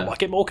 I yeah. might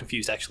get more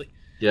confused, actually.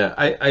 Yeah,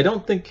 I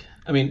don't think.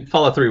 I mean,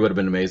 Fallout 3 would have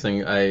been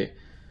amazing.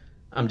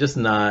 I'm just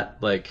not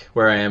like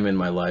where I am in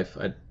my life.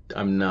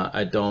 I'm not.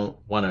 I don't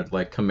want to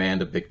like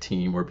command a big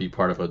team or be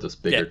part of this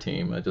bigger Yeah.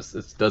 team. It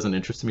doesn't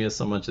interest me as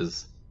so much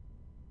as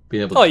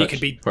being able to. Oh, you touch could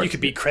be parts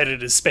of it.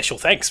 credited as special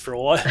thanks for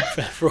all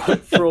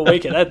for a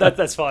weekend.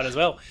 That's fine as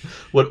well.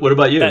 What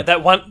about you?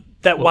 That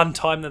one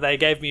time that they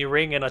gave me a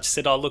ring and I just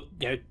said, "Oh, look,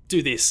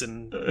 do this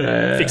and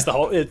Yeah. fix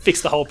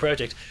the whole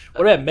project."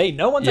 What about me?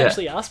 No one's Yeah.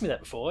 actually asked me that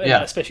before,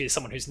 Yeah. especially as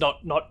someone who's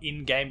not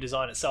in game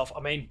design itself.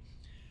 I mean,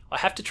 I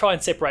have to try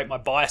and separate my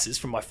biases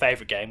from my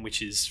favorite game, which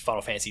is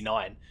Final Fantasy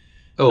IX.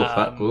 Oh,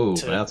 um,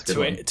 to, that's a good to,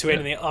 one. to Yeah.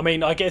 anything. I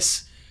mean, I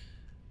guess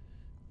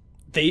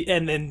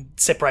and then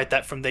separate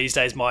that from these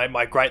days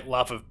my great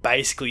love of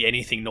basically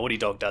anything Naughty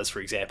Dog does, for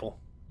example.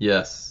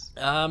 Yes,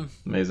 Um,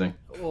 amazing.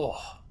 oh,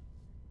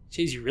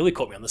 geez, you really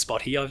caught me on the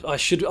spot here. I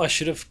should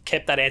have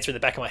kept that answer in the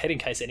back of my head in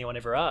case anyone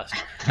ever asked.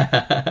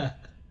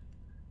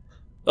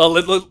 Well,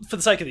 for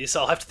the sake of this,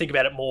 I'll have to think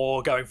about it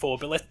more going forward.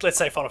 But let's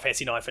say Final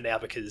Fantasy IX for now,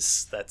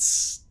 because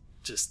that's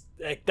just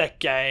that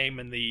game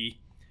and the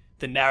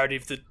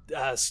narrative that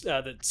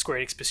that Square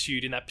Enix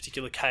pursued in that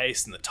particular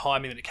case, and the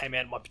timing that it came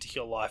out in my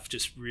particular life,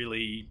 just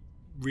really,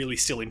 really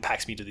still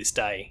impacts me to this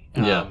day.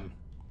 Yeah.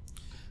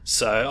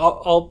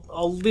 So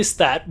I'll list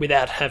that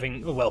without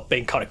having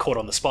being kind of caught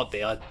on the spot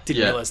there. I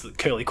didn't realize that the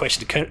curly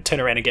question to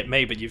turn around and get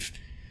me, but you've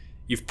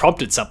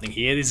prompted something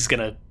here. This is going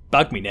to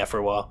bug me now for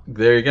a while.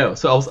 There you go.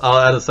 So I'll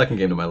add a second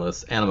game to my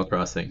list, Animal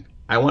Crossing.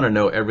 I want to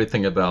know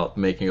everything about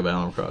making of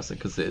Animal Crossing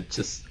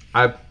because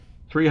I'm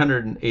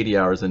 380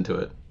 hours into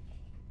it.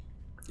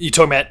 You're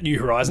talking about New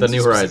Horizons? The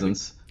New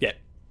Horizons. Yeah.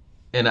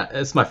 And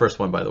it's my first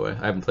one, by the way.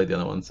 I haven't played the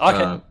other ones.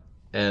 Okay.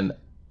 And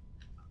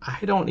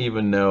I don't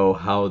even know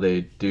how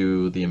they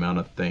do the amount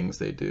of things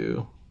they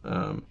do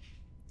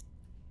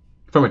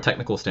from a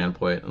technical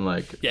standpoint. And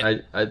like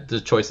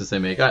the choices they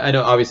make. I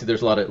know obviously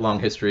there's a lot of long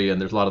history and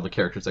there's a lot of the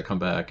characters that come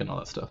back and all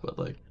that stuff. But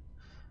like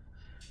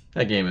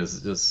that game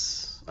is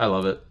just, I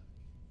love it.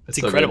 It's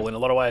incredible in a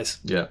lot of ways.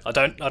 Yeah. I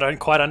don't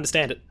quite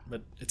understand it,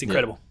 but it's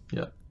incredible.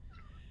 Yeah.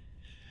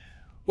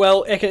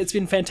 Well, Eka, it's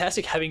been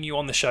fantastic having you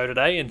on the show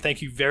today, and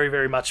thank you very,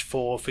 very much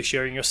for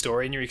sharing your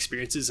story and your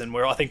experiences. And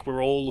I think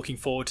we're all looking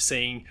forward to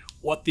seeing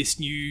what this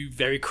new,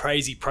 very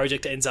crazy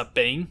project ends up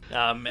being,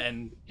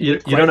 and You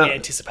greatly don't know,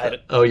 anticipate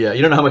it. Oh yeah,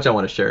 you don't know how much I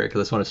want to share it because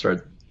I just want to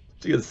start.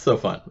 It's so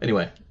fun.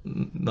 Anyway,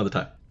 another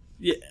time.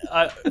 Yeah,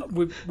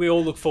 we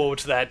all look forward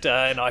to that,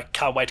 and I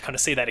can't wait to kind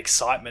of see that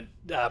excitement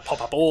pop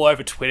up all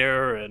over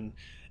Twitter and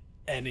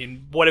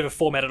in whatever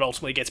format it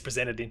ultimately gets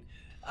presented in.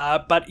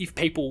 But if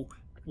people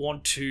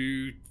want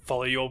to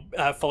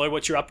follow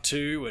what you're up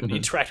to and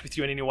interact with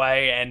you in any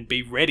way and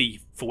be ready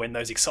for when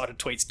those excited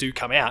tweets do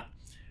come out,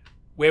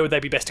 where would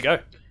they be best to go?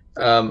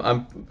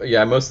 I'm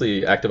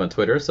mostly active on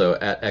Twitter, so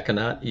at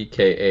Ekanaut,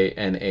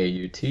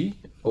 Ekanaut,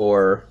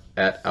 or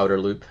at Outer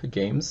Loop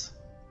Games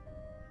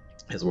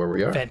is where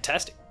we are.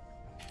 Fantastic.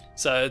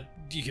 So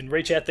you can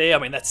reach out there. I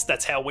mean,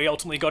 that's how we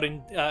ultimately got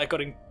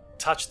in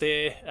touch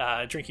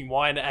there. Drinking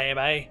wine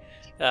AMA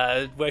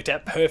worked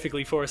out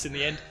perfectly for us in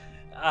the end.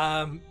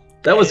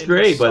 That was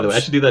great, by the way. I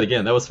should do that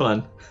again. That was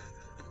fun.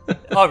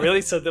 Oh,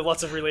 really? So there are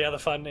lots of really other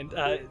fun and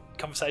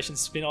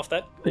conversations spin off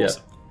that?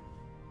 Awesome.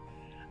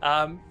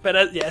 Yeah. But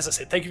as I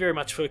said, thank you very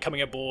much for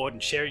coming aboard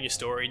and sharing your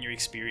story and your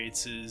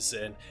experiences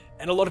and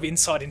a lot of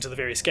insight into the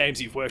various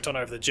games you've worked on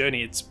over the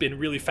journey. It's been a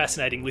really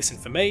fascinating listen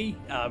for me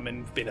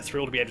and been a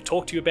thrill to be able to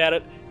talk to you about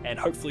it, and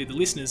hopefully the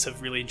listeners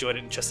have really enjoyed it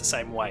in just the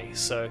same way.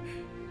 So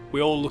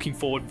we're all looking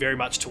forward very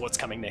much to what's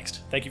coming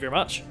next. Thank you very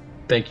much.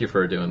 Thank you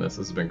for doing this.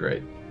 This has been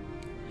great.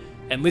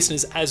 And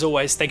listeners, as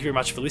always, thank you very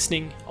much for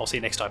listening. I'll see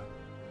you next time.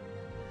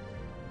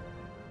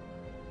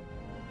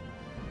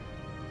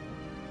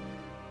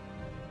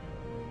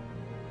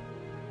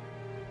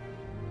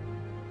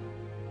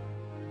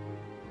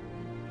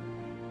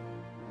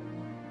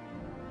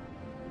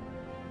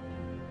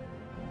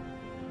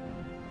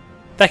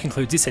 That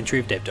concludes this century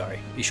of Dev Diary.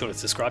 Be sure to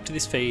subscribe to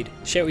this feed,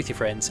 share it with your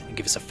friends, and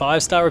give us a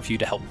 5-star review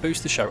to help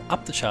boost the show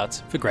up the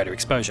charts for greater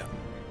exposure.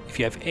 If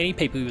you have any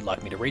people who would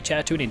like me to reach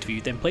out to and interview,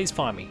 then please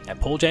find me at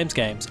Paul James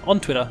Games on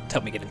Twitter to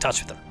help me get in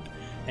touch with them.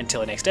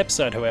 Until the next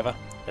episode, however,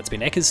 that's been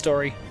Ekka's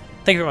story.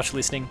 Thank you very much for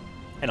listening,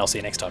 and I'll see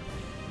you next time.